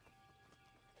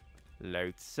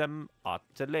 Loathsome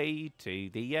utterly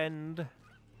to the end.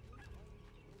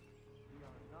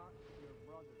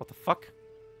 What the fuck?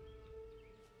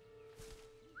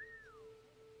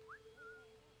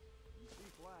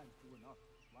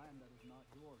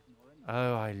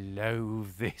 Oh, I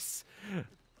loathe this.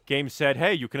 Game said,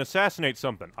 hey, you can assassinate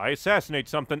something. I assassinate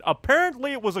something.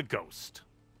 Apparently it was a ghost.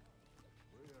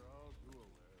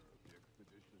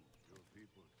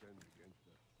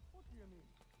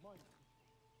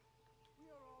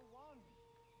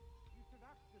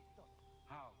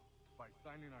 How? By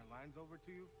signing our lands over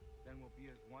to you? Then we'll be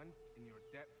as one in your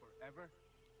debt forever?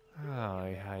 Oh,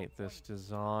 I hate this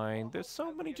design. There's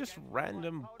so many just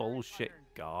random bullshit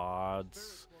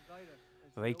gods.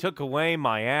 They took away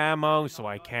my ammo, so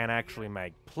I can't actually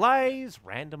make plays.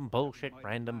 Random bullshit,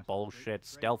 random bullshit.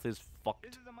 Stealth is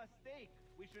fucked. This is a mistake.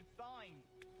 We should sign.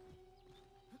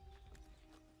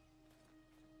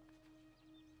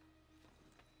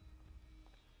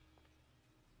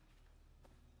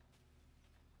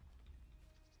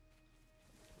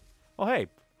 Oh, hey,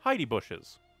 Heidi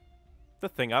bushes. The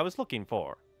thing I was looking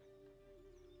for.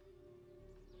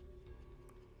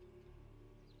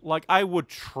 Like, I would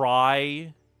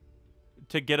try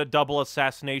to get a double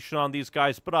assassination on these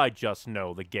guys, but I just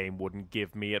know the game wouldn't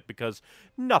give me it because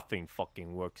nothing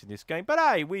fucking works in this game. But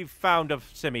hey, we've found a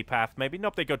semi-path maybe.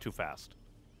 Nope, they go too fast.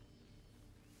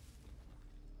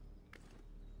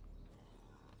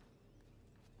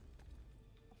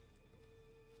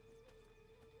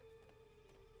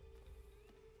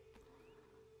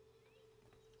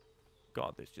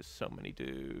 God, there's just so many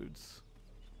dudes.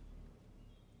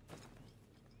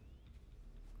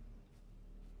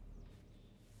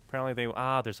 Apparently they...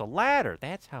 Ah, there's a ladder.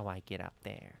 That's how I get up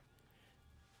there.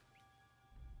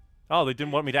 Oh, they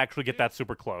didn't want me to actually get that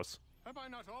super close. Have I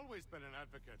not always been an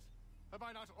advocate? Have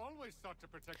I not always sought to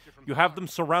protect you from You have them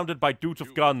surrounded by dudes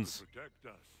with guns. Protect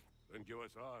us and give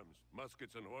us arms,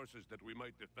 muskets and horses that we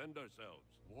might defend ourselves.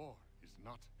 War is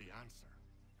not the answer.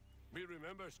 We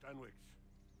remember, Stanwix.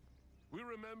 We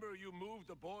remember you moved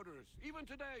the borders. Even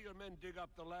today your men dig up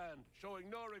the land, showing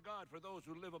no regard for those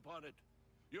who live upon it.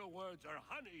 Your words are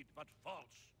honeyed, but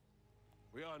false.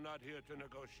 We are not here to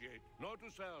negotiate, nor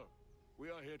to sell. We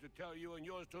are here to tell you and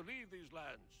yours to leave these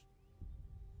lands.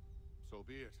 So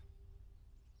be it.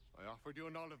 I offered you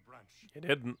an olive branch. You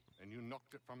didn't. And you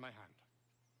knocked it from my hand.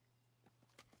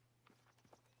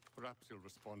 Perhaps you'll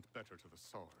respond better to the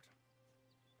sword.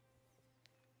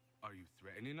 Are you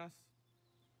threatening us?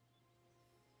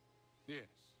 Yes.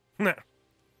 Nah.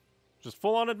 Just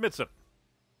full on admits it.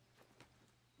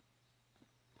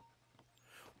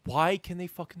 Why can they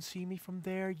fucking see me from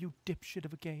there, you dipshit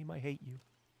of a game? I hate you.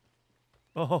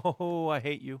 Oh, I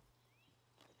hate you.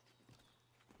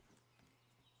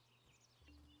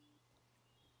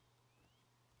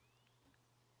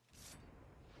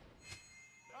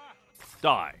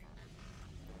 Die.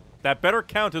 That better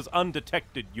count as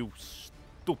undetected, you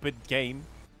stupid game.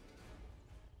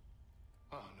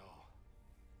 Oh no.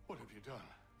 What have you done?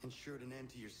 Ensured an end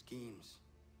to your schemes.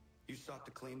 You sought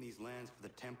to claim these lands for the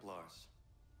Templars.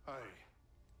 Aye,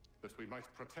 that we might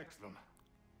protect them.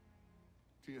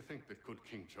 Do you think that good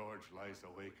King George lies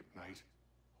awake at night,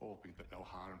 hoping that no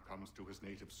harm comes to his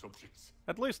native subjects?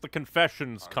 At least the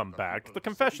confessions come back. The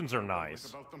confessions are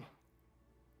nice. About them?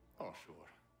 Oh, sure.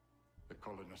 The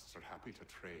colonists are happy to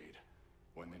trade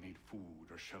when they need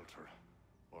food or shelter,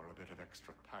 or a bit of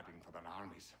extra padding for their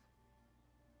armies.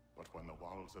 But when the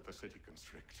walls of the city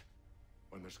constrict,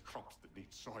 when there's crops that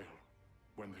need soil,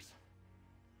 when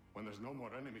there's no more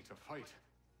enemy to fight,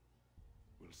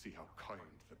 we'll see how kind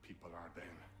the people are then.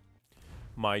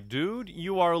 My dude,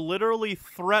 you are literally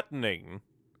threatening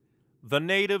the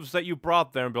natives that you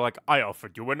brought there and be like, I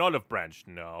offered you an olive branch.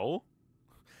 No.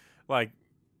 Like,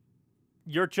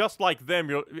 you're just like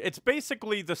them. It's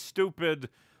basically the stupid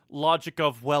logic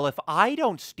of, well, if I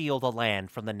don't steal the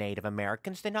land from the Native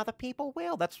Americans, then other people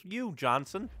will. That's you,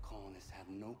 Johnson. Colonists have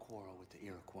no quarrel with the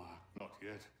Iroquois. Not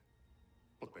yet,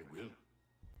 but they will.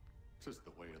 'Tis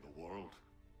the way of the world.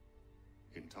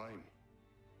 In time,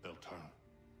 they'll turn.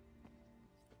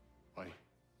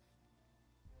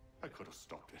 I could have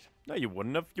stopped it. No, you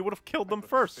wouldn't have. You would have killed them I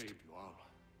could have first. saved you all.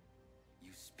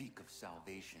 You speak of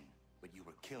salvation, but you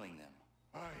were killing them.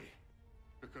 Aye,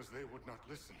 because they would not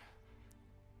listen.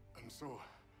 And so,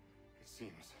 it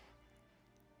seems,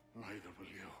 neither will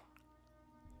you.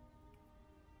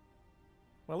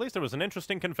 Well, at least there was an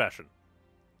interesting confession.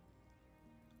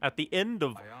 At the end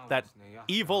of that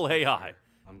evil AI,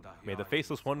 may the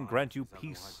Faceless One grant you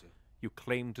peace you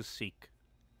claim to seek.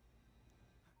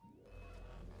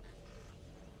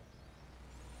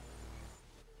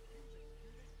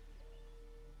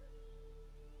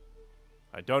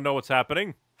 I don't know what's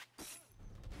happening.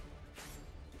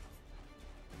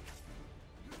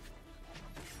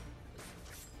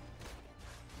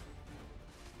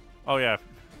 Oh, yeah.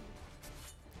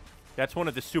 That's one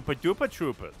of the super duper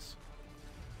troopers.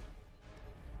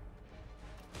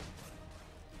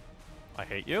 I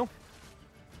hate you.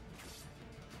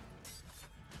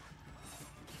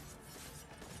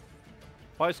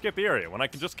 Why skip the area when I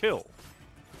can just kill?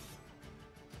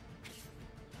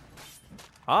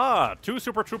 Ah, 2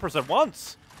 super troopers at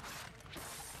once.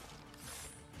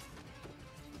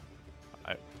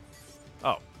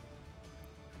 Oh.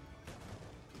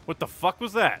 What the fuck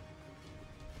was that?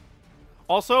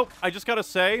 Also, I just gotta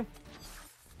say...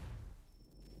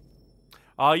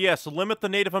 yes, limit the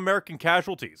Native American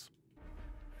casualties.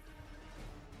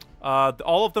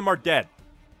 All of them are dead.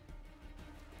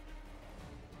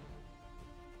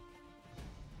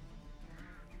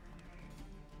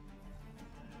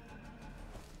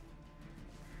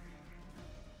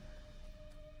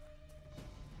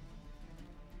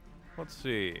 Let's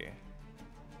see.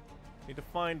 Need to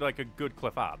find, like, a good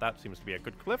cliff. Ah, that seems to be a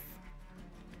good cliff.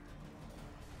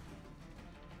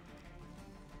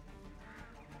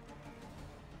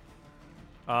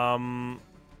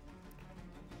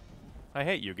 I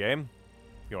hate you, game.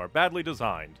 You are badly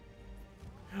designed.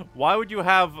 Why would you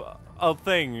have a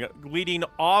thing leading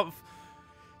off...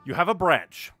 You have a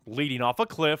branch leading off a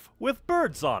cliff with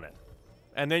birds on it.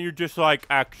 And then you're just like,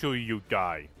 actually, you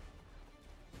die.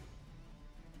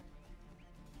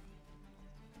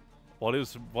 What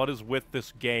is with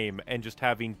this game and just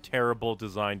having terrible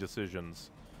design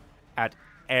decisions at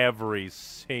every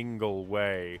single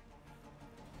way?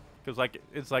 Because, like,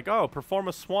 it's like, oh, perform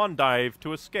a swan dive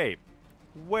to escape.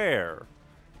 Where?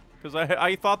 Because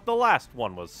I thought the last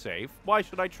one was safe. Why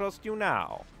should I trust you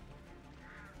now?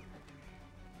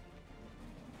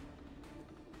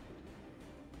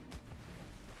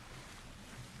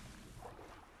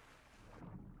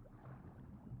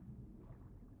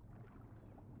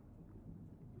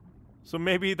 So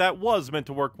maybe that was meant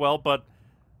to work well, but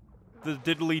the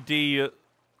diddly-dee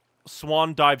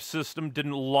swan dive system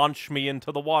didn't launch me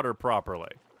into the water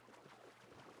properly.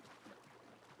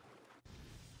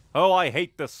 Oh, I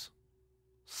hate this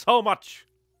so much.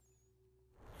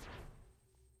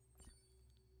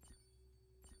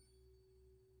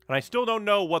 And I still don't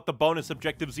know what the bonus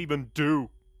objectives even do.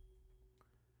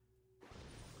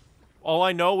 All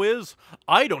I know is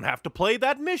I don't have to play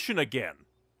that mission again.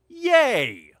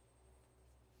 Yay!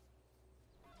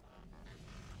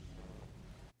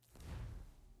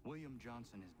 William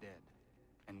Johnson is dead,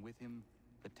 and with him,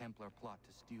 the Templar plot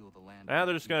to steal the land. Ah,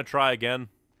 they're just gonna try again.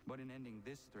 But in ending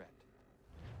this threat,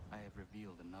 I have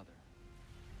revealed another.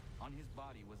 On his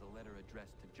body was a letter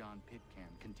addressed to John Pitcairn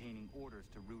containing orders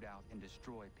to root out and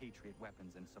destroy Patriot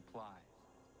weapons and supplies.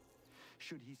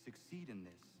 Should he succeed in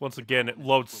this... Once again, it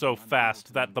loads so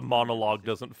fast that the monologue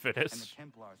doesn't And finish. the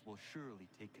Templars will surely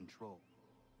take control.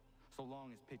 So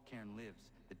long as Pitcairn lives,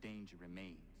 the danger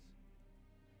remains.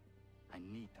 I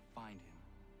need to find him.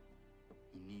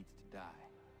 He needs to die.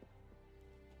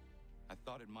 I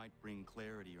thought it might bring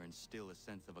clarity or instill a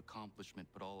sense of accomplishment,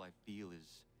 but all I feel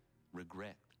is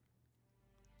regret.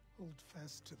 Hold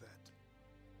fast to that.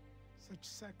 Such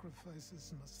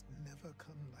sacrifices must never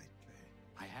come lightly.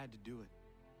 I had to do it.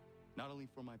 Not only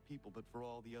for my people, but for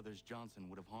all the others Johnson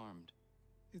would have harmed.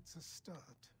 It's a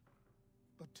start.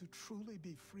 But to truly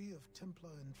be free of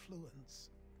Templar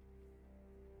influence,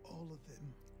 all of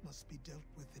them must be dealt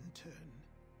with in turn.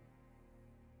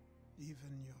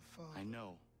 Even your father. I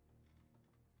know.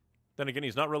 Then again,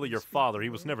 he's not really your father. He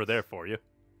was never there for you.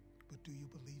 But do you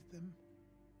believe them?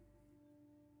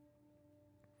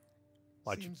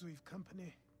 Why'd Seems we've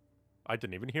company. I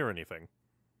didn't even hear anything.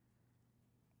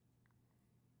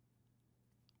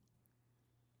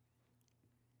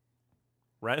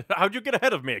 How'd you get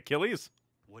ahead of me, Achilles?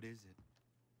 What is it?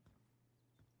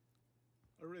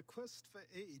 A request for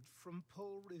aid from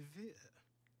Paul Revere.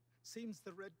 Seems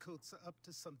the Redcoats are up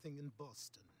to something in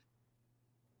Boston.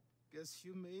 Guess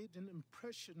you made an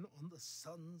impression on the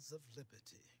Sons of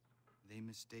Liberty. They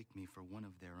mistake me for one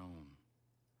of their own.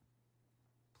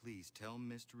 Please tell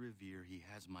Mr. Revere he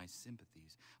has my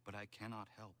sympathies, but I cannot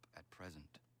help at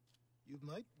present. You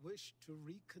might wish to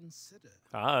reconsider.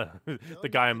 Ah, the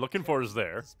guy I'm looking for is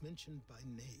there. Is mentioned by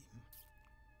name.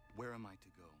 Where am I to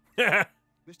go?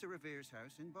 Mr. Revere's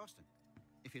house in Boston.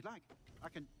 If you'd like, I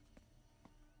can...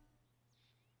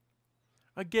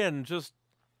 Again, just...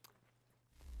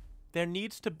 There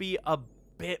needs to be a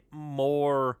bit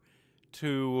more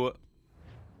to,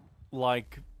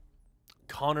 like,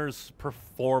 Connor's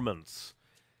performance.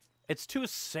 It's too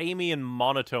samey and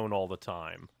monotone all the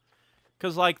time.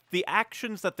 Because, like, the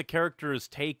actions that the character is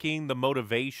taking, the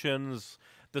motivations,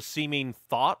 the seeming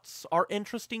thoughts are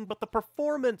interesting, but the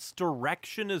performance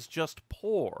direction is just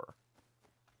poor.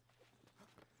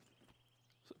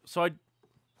 So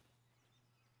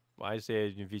why is there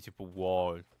an invisible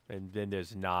wall, and then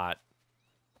there's not?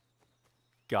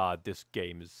 God, this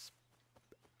game is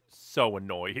so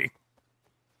annoying.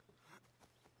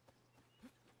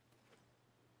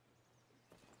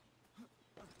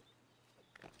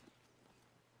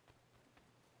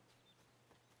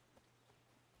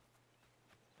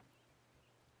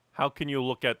 How can you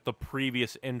look at the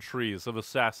previous entries of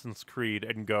Assassin's Creed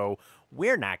and go,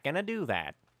 we're not gonna do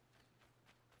that?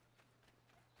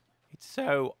 It's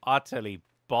so utterly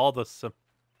bothersome.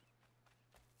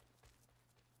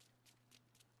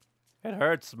 It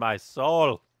hurts my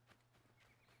soul.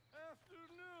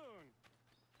 Afternoon.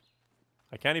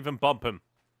 I can't even bump him.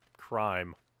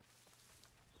 Crime.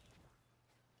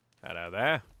 Hello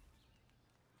there.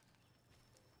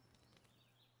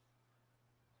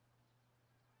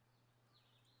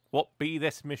 What be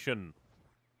this mission?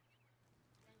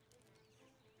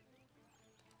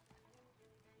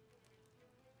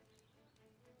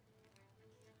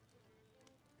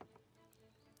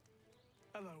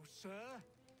 Hello, sir.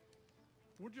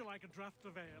 Would you like a draught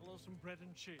of ale or some bread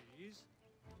and cheese?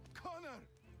 Connor,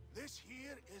 this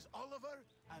here is Oliver,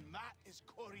 and that is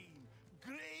Corinne.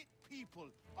 Great people.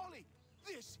 Ollie,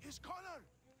 this is Connor,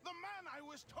 the man I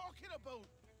was talking about.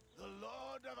 The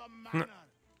Lord of the Manor.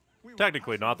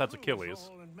 Technically not, that's Achilles.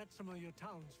 And met some of your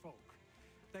townsfolk.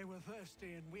 They were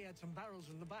thirsty, and we had some barrels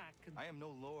in the back. And I am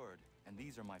no lord, and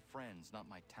these are my friends, not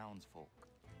my townsfolk.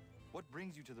 What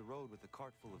brings you to the road with a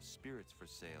cart full of spirits for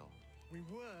sale? We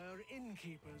were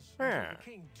innkeepers. Yeah. Until the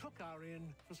king took our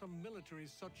inn for some military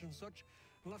such and such,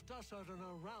 and left us out on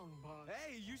our round bar.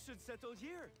 Hey, you should settle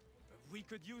here. We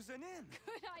could use an inn.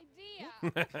 Good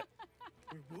idea.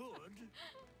 We would,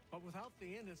 but without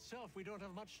the inn itself, we don't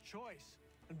have much choice,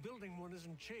 and building one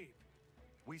isn't cheap.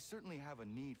 We certainly have a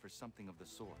need for something of the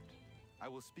sort. I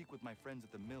will speak with my friends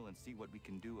at the mill and see what we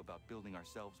can do about building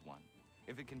ourselves one.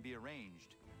 If it can be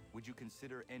arranged, would you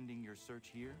consider ending your search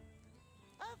here?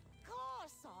 Of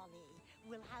course, Ollie.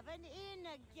 We'll have an inn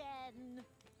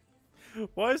again.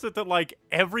 Why is it that, like,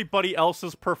 everybody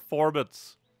else's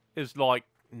performance is, like,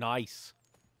 nice?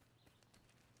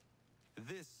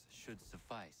 This should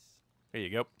suffice. Here you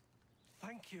go.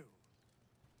 Thank you.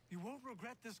 You won't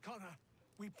regret this, Connor.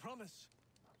 We promise.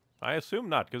 I assume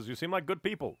not, because you seem like good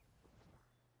people.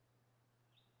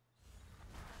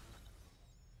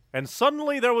 And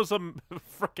suddenly there was a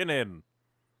frickin' inn.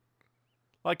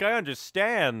 Like, I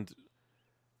understand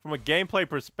from a gameplay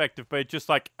perspective, but it's just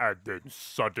like, and then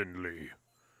suddenly,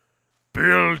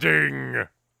 building!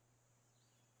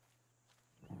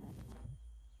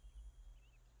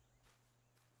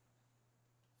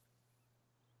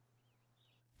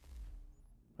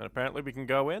 And apparently we can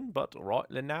go in, but right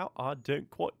now, I don't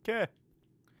quite care.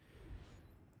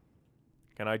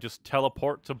 Can I just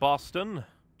teleport to Boston?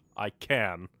 I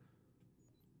can.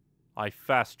 I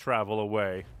fast travel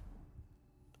away.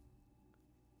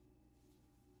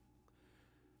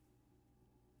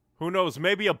 Who knows,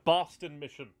 maybe a Boston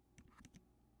mission.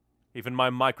 Even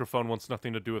my microphone wants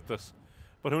nothing to do with this.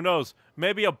 But who knows,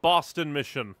 maybe a Boston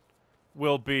mission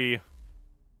will be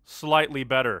slightly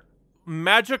better.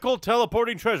 Magical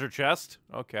teleporting treasure chest.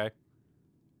 Okay.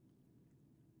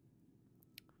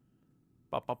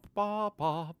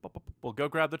 We'll go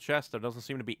grab the chest. There doesn't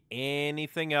seem to be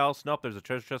anything else. Nope, there's a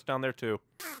treasure chest down there too.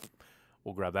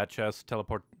 We'll grab that chest.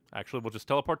 Teleport. Actually, we'll just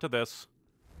teleport to this.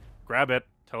 Grab it.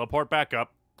 Teleport back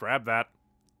up. Grab that.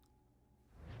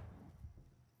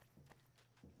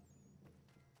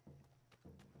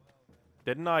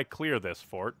 Didn't I clear this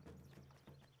fort?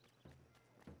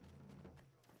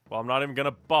 Well, I'm not even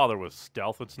gonna bother with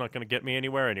stealth. It's not gonna get me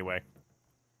anywhere anyway.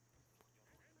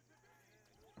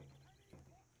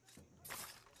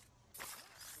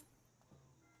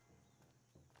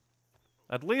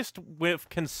 At least with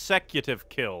consecutive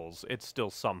kills, it's still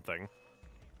something.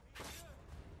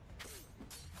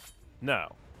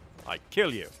 No. I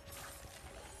kill you.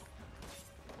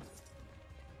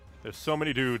 There's so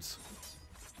many dudes.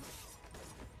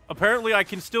 Apparently, I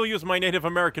can still use my Native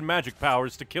American magic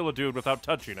powers to kill a dude without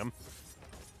touching him.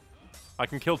 I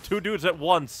can kill 2 dudes at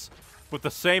once with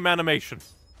the same animation.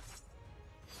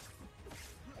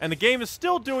 And the game is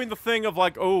still doing the thing of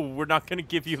like, oh, we're not going to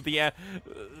give you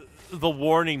the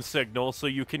warning signal so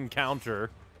you can counter.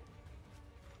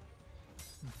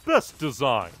 Best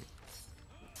design.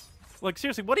 Like,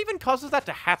 seriously, what even causes that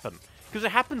to happen? Because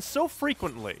it happens so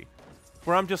frequently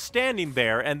where I'm just standing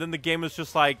there and then the game is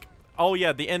just like, oh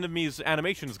yeah, the enemy's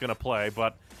animation is going to play,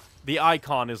 but the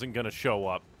icon isn't going to show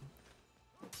up.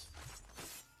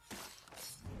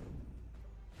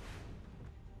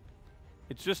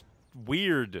 It's just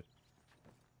weird.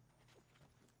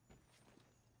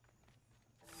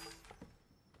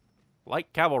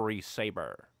 Light cavalry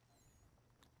saber.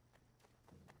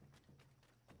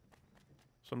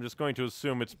 So I'm just going to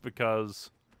assume it's because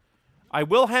I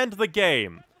will hand the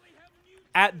game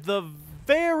at the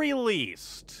very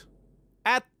least.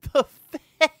 At the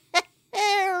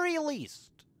very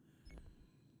least.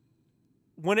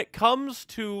 When it comes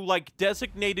to, like,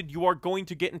 designated you are going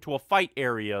to get into a fight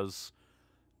areas,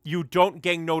 you don't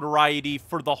gain notoriety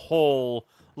for the whole,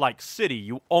 like, city.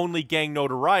 You only gain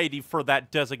notoriety for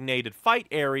that designated fight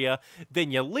area, then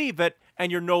you leave it,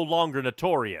 and you're no longer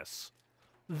notorious.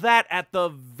 That, at the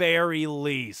very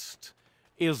least,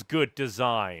 is good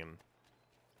design.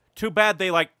 Too bad they,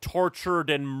 like, tortured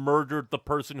and murdered the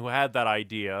person who had that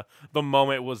idea the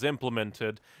moment it was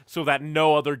implemented, so that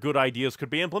no other good ideas could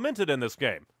be implemented in this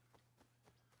game.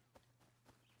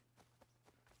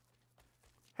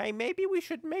 Hey, maybe we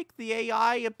should make the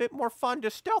AI a bit more fun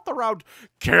to stealth around.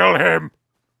 Kill him!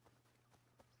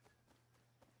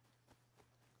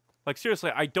 Like,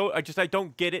 seriously, I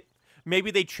don't get it.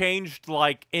 Maybe they changed,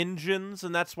 like, engines,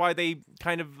 and that's why they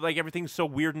kind of, like, everything's so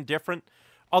weird and different.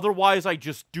 Otherwise, I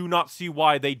just do not see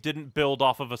why they didn't build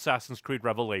off of Assassin's Creed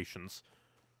Revelations.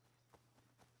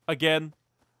 Again,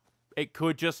 it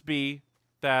could just be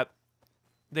that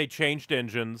they changed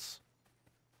engines.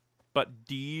 But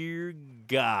dear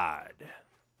God,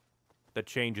 the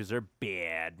changes are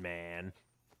bad, man.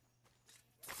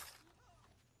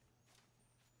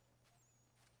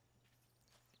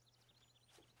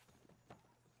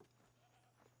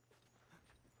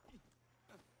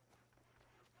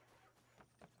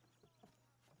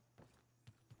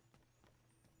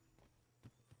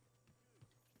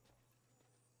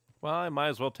 Well, I might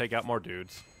as well take out more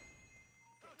dudes.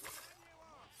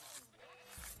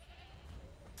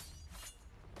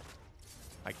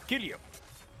 I kill you.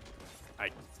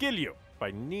 I kill you by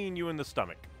kneeing you in the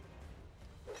stomach.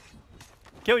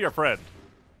 Kill your friend.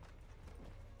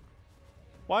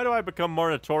 Why do I become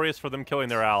more notorious for them killing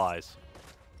their allies?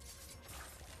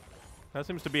 That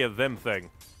seems to be a them thing.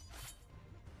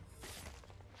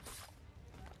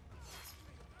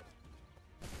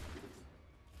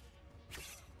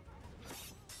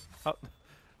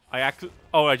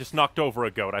 Oh, I just knocked over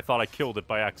a goat. I thought I killed it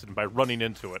by accident by running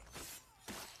into it.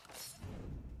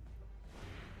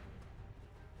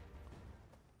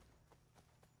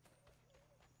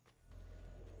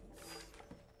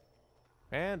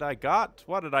 And I got...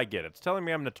 What did I get? It's telling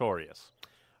me I'm notorious.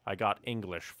 I got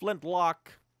English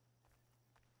flintlock.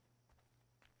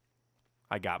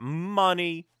 I got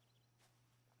money.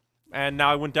 And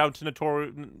now I went down to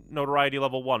notoriety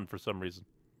level 1 for some reason.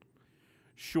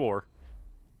 Sure.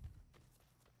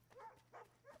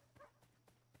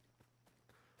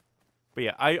 But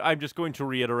yeah, I'm just going to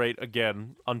reiterate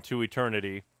again unto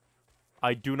eternity.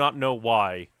 I do not know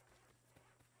why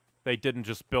they didn't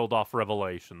just build off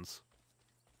Revelations.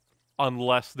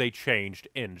 Unless they changed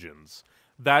engines.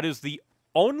 That is the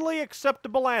only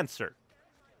acceptable answer.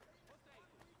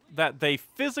 That they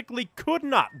physically could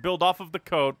not build off of the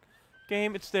code.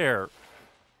 Game, it's there.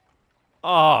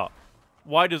 Why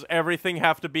does everything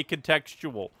have to be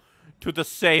contextual to the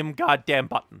same goddamn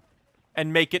button?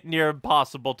 And make it near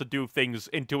impossible to do things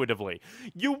intuitively.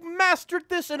 You mastered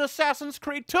this in Assassin's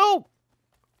Creed 2!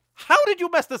 How did you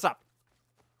mess this up?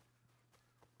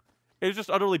 It's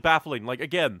just utterly baffling. Like,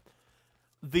 again,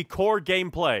 the core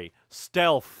gameplay,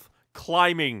 stealth,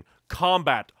 climbing,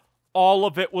 combat, all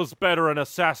of it was better in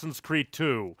Assassin's Creed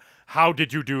 2. How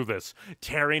did you do this?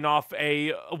 Tearing off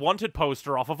a wanted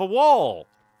poster off of a wall.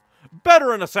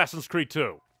 Better in Assassin's Creed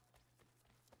 2.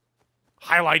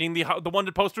 Highlighting the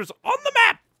wanted posters on the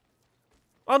map!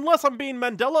 Unless I'm being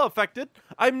Mandela affected,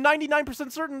 I'm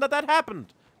 99% certain that that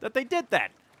happened. That they did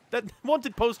that. That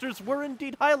wanted posters were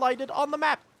indeed highlighted on the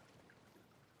map.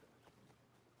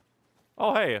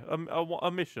 Oh, hey,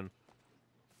 a mission.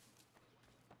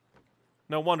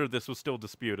 No wonder this was still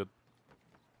disputed.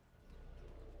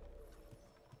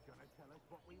 Gonna tell us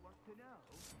what we want to know,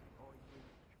 or are you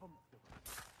comfortable?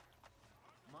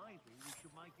 Maybe we should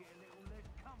make it a little less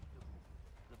comfortable.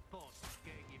 The boss is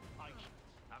getting impatient.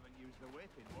 Haven't used the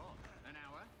whip in what? An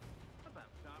hour?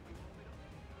 About time we warm it up.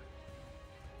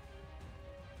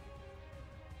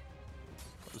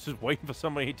 I was just waiting for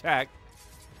somebody to attack.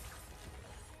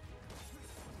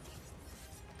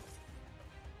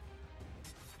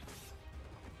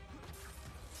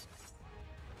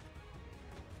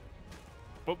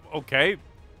 Okay.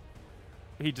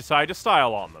 He decided to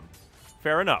style on them.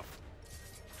 Fair enough.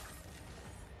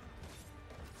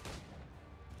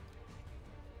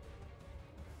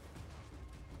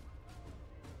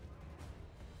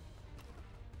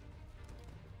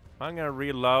 I'm gonna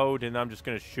reload, and I'm just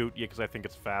gonna shoot you because I think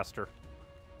it's faster.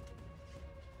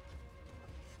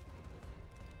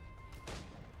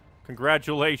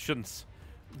 Congratulations.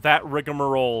 That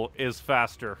rigmarole is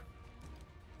faster.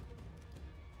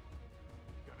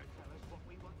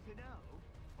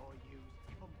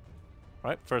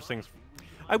 Right, first things...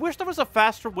 I wish there was a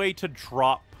faster way to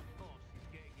drop,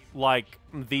 like,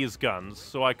 these guns,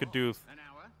 so I could do... An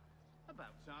hour? About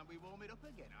time we warm it up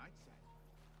again, I'd say.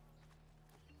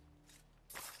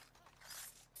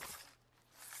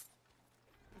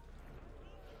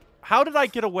 How did I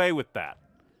get away with that?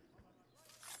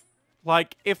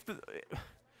 Like, if the...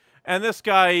 And this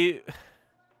guy...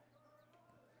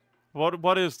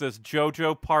 What is this?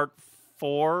 JoJo Part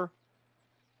 4?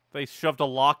 They shoved a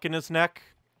lock in his neck?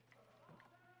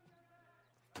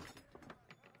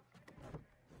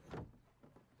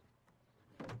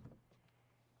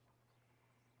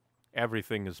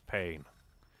 Everything is pain.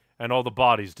 And all the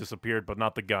bodies disappeared, but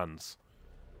not the guns.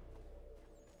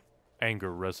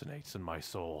 Anger resonates in my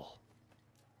soul.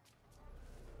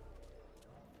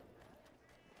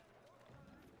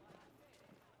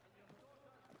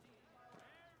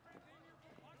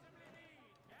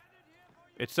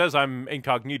 It says I'm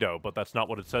incognito, but that's not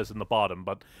what it says in the bottom.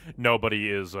 But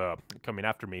nobody is coming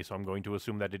after me, so I'm going to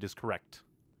assume that it is correct.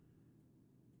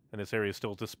 And this area is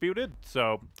still disputed,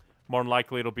 so more than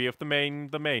likely it'll be if the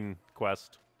main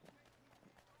quest.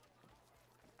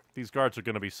 These guards are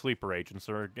going to be sleeper agents,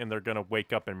 and they're going to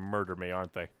wake up and murder me,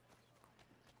 aren't they?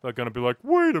 They're going to be like,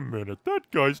 wait a minute,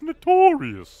 that guy's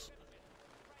notorious.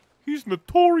 He's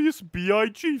notorious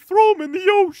B.I.G. Throw him in the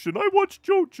ocean. I watched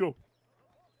JoJo.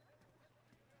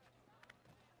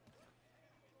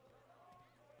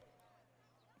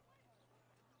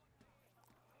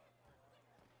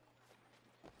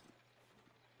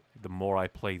 The more I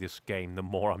play this game, the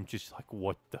more I'm just like,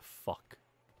 what the fuck?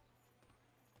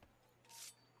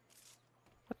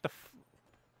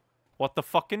 What the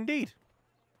fuck indeed?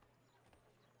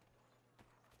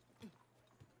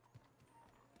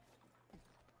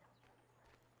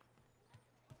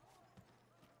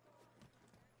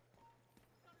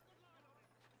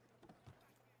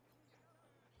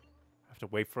 Have to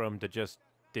wait for him to just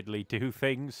diddly do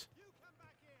things.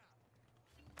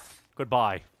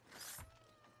 Goodbye.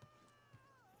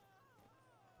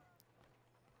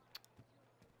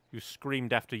 You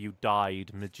screamed after you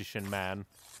died, magician man.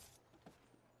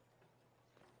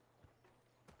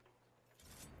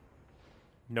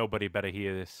 Nobody better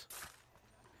hear this.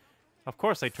 Of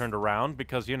course they turned around,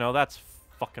 because, you know, that's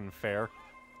fucking fair.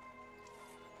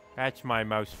 That's my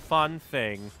most fun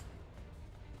thing.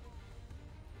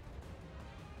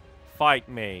 Fight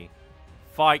me.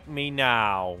 Fight me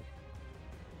now.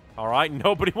 Alright,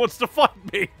 nobody wants to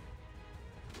fight me.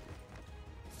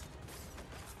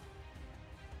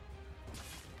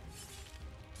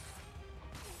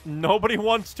 Nobody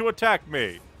wants to attack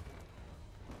me.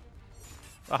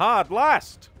 Aha, at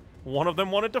last! One of them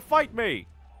wanted to fight me.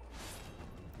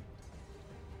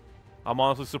 I'm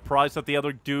honestly surprised that the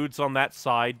other dudes on that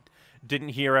side didn't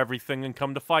hear everything and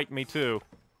come to fight me too.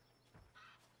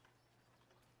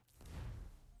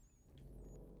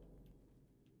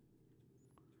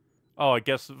 Oh, I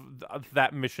guess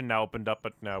that mission now opened up,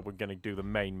 but no, we're gonna do the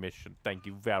main mission. Thank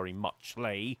you very much,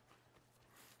 Lee.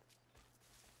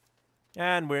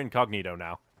 And we're incognito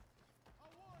now.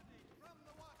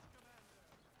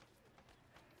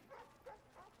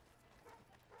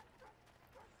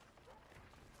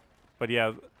 But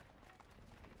yeah,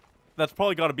 that's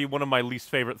probably got to be one of my least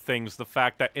favorite things, the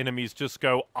fact that enemies just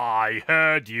go, I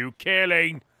heard you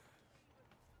killing.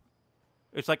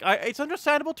 It's like, it's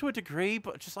understandable to a degree,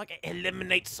 but just like, it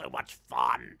eliminates so much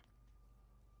fun.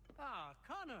 Ah,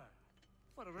 Connor.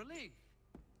 What a relief.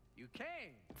 You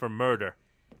came. For murder.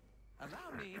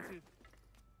 Allow me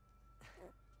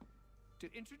to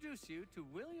introduce you to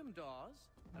William Dawes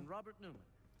and Robert Newman.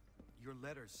 Your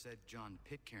letter said John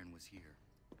Pitcairn was here.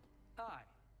 Aye.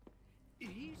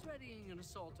 He's readying an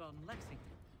assault on Lexington,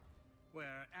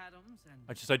 where Adams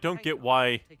and I don't get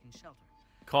why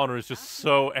Connor is just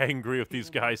so angry with these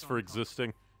guys for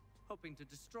existing. hoping to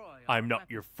destroy. I'm not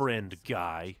your friend,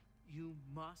 guy. You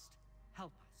must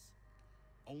help us.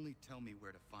 Only tell me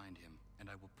where to find him, and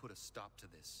I will put a stop to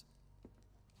this.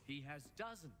 He has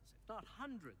dozens, if not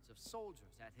hundreds, of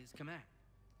soldiers at his command.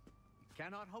 You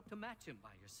cannot hope to match him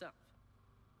by yourself.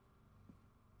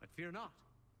 But fear not,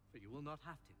 for you will not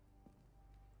have to.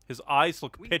 His eyes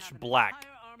look pitch black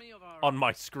on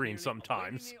my screen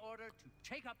sometimes. The order to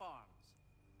take up arms.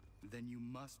 Then you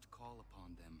must call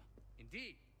upon them.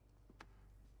 Indeed.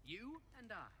 You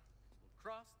and I will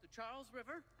cross the Charles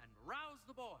River and rouse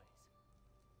the boys.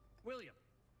 William,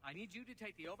 I need you to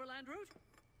take the overland route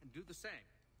and do the same.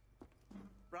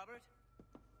 Robert,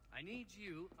 I need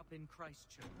you up in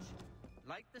Christchurch.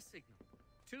 Light the signal.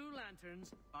 2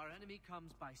 lanterns, our enemy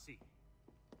comes by sea.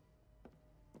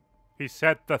 He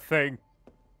said the thing.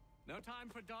 No time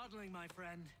for dawdling, my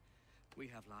friend. We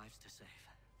have lives to save.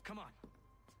 Come on.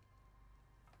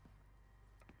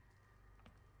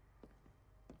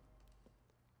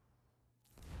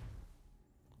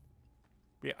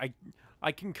 Yeah,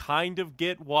 I can kind of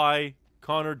get why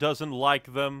Connor doesn't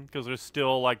like them, because there's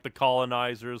still, like, the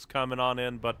colonizers coming on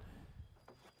in, but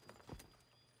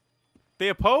they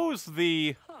oppose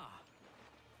the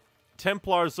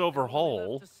Templars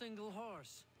overhaul. A single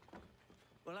horse.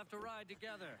 We'll have to ride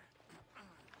together.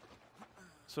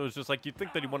 So it's just like, you'd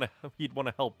think that he'd want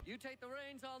to help. You take the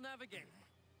reins, I'll navigate.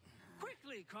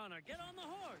 Quickly, Connor, get on the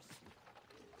horse.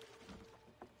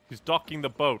 He's docking the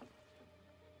boat.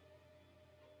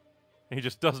 He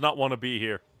just does not want to be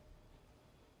here.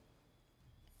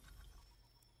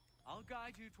 I'll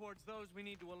guide you towards those we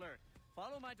need to alert.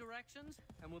 Follow my directions,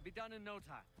 and we'll be done in no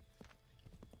time.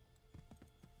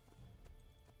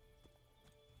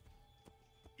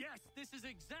 Yes, this is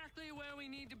exactly where we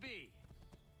need to be.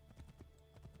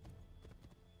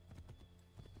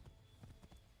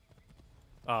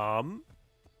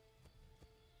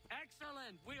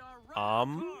 Excellent. We are right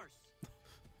on course.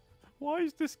 Why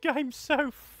is this game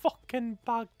so fucking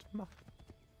bugged, man?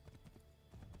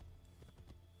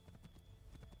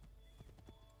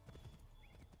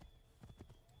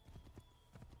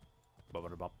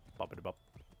 Bop-a-da-bop, bop-a-da-bop.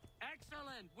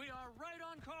 Excellent. We are right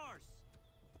on course.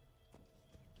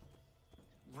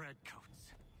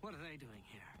 Redcoats. What are they doing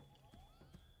here?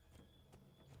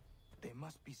 They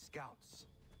must be scouts.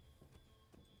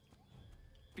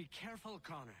 Be careful,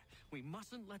 Connor. We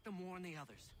mustn't let them warn the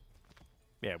others.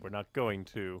 Yeah, we're not going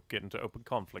to get into open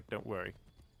conflict, don't worry.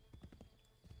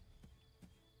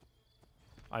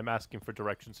 I'm asking for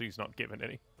directions, so he's not given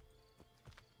any.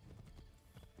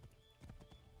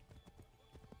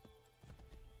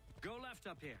 Go left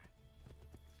up here.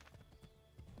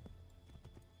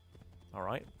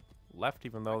 Alright. Left,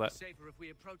 even though that... Safer if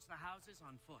we approach the houses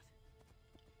on foot.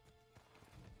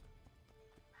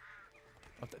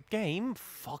 The game?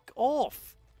 Fuck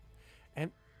off!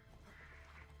 And...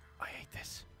 I hate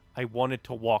this. I wanted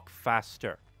to walk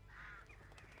faster.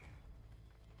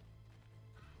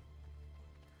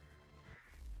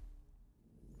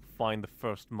 Find the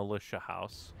first militia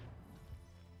house.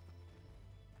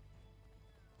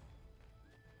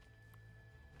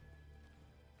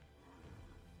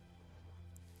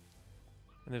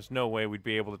 And there's no way we'd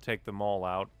be able to take them all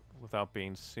out without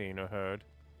being seen or heard.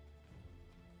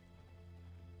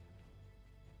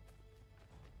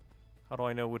 How do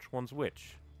I know which one's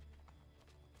which?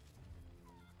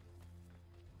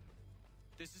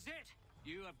 This is it.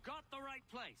 You have got the right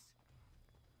place.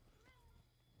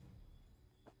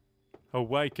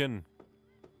 Awaken.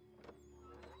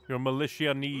 Your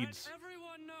militia needs. Let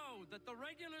everyone know that the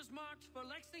regulars march for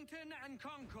Lexington and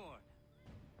Concord.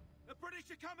 The British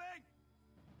are coming!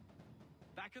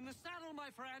 Back in the saddle, my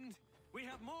friend. We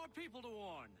have more people to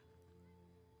warn.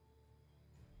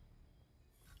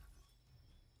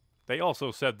 They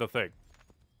also said the thing.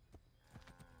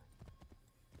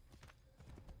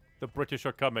 The British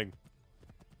are coming.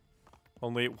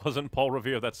 Only it wasn't Paul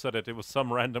Revere that said it, it was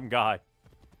some random guy.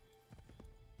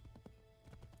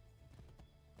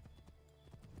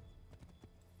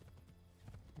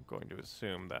 I'm going to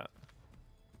assume that.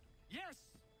 Yes!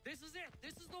 This is it!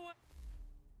 This is the one!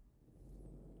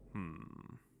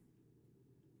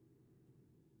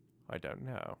 I don't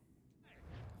know.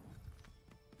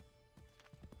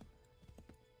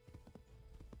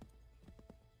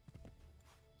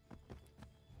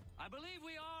 I believe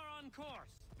we are on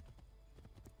course.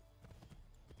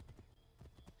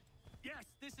 Yes,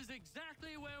 this is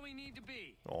exactly where we need to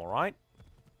be. Alright.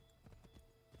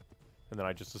 And then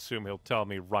I just assume he'll tell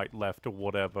me right, left, or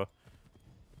whatever.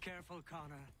 Careful,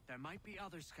 Connor. There might be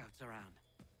other scouts around.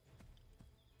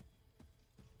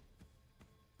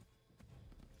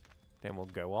 Then we'll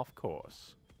go off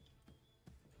course.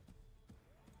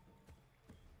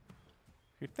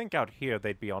 You'd think out here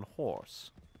they'd be on horse.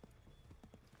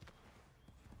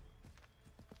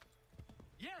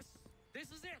 Yes,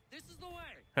 this is it. This is the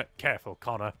way. Careful,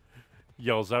 Connor.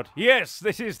 Yells out, yes,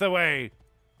 this is the way.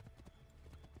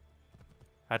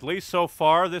 At least so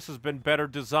far, this has been better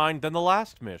designed than the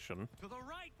last mission. To the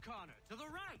right, Connor. To the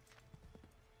right.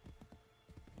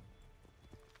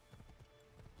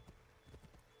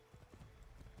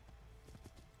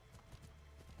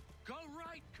 Go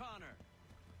right, Connor.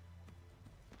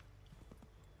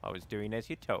 I was doing as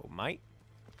you told, mate.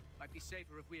 Might be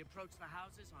safer if we approach the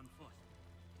houses on foot.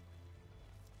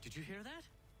 Did you hear that?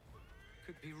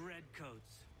 Could be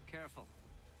redcoats. Careful.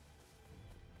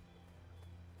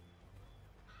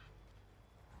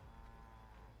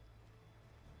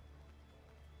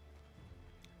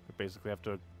 We basically have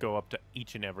to go up to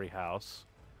each and every house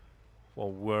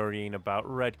while worrying about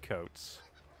redcoats.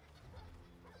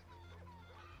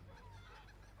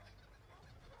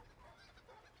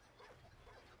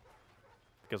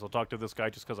 Guess I'll talk to this guy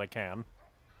just because I can.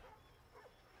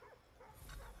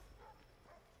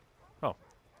 Oh.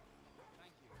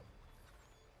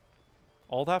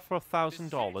 All that for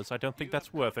 $1,000? I don't think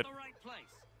that's worth it.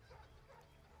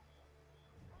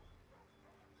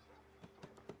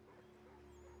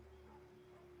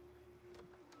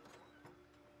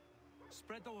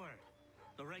 Spread the word.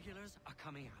 The regulars are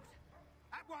coming out.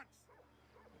 At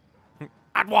once!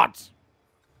 At once!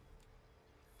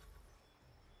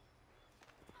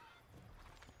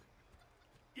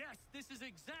 this is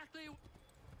exactly...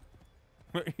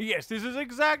 Yes, this is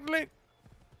exactly...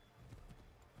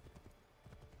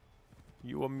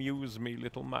 You amuse me,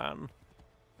 little man.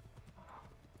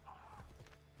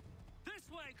 This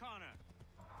way, Connor!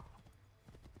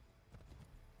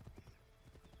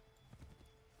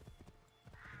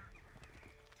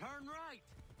 Turn right!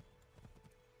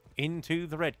 Into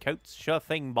the redcoats. Sure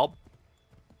thing, Bob.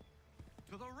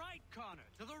 To the right, Connor!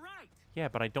 To the right! Yeah,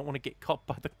 but I don't want to get caught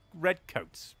by the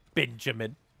redcoats,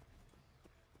 Benjamin.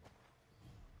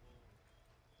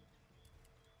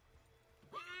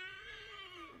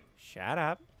 Shut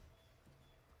up.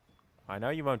 I know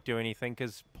you won't do anything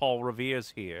because Paul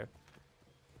Revere's here.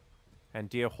 And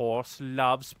dear horse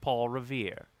loves Paul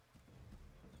Revere.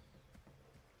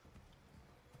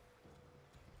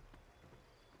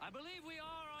 I believe we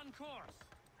are on course.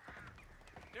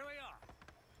 Here we are.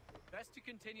 Best to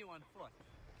continue on foot.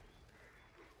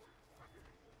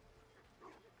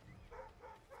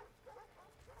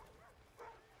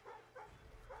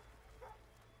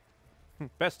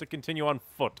 Best to continue on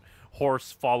foot.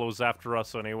 Horse follows after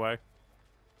us anyway.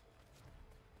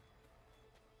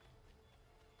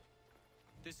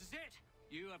 This is it.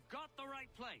 You have got the right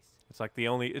place. It's like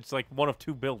it's like one of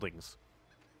two buildings.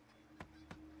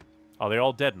 Oh, they're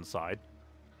all dead inside.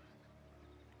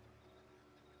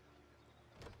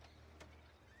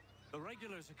 The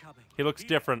regulars are coming. He looks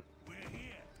different. We're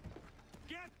here.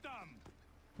 Get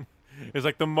them. It's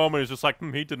like the moment is just like,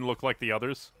 he didn't look like the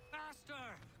others. Faster.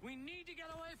 We need to get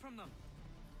away from them.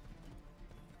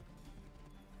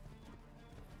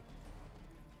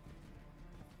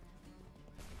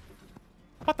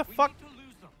 What the fuck? We need to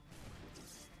lose them.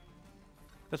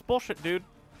 That's bullshit, dude.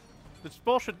 That's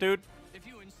bullshit, dude. If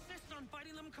you insist on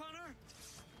fighting them, Connor,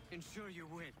 ensure you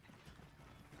win.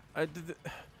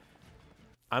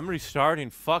 I'm restarting.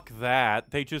 Fuck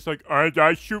that. They just like,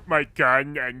 I shoot my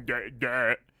gun and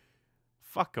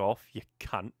fuck off, you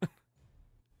cunt.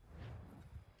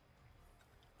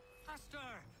 Faster.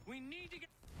 We need to get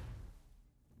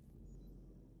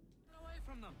away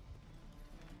from them.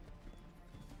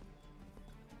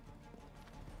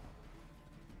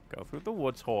 Go through the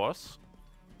woods, horse.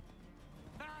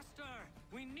 Faster.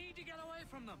 We need to get away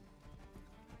from them.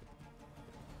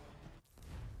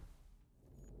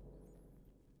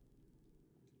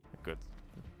 Good.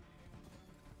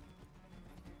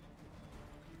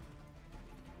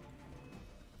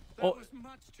 That was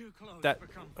much too close for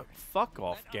comfort. Fuck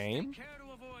off, Let us game. take care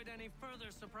to avoid any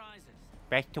further surprises.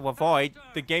 Back to avoid.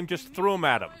 The game just threw him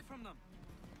at him.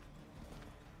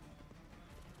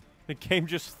 The game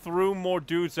just threw more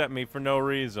dudes at me for no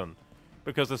reason.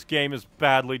 Because this game is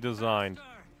badly designed.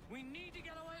 We need to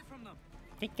get away from them.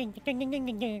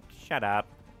 Shut up.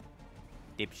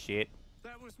 Dipshit.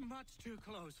 That was much too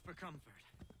close for comfort.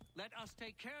 Let us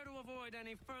take care to avoid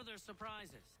any further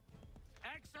surprises.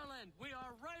 Excellent! We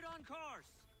are right on course!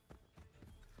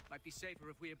 Might be safer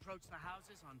if we approach the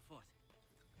houses on foot.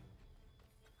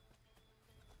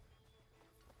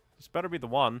 This better be the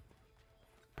one.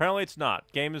 Apparently it's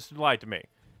not. Game has lied to me.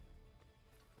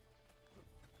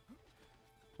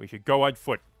 We should go on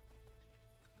foot.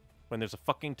 When there's a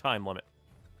fucking time limit.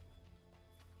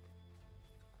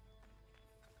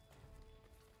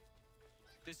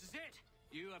 This is it!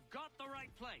 You have got the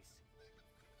right place.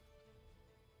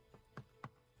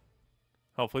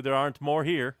 Hopefully there aren't more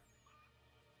here.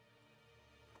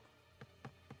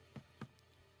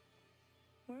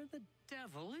 Where the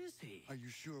devil is he? Are you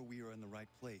sure we are in the right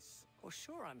place? Oh,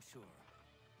 sure, I'm sure.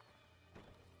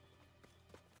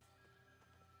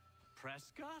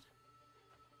 Prescott?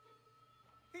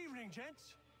 Evening,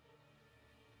 gents.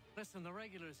 Listen, the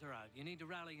regulars are out. You need to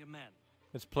rally your men.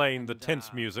 It's playing the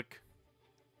tense music.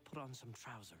 Put on some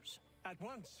trousers. At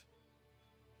once.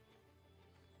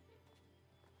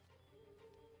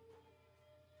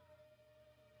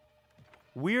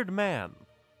 Weird man.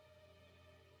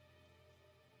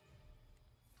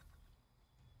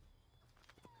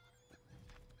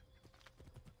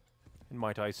 And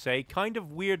might I say, kind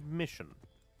of weird mission.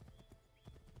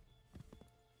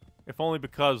 If only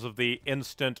because of the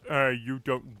instant, you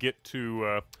don't get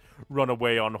to run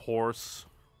away on horse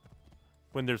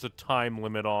when there's a time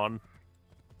limit on.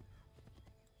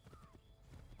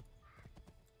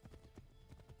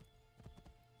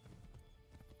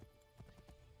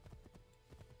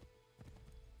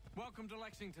 Welcome to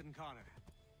Lexington, Connor.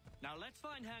 Now let's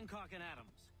find Hancock and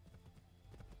Adams.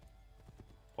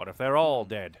 What if they're all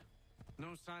dead?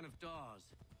 No sign of Dawes.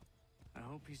 I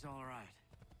hope he's all right.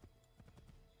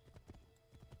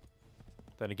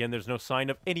 Then again, there's no sign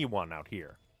of anyone out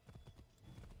here.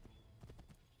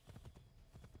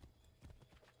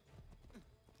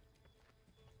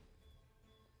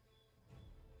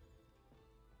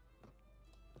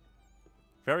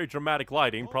 Very dramatic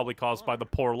lighting, probably caused by the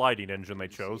poor lighting engine they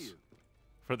chose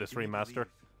for this remaster.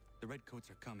 The Redcoats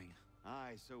are coming.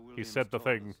 Aye, so Williams He said the told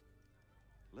thing. us.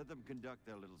 Let them conduct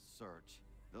their little search.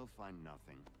 They'll find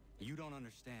nothing. You don't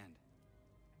understand.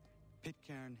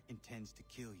 Pitcairn intends to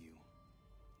kill you.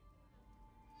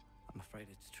 I'm afraid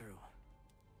it's true.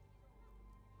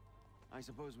 I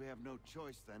suppose we have no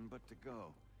choice then but to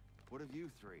go. What of you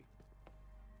three?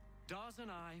 Dawes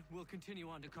and I will continue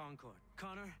on to Concord.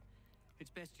 Connor, it's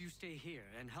best you stay here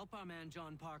and help our man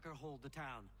John Parker hold the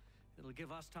town. It'll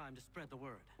give us time to spread the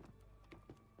word.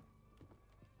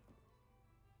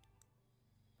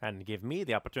 And give me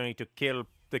the opportunity to kill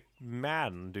the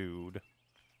man dude.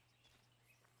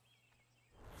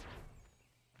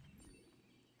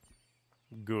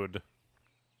 Good.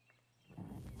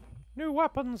 New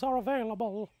weapons are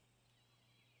available.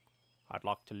 I'd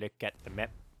like to look at the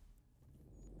map.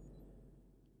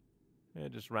 Yeah,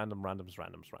 just randoms.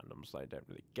 I don't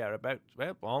really care about.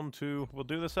 Well, on to... We'll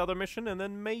do this other mission and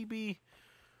then maybe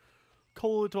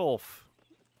call it off.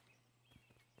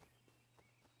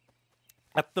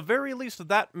 At the very least,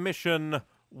 that mission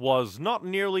was not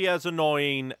nearly as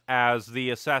annoying as the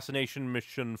assassination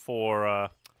mission for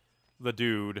the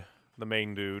dude, the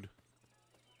main dude.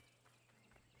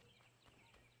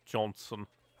 Johnson.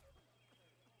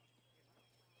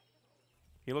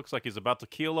 He looks like he's about to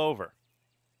keel over.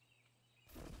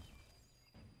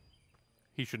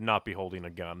 He should not be holding a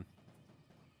gun.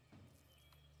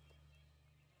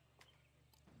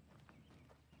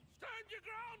 Stand your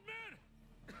ground, men!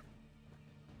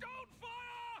 Don't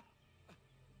fire!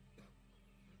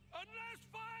 Unless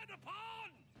fired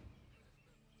upon!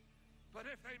 But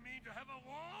if they mean to have a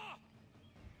war,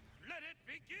 let it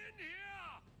begin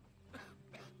here!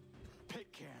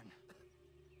 Pitcairn.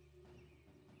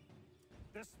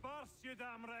 Disperse, you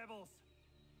damn rebels!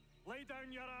 Lay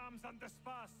down your arms and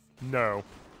disperse! No.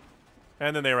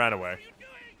 And then they ran away. What are you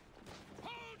doing?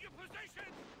 Hold your position!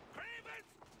 Cravens!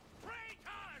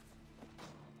 Traitors!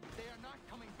 They are not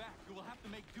coming back. You will have to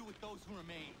make do with those who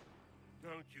remain.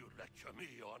 Don't you lecture me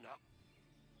on up.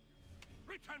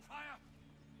 Return fire!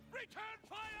 Return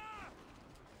fire!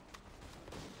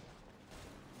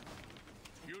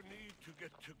 You need to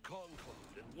get to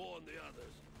Concord and warn the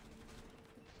others.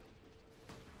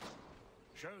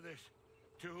 Show this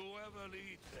to whoever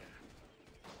leads there.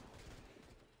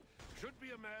 Should be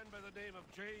a man by the name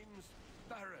of James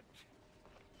Barrett.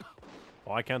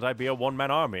 Why can't I be a one-man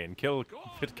army and kill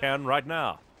Pitcairn right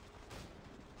now?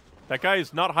 That guy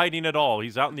is not hiding at all.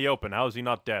 He's out in the open. How is he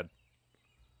not dead?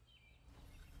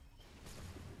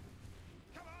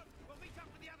 Come on, we'll meet up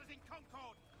with the others in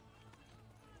Concord.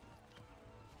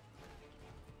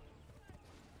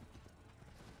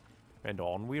 And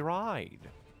on we ride.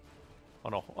 Oh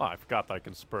no, oh, I forgot that I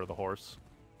can spur the horse.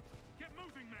 Get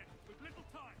moving, men! With little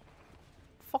time!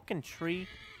 Fucking tree.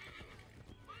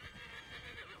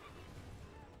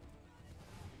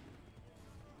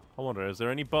 I wonder, is there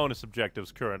any bonus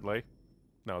objectives currently?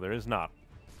 No, there is not.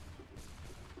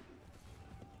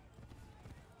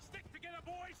 Stick together,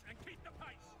 boys, and keep the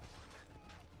pace.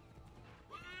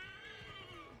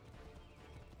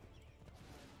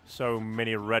 So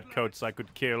many redcoats I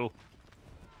could kill.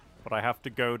 But I have to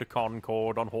go to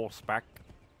Concord on horseback.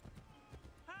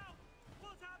 Help!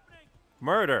 What's happening?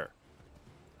 Murder!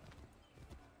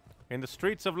 In the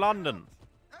streets of London.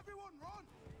 Everyone run!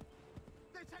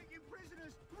 They're taking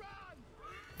prisoners! Run!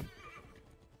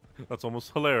 That's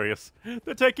almost hilarious.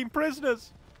 They're taking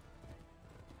prisoners!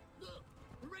 Look!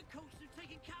 The Redcoats are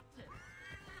taking captives!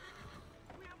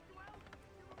 We have to help!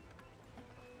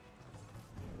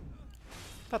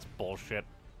 That's bullshit.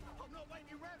 I'm not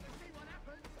waiting around to see what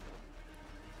happens!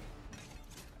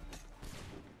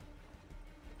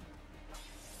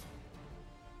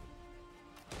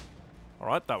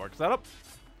 Alright, that works that up.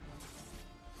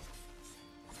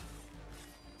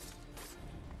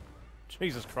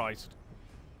 Jesus Christ.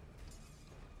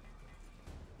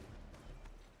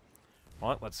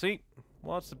 Alright, let's see.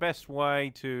 What's the best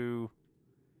way to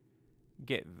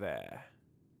get there?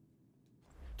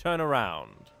 Turn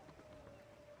around.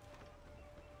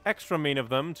 Extra mean of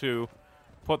them to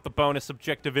put the bonus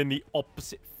objective in the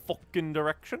opposite fucking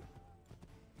direction.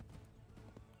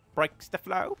 Breaks the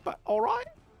flow, but alright.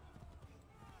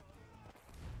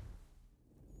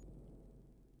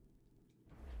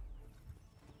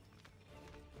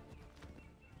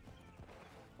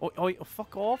 Oh,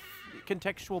 fuck off.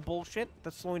 Contextual bullshit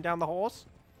that's slowing down the horse.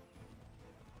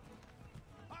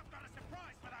 I've got a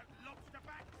surprise for that lobster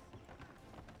back.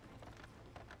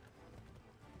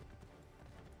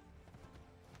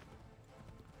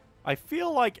 I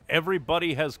feel like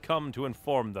everybody has come to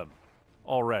inform them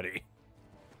already.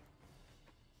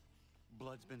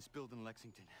 Blood's been spilled in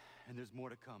Lexington, and there's more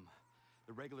to come.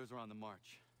 The regulars are on the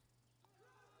march.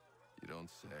 You don't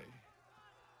say.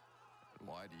 And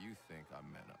why do you think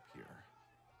I'm men up here?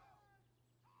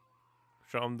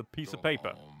 Show him the piece Go of paper.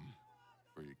 home,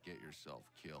 or you get yourself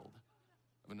killed.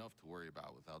 I've enough to worry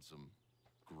about without some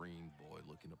green boy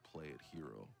looking to play it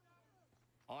hero.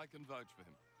 I can vouch for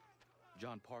him.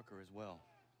 John Parker as well.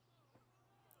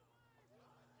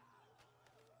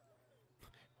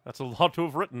 That's a lot to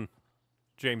have written,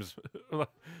 James.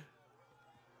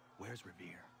 Where's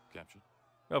Revere? Captured?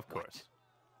 Of course.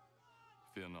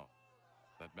 Fear not.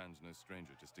 That man's no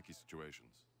stranger to sticky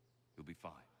situations. He'll be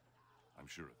fine. I'm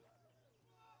sure of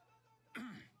it.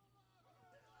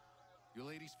 You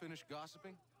ladies finished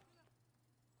gossiping?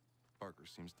 Parker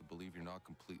seems to believe you're not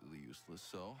completely useless,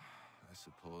 so I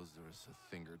suppose there's a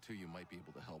thing or two you might be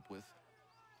able to help with.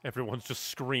 Everyone's just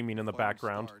screaming in the Fighting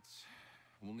background. starts,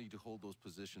 we'll need to hold those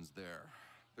positions there.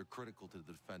 They're critical to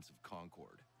the defense of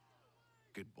Concord.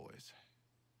 Good boys.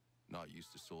 Not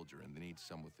used to soldiering, they need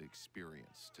some with the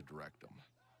experience to direct them.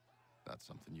 That's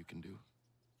something you can do.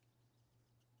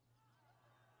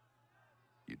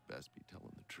 You'd best be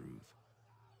telling the truth.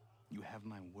 You have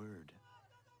my word.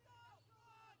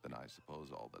 Then I suppose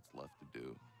all that's left to do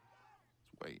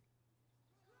is wait.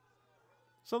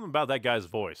 Something about that guy's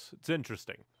voice. It's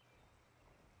interesting.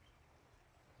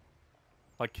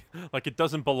 Like it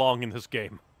doesn't belong in this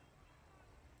game.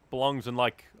 Belongs in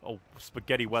like a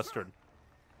spaghetti western.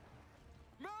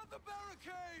 Mount the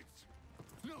barricades!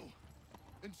 No!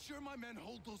 Ensure my men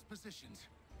hold those positions.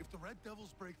 If the Red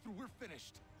Devils break through, we're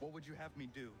finished. What would you have me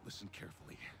do? Listen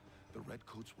carefully. The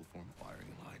Redcoats will form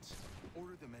firing lines.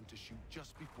 Order the men to shoot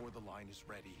just before the line is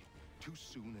ready. Too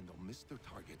soon and they'll miss their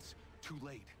targets. Too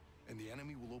late, and the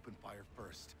enemy will open fire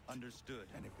first. Understood.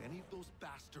 And if any of those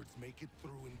bastards make it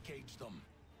through, engage them.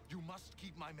 You must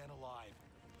keep my men alive.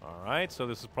 Alright, so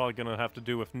this is probably going to have to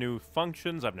do with new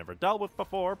functions I've never dealt with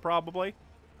before, probably.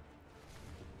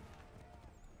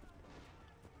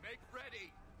 Make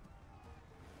ready.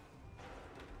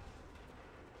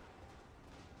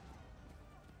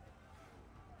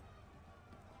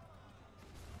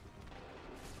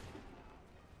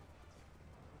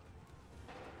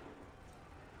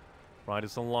 Right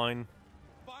is the line.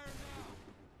 Fire now.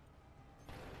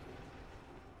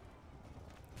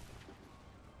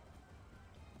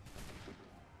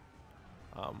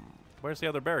 Where's the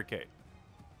other barricade?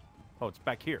 Oh, it's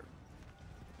back here.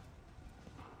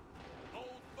 Hold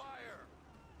fire.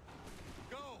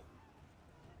 Go.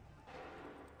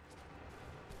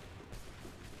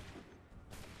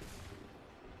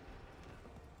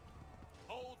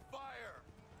 Hold fire.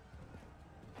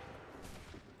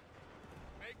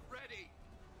 Make ready.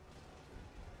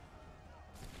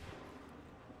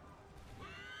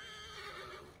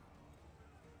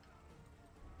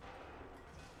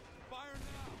 Fire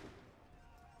now.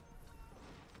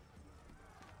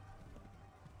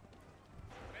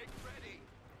 Make ready.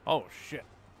 Oh, shit.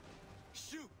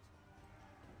 Shoot.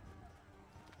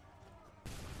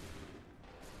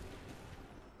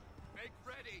 Make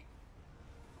ready.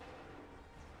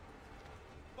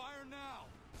 Fire now.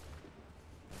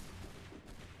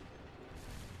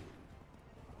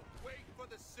 Wait for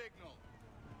the signal.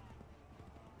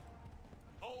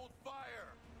 Hold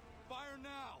fire. Fire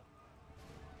now.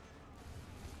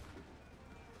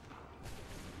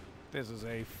 This is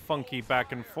a funky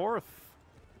back and forth.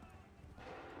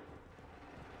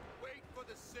 Wait for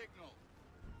the signal.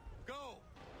 Go.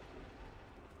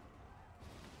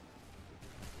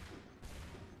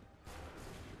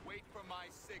 Wait for my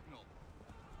signal.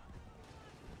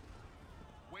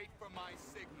 Wait for my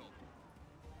signal.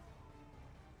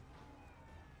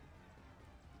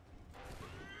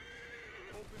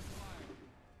 Open fire.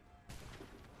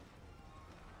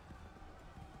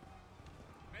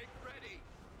 Make ready.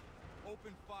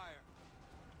 Open fire.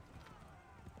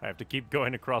 I have to keep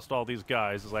going across all these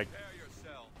guys. It's like, Prepare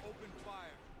yourself. Open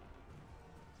fire.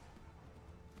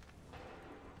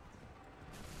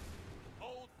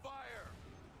 Hold fire.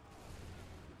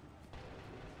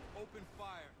 Open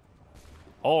fire.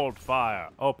 hold fire,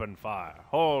 open fire,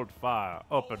 hold fire,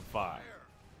 open fire.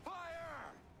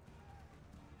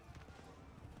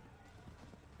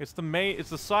 It's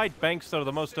the side banks that are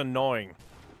the most annoying.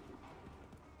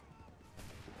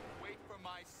 Wait for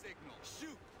my signal.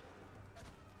 Shoot.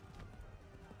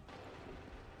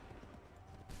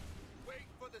 Wait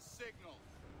for the signal.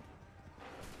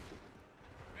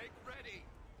 Make ready.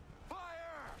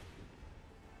 Fire!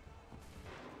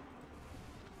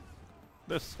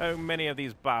 There's so many of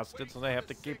these bastards and they have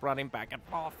to keep running back and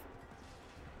forth.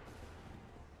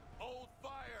 Hold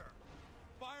fire.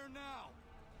 Fire now.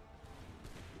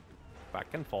 Back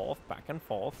and forth, back and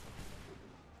forth.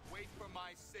 Wait for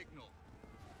my signal.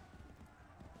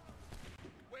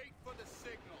 Wait for the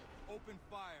signal. Open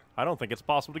fire. I don't think it's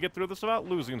possible to get through this without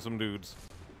losing some dudes.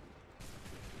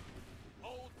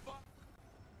 Hold back.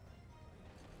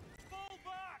 Fall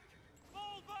back.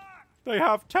 Fall back. They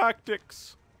have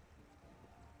tactics.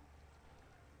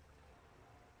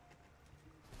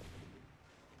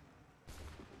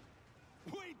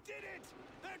 We did it!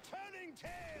 They're turning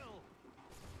tail!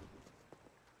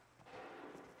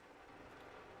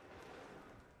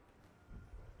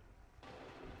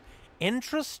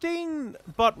 Interesting,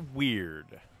 but weird.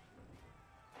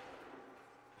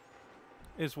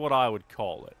 Is what I would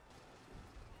call it.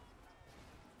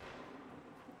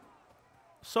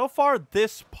 So far,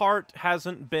 this part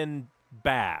hasn't been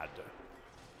bad.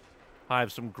 I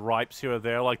have some gripes here or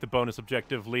there, like the bonus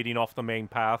objective leading off the main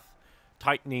path,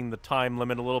 tightening the time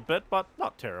limit a little bit, but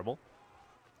not terrible.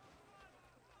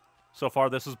 So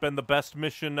far, this has been the best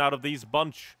mission out of these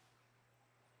bunch.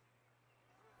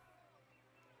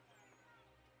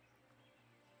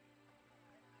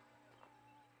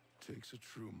 Takes a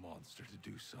true monster to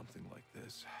do something like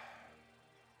this.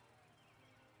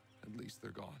 At least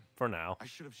they're gone. For now. I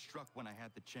should have struck when I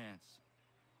had the chance.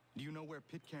 Do you know where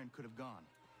Pitcairn could have gone?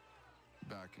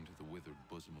 Back into the withered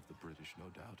bosom of the British, no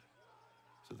doubt.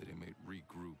 So that he may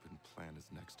regroup and plan his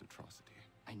next atrocity.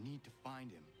 I need to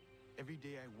find him. Every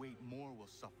day I wait, more will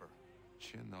suffer.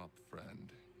 Chin up,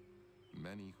 friend.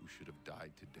 Many who should have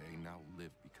died today now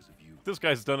live because of you. This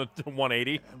guy's done a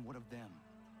 180. And what of them?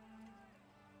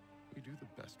 We do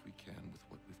the best we can with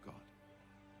what we've got.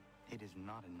 It is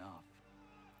not enough.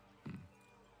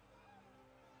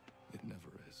 It never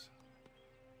is.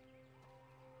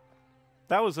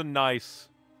 That was a nice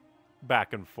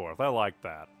back and forth. I like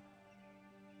that.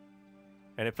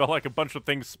 And it felt like a bunch of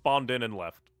things spawned in and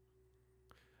left.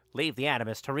 Leave the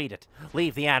Animus to read it.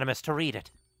 Leave the Animus to read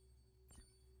it.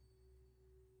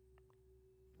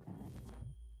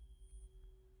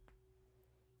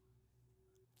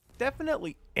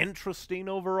 Definitely interesting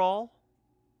overall.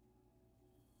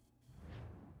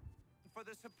 For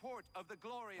the support of the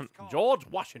glorious cause. George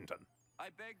Washington. I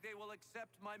beg they will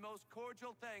accept my most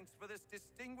cordial thanks for this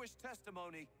distinguished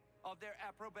testimony of their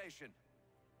approbation.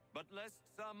 But lest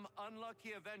some unlucky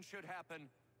event should happen,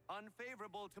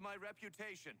 unfavorable to my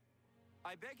reputation,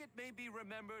 I beg it may be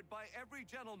remembered by every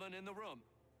gentleman in the room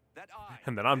that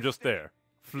And then I'm just there,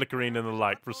 flickering in the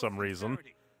light for some reason.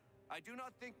 I do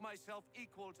not think myself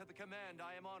equal to the command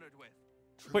I am honored with.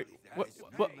 Wait, what,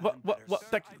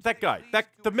 that guy,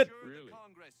 really?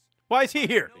 Why is he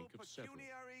here?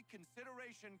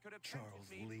 Charles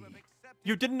Lee.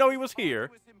 You didn't know he was here?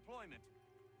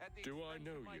 Do I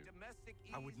know you?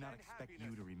 I would not expect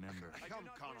you to remember. Come,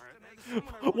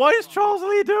 Connor. What is Charles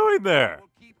Lee doing there?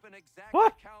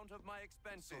 What?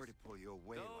 Sorry to pull you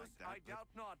away like that, I doubt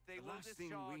not they the will last thing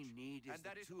discharge, we need is and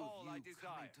that the is two all of I you desire.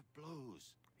 coming to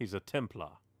blows. He's a Templar.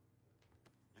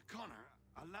 Connor,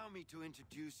 allow me to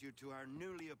introduce you to our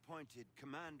newly appointed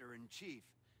Commander-in-Chief,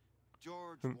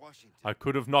 George Washington. I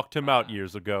could have knocked him out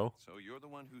years ago. So you're the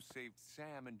one who saved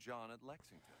Sam and John at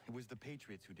Lexington. It was the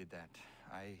Patriots who did that.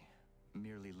 I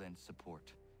merely lent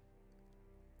support.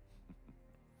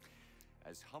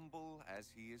 As humble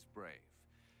as he is brave,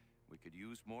 we could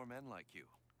use more men like you.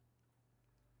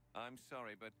 I'm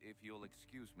sorry, but if you'll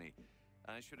excuse me,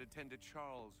 I should attend to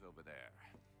Charles over there.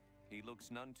 He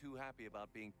looks none too happy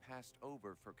about being passed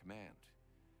over for command.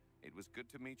 It was good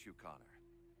to meet you, Connor.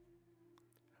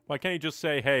 Why can't he just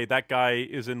say, hey, that guy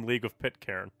is in league with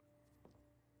Pitcairn?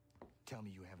 Tell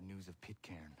me you have news of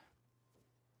Pitcairn.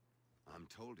 I'm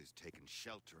told he's taken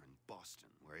shelter in Boston,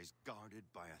 where he's guarded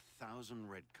by 1,000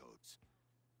 redcoats.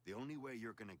 The only way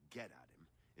you're gonna get at him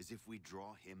is if we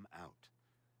draw him out.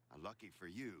 Lucky for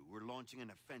you, we're launching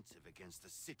an offensive against the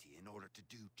city in order to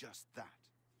do just that.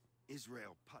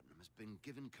 Israel Putnam has been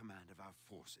given command of our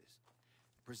forces.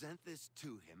 Present this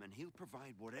to him and he'll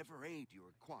provide whatever aid you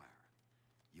require.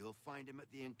 You'll find him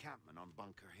at the encampment on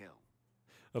Bunker Hill.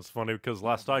 That's funny because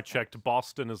last I checked,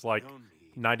 Boston is like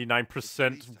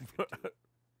 99%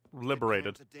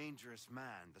 liberated. Pitcairn's a dangerous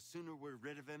man. The sooner we're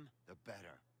rid of him, the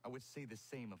better. I would say the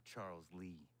same of Charles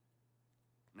Lee.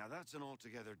 Now that's an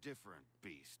altogether different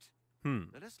beast.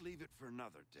 Let us leave it for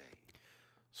another day.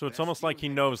 So it's almost like he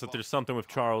knows that there's something with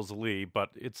Charles Lee, but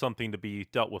it's something to be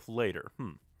dealt with later.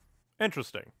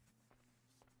 Interesting.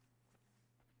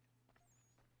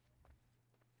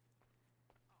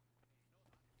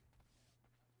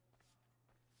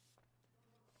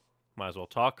 Might as well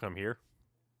talk. I'm here.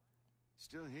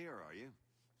 Still here, are you?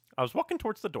 I was walking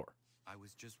towards the door. I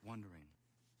was just wondering,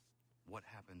 what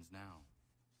happens now?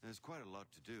 There's quite a lot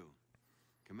to do.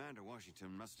 Commander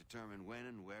Washington must determine when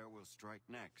and where we'll strike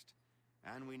next.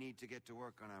 And we need to get to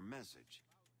work on our message.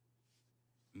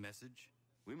 Message?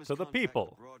 We must To the contact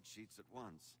people. the broadsheets at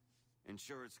once.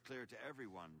 Ensure it's clear to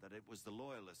everyone that it was the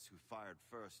Loyalists who fired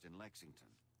first in Lexington.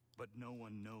 But no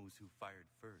one knows who fired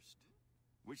first.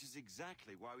 Which is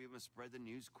exactly why we must spread the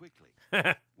news quickly.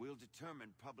 We'll determine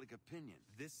public opinion.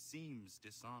 This seems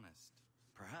dishonest.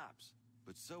 Perhaps.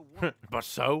 But so what? But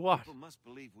so what? People must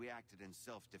believe we acted in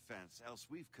self-defense, else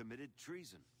we've committed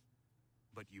treason.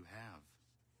 But you have.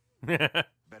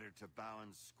 Better to bow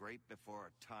and scrape before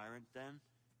a tyrant, then?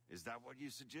 Is that what you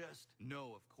suggest?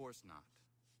 No, of course not.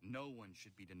 No one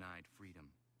should be denied freedom.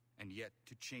 And yet,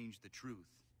 to change the truth,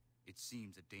 it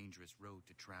seems a dangerous road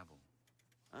to travel.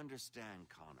 Understand,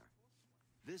 Connor.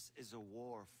 This is a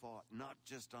war fought not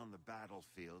just on the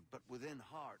battlefield, but within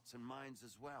hearts and minds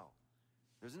as well.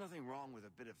 There's nothing wrong with a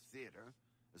bit of theater,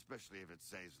 especially if it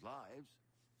saves lives.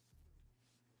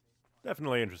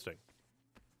 Definitely interesting.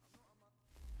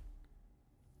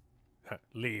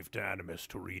 Leave to Animus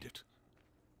to read it.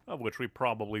 Of which we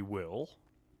probably will.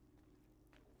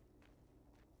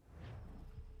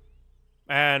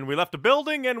 And we left a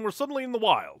building and we're suddenly in the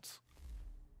wilds.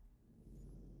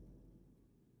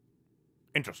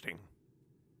 Interesting.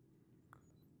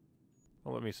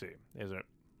 Well, let me see. Is it...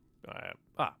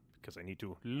 because I need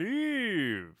to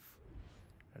leave.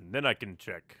 And then I can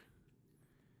check.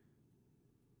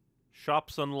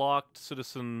 Shops unlocked,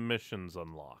 citizen missions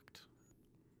unlocked.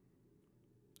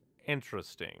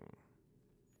 Interesting.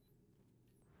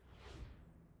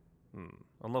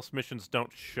 Unless missions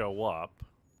don't show up,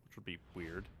 which would be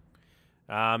weird.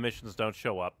 Missions don't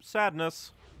show up.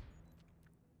 Sadness.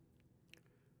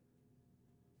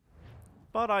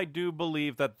 But I do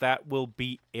believe that that will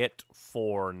be it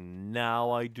for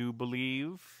now, I do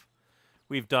believe.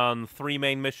 We've done 3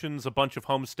 main missions, a bunch of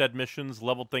homestead missions,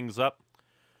 leveled things up.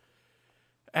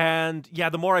 And, yeah,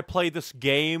 the more I play this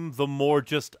game, the more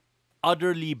just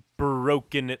utterly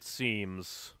broken it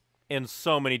seems in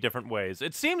so many different ways.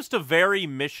 It seems to vary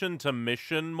mission to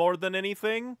mission more than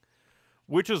anything,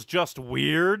 which is just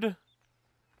weird.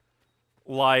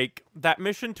 Like, that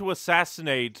mission to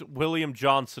assassinate William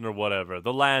Johnson or whatever,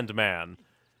 the landman,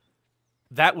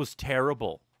 that was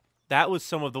terrible. That was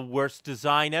some of the worst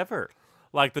design ever.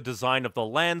 Like, the design of the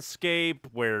landscape,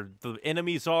 where the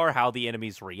enemies are, how the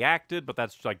enemies reacted, but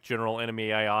that's like general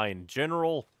enemy AI in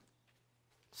general.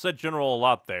 Said general a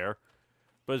lot there.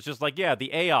 But it's just like, yeah,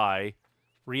 the AI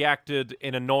reacted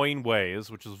in annoying ways,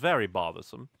 which is very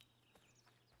bothersome.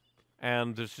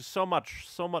 And there's just so much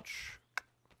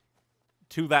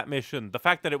to that mission. The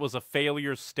fact that it was a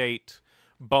failure state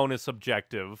bonus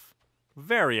objective,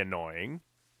 very annoying.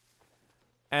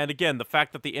 And again, the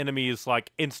fact that the enemies,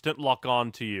 like, instant lock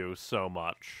on to you so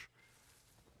much.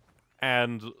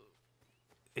 And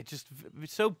it just,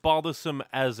 it's so bothersome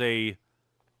as a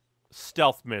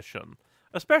stealth mission.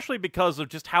 Especially because of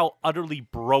just how utterly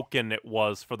broken it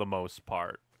was for the most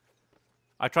part.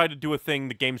 I tried to do a thing,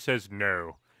 the game says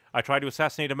no. I tried to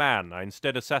assassinate a man, I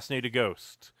instead assassinate a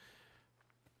ghost.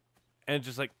 And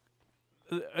just like,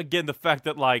 again, the fact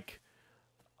that, like,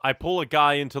 I pull a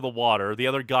guy into the water, the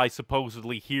other guy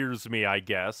supposedly hears me, I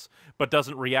guess, but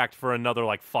doesn't react for another,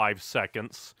 like, 5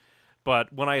 seconds.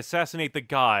 But when I assassinate the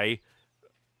guy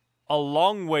a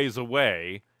long ways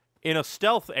away, in a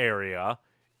stealth area,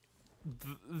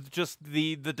 just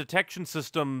the detection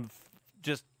system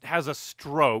just has a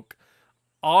stroke,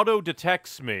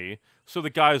 auto-detects me, so the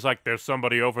guy's like, there's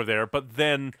somebody over there, but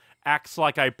then acts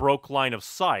like I broke line of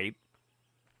sight.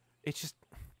 It's just...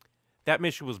 that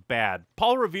mission was bad.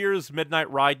 Paul Revere's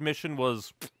Midnight Ride mission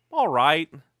was alright.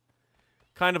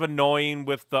 Kind of annoying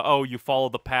with the, oh, you follow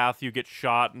the path, you get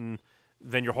shot, and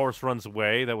then your horse runs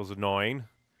away. That was annoying.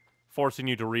 Forcing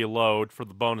you to reload for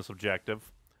the bonus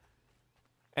objective.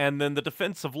 And then the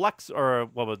defense of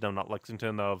not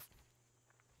Lexington, of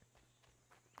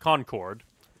Concord.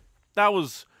 That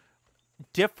was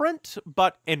different,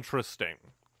 but interesting.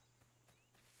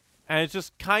 And it's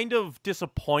just kind of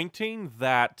disappointing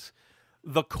that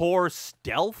the core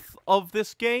stealth of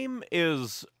this game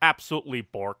is absolutely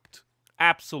borked.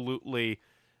 Absolutely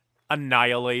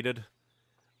annihilated.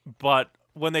 But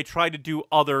when they try to do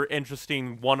other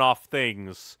interesting one-off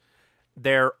things,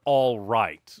 they're all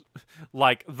right.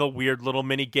 Like the weird little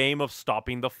mini-game of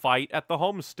stopping the fight at the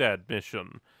homestead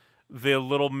mission. The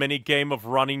little mini-game of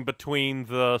running between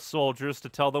the soldiers to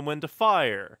tell them when to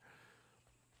fire.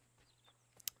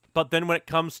 But then when it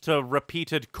comes to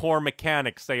repeated core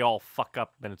mechanics, they all fuck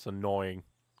up, and it's annoying.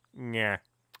 Nyeh.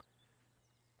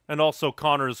 And also,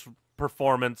 Connor's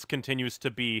performance continues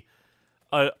to be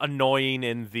annoying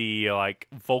in the like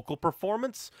vocal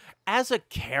performance. As a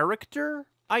character,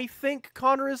 I think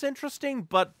Connor is interesting,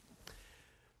 but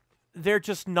they're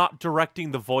just not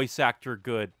directing the voice actor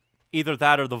good. Either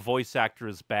that or the voice actor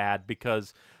is bad,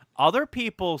 because other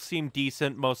people seem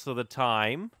decent most of the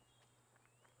time.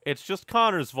 It's just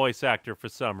Connor's voice actor for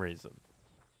some reason.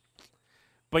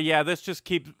 But yeah, this just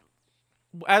keeps...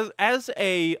 As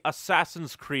a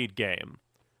Assassin's Creed game,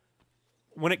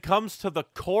 when it comes to the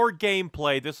core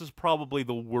gameplay, this is probably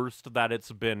the worst that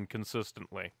it's been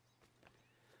consistently.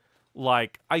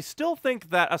 Like, I still think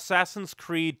that Assassin's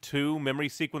Creed 2 Memory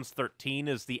Sequence 13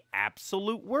 is the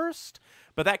absolute worst,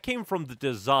 but that came from the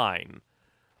design.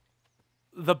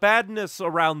 The badness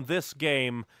around this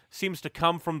game seems to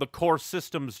come from the core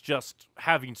systems just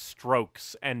having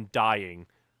strokes and dying.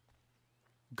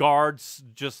 Guards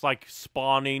just, like,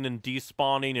 spawning and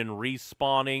despawning and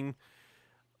respawning.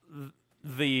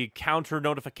 The counter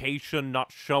notification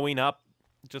not showing up.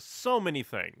 Just so many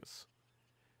things.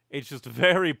 It's just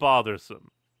very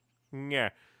bothersome.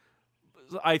 Yeah.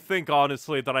 I think,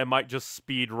 honestly, that I might just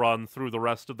speed run through the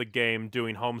rest of the game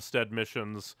doing homestead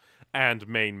missions and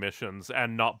main missions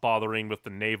and not bothering with the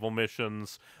naval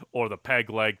missions or the peg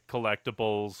leg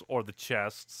collectibles or the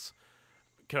chests.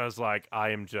 Because, like, I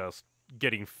am just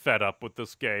getting fed up with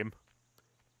this game.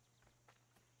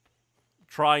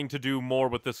 Trying to do more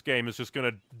with this game is just going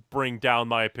to bring down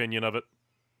my opinion of it.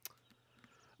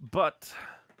 But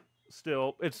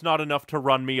still, it's not enough to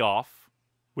run me off,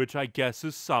 which I guess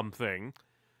is something.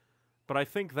 But I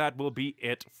think that will be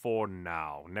it for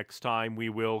now. Next time we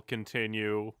will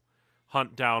continue,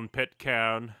 hunt down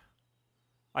Pitcairn.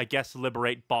 I guess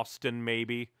liberate Boston,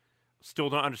 maybe. Still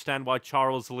don't understand why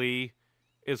Charles Lee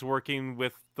is working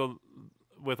with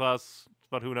us,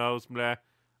 but who knows? Meh.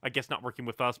 I guess not working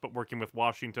with us, but working with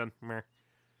Washington. Meh.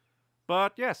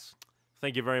 But yes,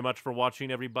 thank you very much for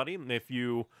watching, everybody. If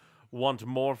you want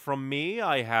more from me,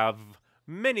 I have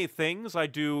many things.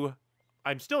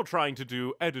 I'm still trying to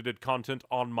do edited content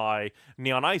on my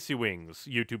Neon Icy Wings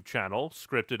YouTube channel,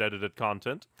 scripted edited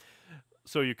content.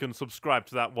 So you can subscribe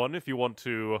to that one if you want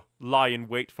to lie in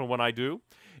wait for when I do.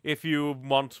 If you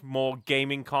want more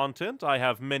gaming content, I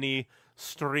have many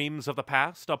streams of the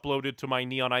past uploaded to my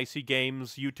Neon Icy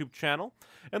Games YouTube channel.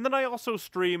 And then I also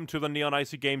stream to the Neon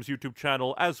Icy Games YouTube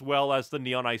channel as well as the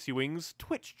Neon Icy Wings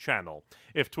Twitch channel,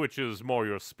 if Twitch is more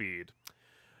your speed.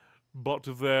 But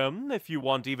then, if you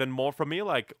want even more from me,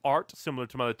 like art, similar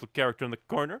to my little character in the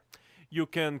corner, you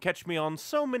can catch me on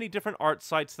so many different art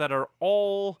sites that are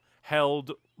all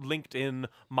linked in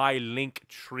my link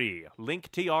tree.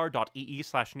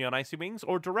 linktr.ee/neonicywings,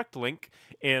 or direct link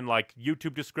in, like,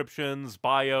 YouTube descriptions,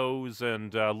 bios,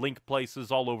 and link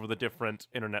places all over the different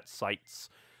internet sites.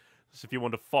 So if you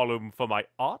want to follow me for my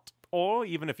art, or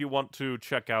even if you want to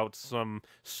check out some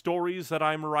stories that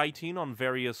I'm writing on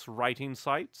various writing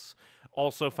sites,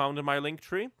 also found in my link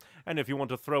tree. And if you want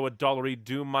to throw a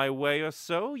dollary-do my way or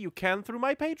so, you can through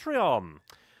my Patreon.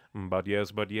 But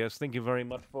yes, thank you very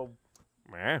much for...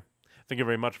 Thank you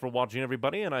very much for watching,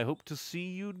 everybody, and I hope to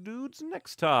see you dudes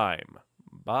next time.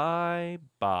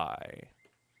 Bye-bye.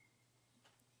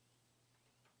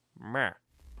 Meh.